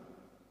हूं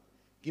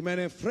कि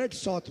मैंने फ्रेड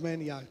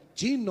सॉथमैन या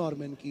जीन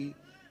नॉर्मन की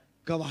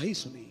गवाही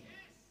सुनी,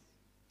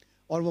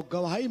 और वो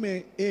गवाही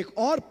में एक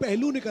और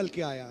पहलू निकल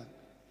के आया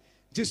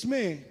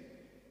जिसमें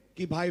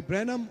कि भाई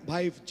ब्रैनम,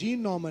 भाई जीन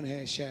नॉर्मन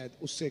है शायद,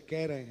 उससे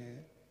कह रहे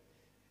हैं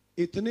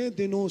इतने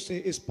दिनों से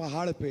इस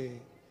पहाड़ पे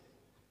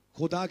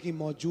खुदा की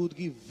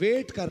मौजूदगी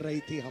वेट कर रही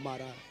थी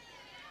हमारा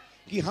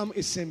कि हम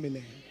इससे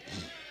मिलें।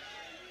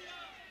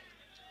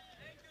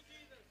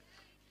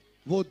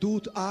 वो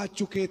दूत आ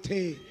चुके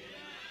थे,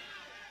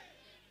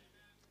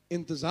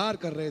 इंतजार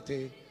कर रहे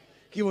थे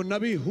कि वो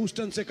नबी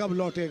ह्यूस्टन से कब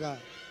लौटेगा।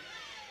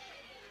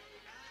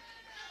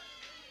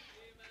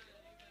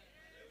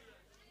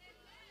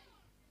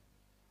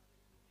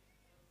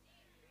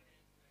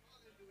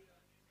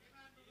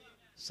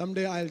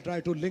 Someday I'll try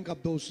to link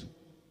up those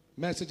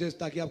messages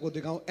ताकि आपको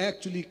दिखाऊं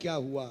एक्चुअली क्या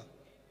हुआ,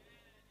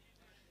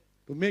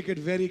 to make it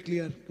very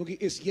clear, क्योंकि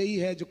इस यही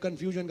है जो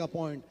कंफ्यूजन का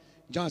पॉइंट,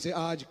 जहां से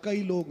आज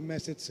कई लोग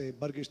मैसेज से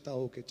बरगिश्ता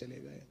होके चले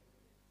गए।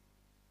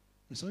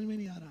 समझ में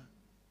नहीं आ रहा।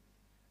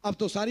 अब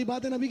तो सारी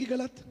बातें नबी की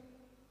गलत।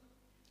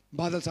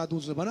 बादल 7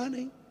 दूत से बना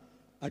नहीं,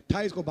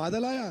 28 को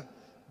बादल आया,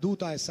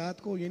 दूत आए 7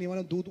 को, ये नहीं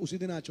माना दूत उसी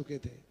दिन आ चुके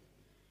थे।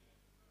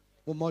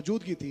 वो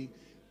मौजूदगी थी,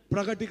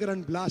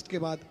 प्रकटीकरण ब्लास्ट के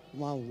बाद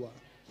वहां हुआ।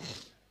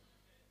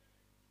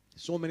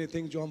 सो मेनी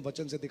थिंग्स जो हम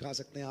वचन से दिखा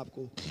सकते हैं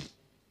आपको।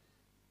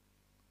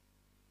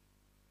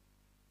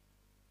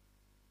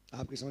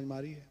 आपकी समझ में आ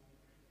रही है?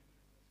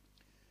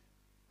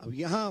 अब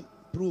यहां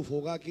प्रूफ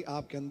होगा कि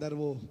आपके अंदर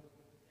वो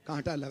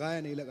कांटा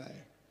लगाया नहीं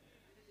लगाया।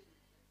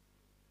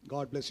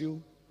 God bless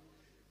you.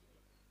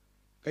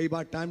 कई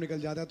बार टाइम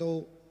निकल जाता है तो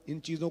इन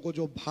चीजों को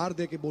जो भार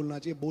दे के बोलना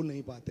चाहिए बोल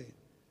नहीं पाते,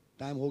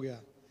 टाइम हो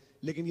गया।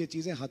 लेकिन ये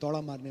चीजें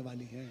हथौड़ा मारने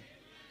वाली हैं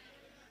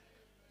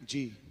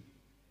जी,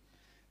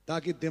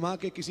 ताकि दिमाग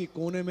के किसी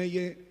कोने में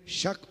ये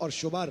शक और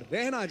शुबा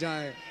रह ना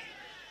जाए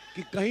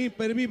कि कहीं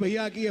पर भी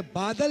भैया कि ये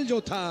बादल जो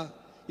था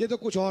ये तो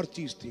कुछ और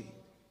चीज थी,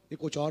 ये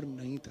कुछ और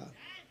नहीं था।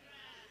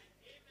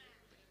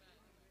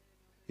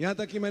 यहां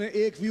तक कि मैंने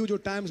एक व्यू जो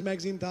टाइम्स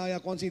मैगजीन था या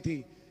कौन सी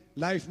थी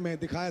लाइफ में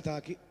दिखाया था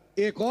कि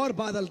एक और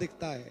बादल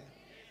दिखता है,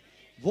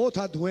 वो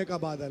था धुएं का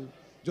बादल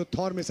जो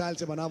थॉर मिसाइल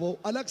से बना, वो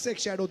अलग से एक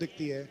शैडो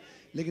दिखती है,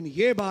 लेकिन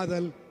ये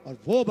बादल और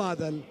वो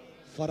बादल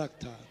फर्क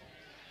था।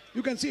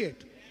 You can see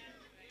it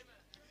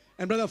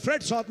and brother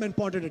Fred सॉथमैन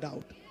pointed it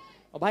out.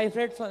 और भाई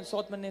फ्रेड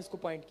सॉथमैन ने इसको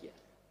पॉइंट किया।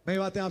 मैं ये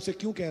बातें आपसे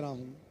क्यों कह रहा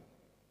हूं?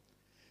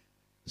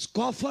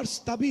 स्कॉफर्स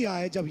तभी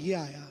आए जब ये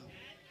आया,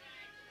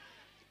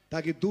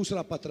 ताकि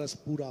दूसरा पतरस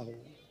पूरा हो।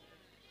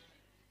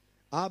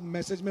 आप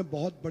मैसेज में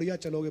बहुत बढ़िया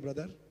चलोगे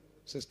ब्रदर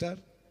सिस्टर,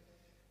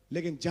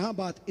 लेकिन जहां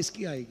बात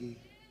इसकी आएगी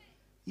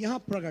यहां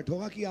प्रकट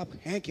होगा कि आप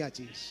हैं क्या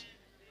चीज,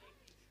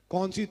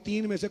 कौन सी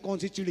तीन में से कौन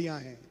सी चिड़िया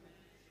हैं।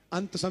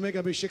 अंत समय के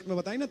अभिषेक में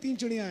बताई ना 3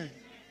 चिड़िया हैं,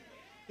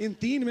 इन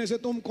 3 में से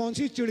तुम कौन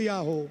सी चिड़िया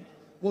हो,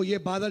 वो ये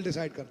बादल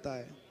डिसाइड करता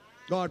है।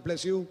 God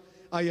bless you.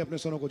 आइए अपने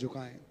सरों को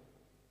झुकाएं।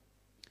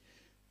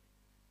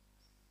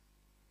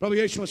 प्रभु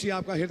यीशु मसीह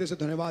आपका हृदय से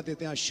धन्यवाद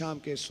देते हैं आज शाम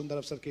के सुंदर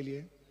अवसर के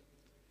लिए।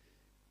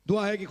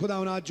 दुआ है कि खुदा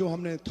आज जो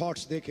हमने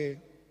थॉट्स देखे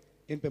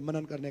इन पे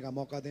मनन करने का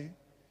मौका दें।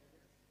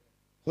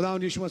 खुदा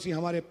यीशु मसीह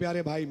हमारे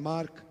प्यारे भाई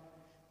मार्क,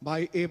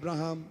 भाई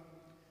Abraham,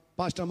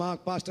 pastor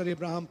mark, pastor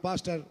Abraham,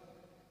 pastor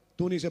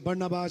तूनी से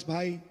बरनबास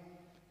भाई,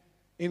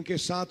 इनके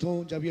साथ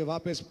हों जब ये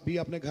वापस भी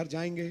अपने घर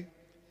जाएंगे।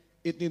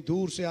 इतनी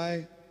दूर से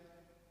आए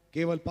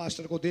केवल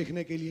पास्टर को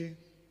देखने के लिए।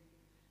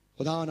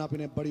 खुदावन आप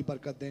इन्हें बड़ी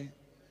बरकत दें।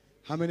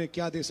 हम इन्हें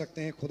क्या दे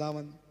सकते हैं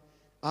खुदावन,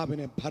 आप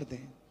इन्हें भर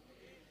दें।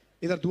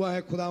 इधर दुआ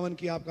है खुदावन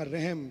की आपका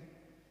रहम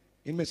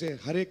इनमें से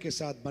हर एक के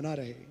साथ बना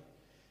रहे।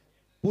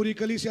 पूरी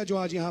कलीसिया जो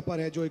आज यहाँ पर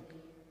है, जो एक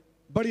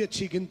बड़ी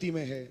अच्छी गिनती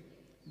में है,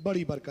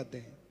 बड़ी बरकत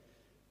दें।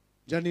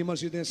 जर्नी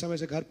मस्जिदें समय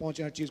से घर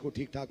पहुँचे, हर चीज़ को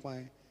ठीक ठाक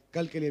पाएँ,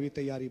 कल के लिए भी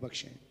तैयारी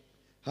बख्शें,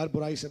 हर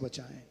बुराई से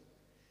बचाएं।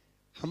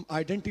 हम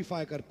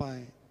आइडेंटिफाई कर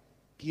पाएँ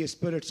कि ये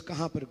स्पिरिट्स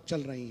कहाँ पर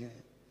चल रही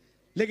हैं,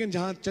 लेकिन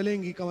जहाँ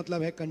चलेंगी का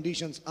मतलब है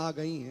कंडीशंस आ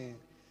गई हैं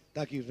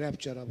ताकि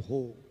रैप्चर अब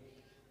हो।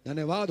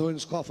 धन्यवाद हो इन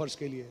स्कॉफर्स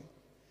के लिए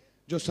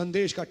जो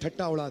संदेश का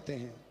ठट्टा उड़ाते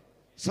हैं,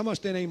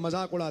 समझते नहीं,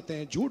 मजाक उड़ाते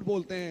हैं, झूठ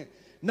बोलते हैं,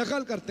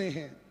 नकल करते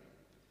हैं।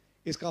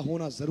 इसका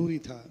होना ज़रूरी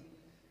था।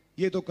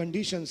 ये तो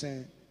कंडीशंस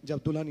हैं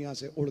जब दुल्हन यहाँ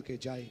से उड़ के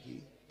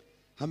जाएगी।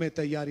 हमें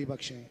तैयारी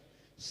बख्शें।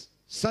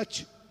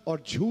 सच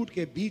और झूठ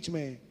के बीच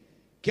में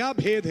क्या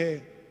भेद है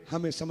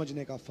हमें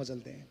समझने का फजल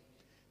दें,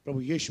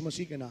 प्रभु यीशु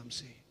मसीह के नाम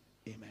से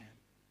आमीन।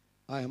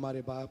 आए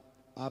हमारे बाप,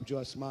 आप जो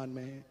आसमान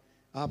में हैं,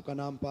 आपका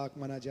नाम पाक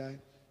माना जाए,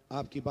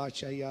 आपकी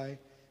बादशाही आए,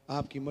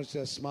 आपकी मर्जी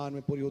आसमान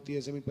में पूरी होती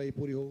है, ज़मीन पर ही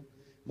पूरी हो।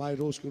 हमारे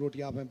रोज़ की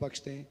रोटी आप हमें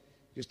बख्श दें,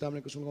 जिस तरह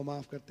हमने कुछ को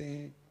माफ़ करते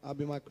हैं, आप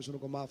भी हमारे कुछ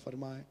को माफ़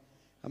फरमाएं।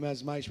 हमें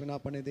आजमाइश में ना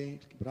पड़ने दें,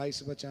 बुराई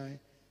से बचाएं।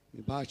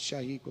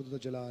 बादशाही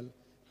कुदरत जलाल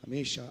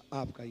हमेशा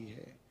आपका ही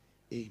है।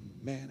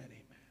 आमीन एंड आमीन।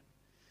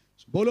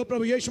 बोलो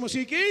प्रभु यीशु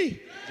मसीह की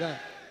जय।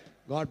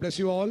 God bless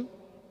you all.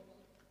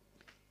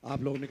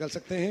 आप लोग निकल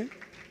सकते हैं।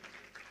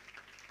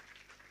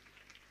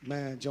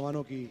 मैं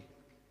जवानों की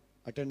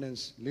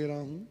अटेंडेंस ले रहा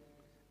हूं।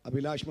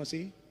 अभिलाष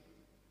मसीह,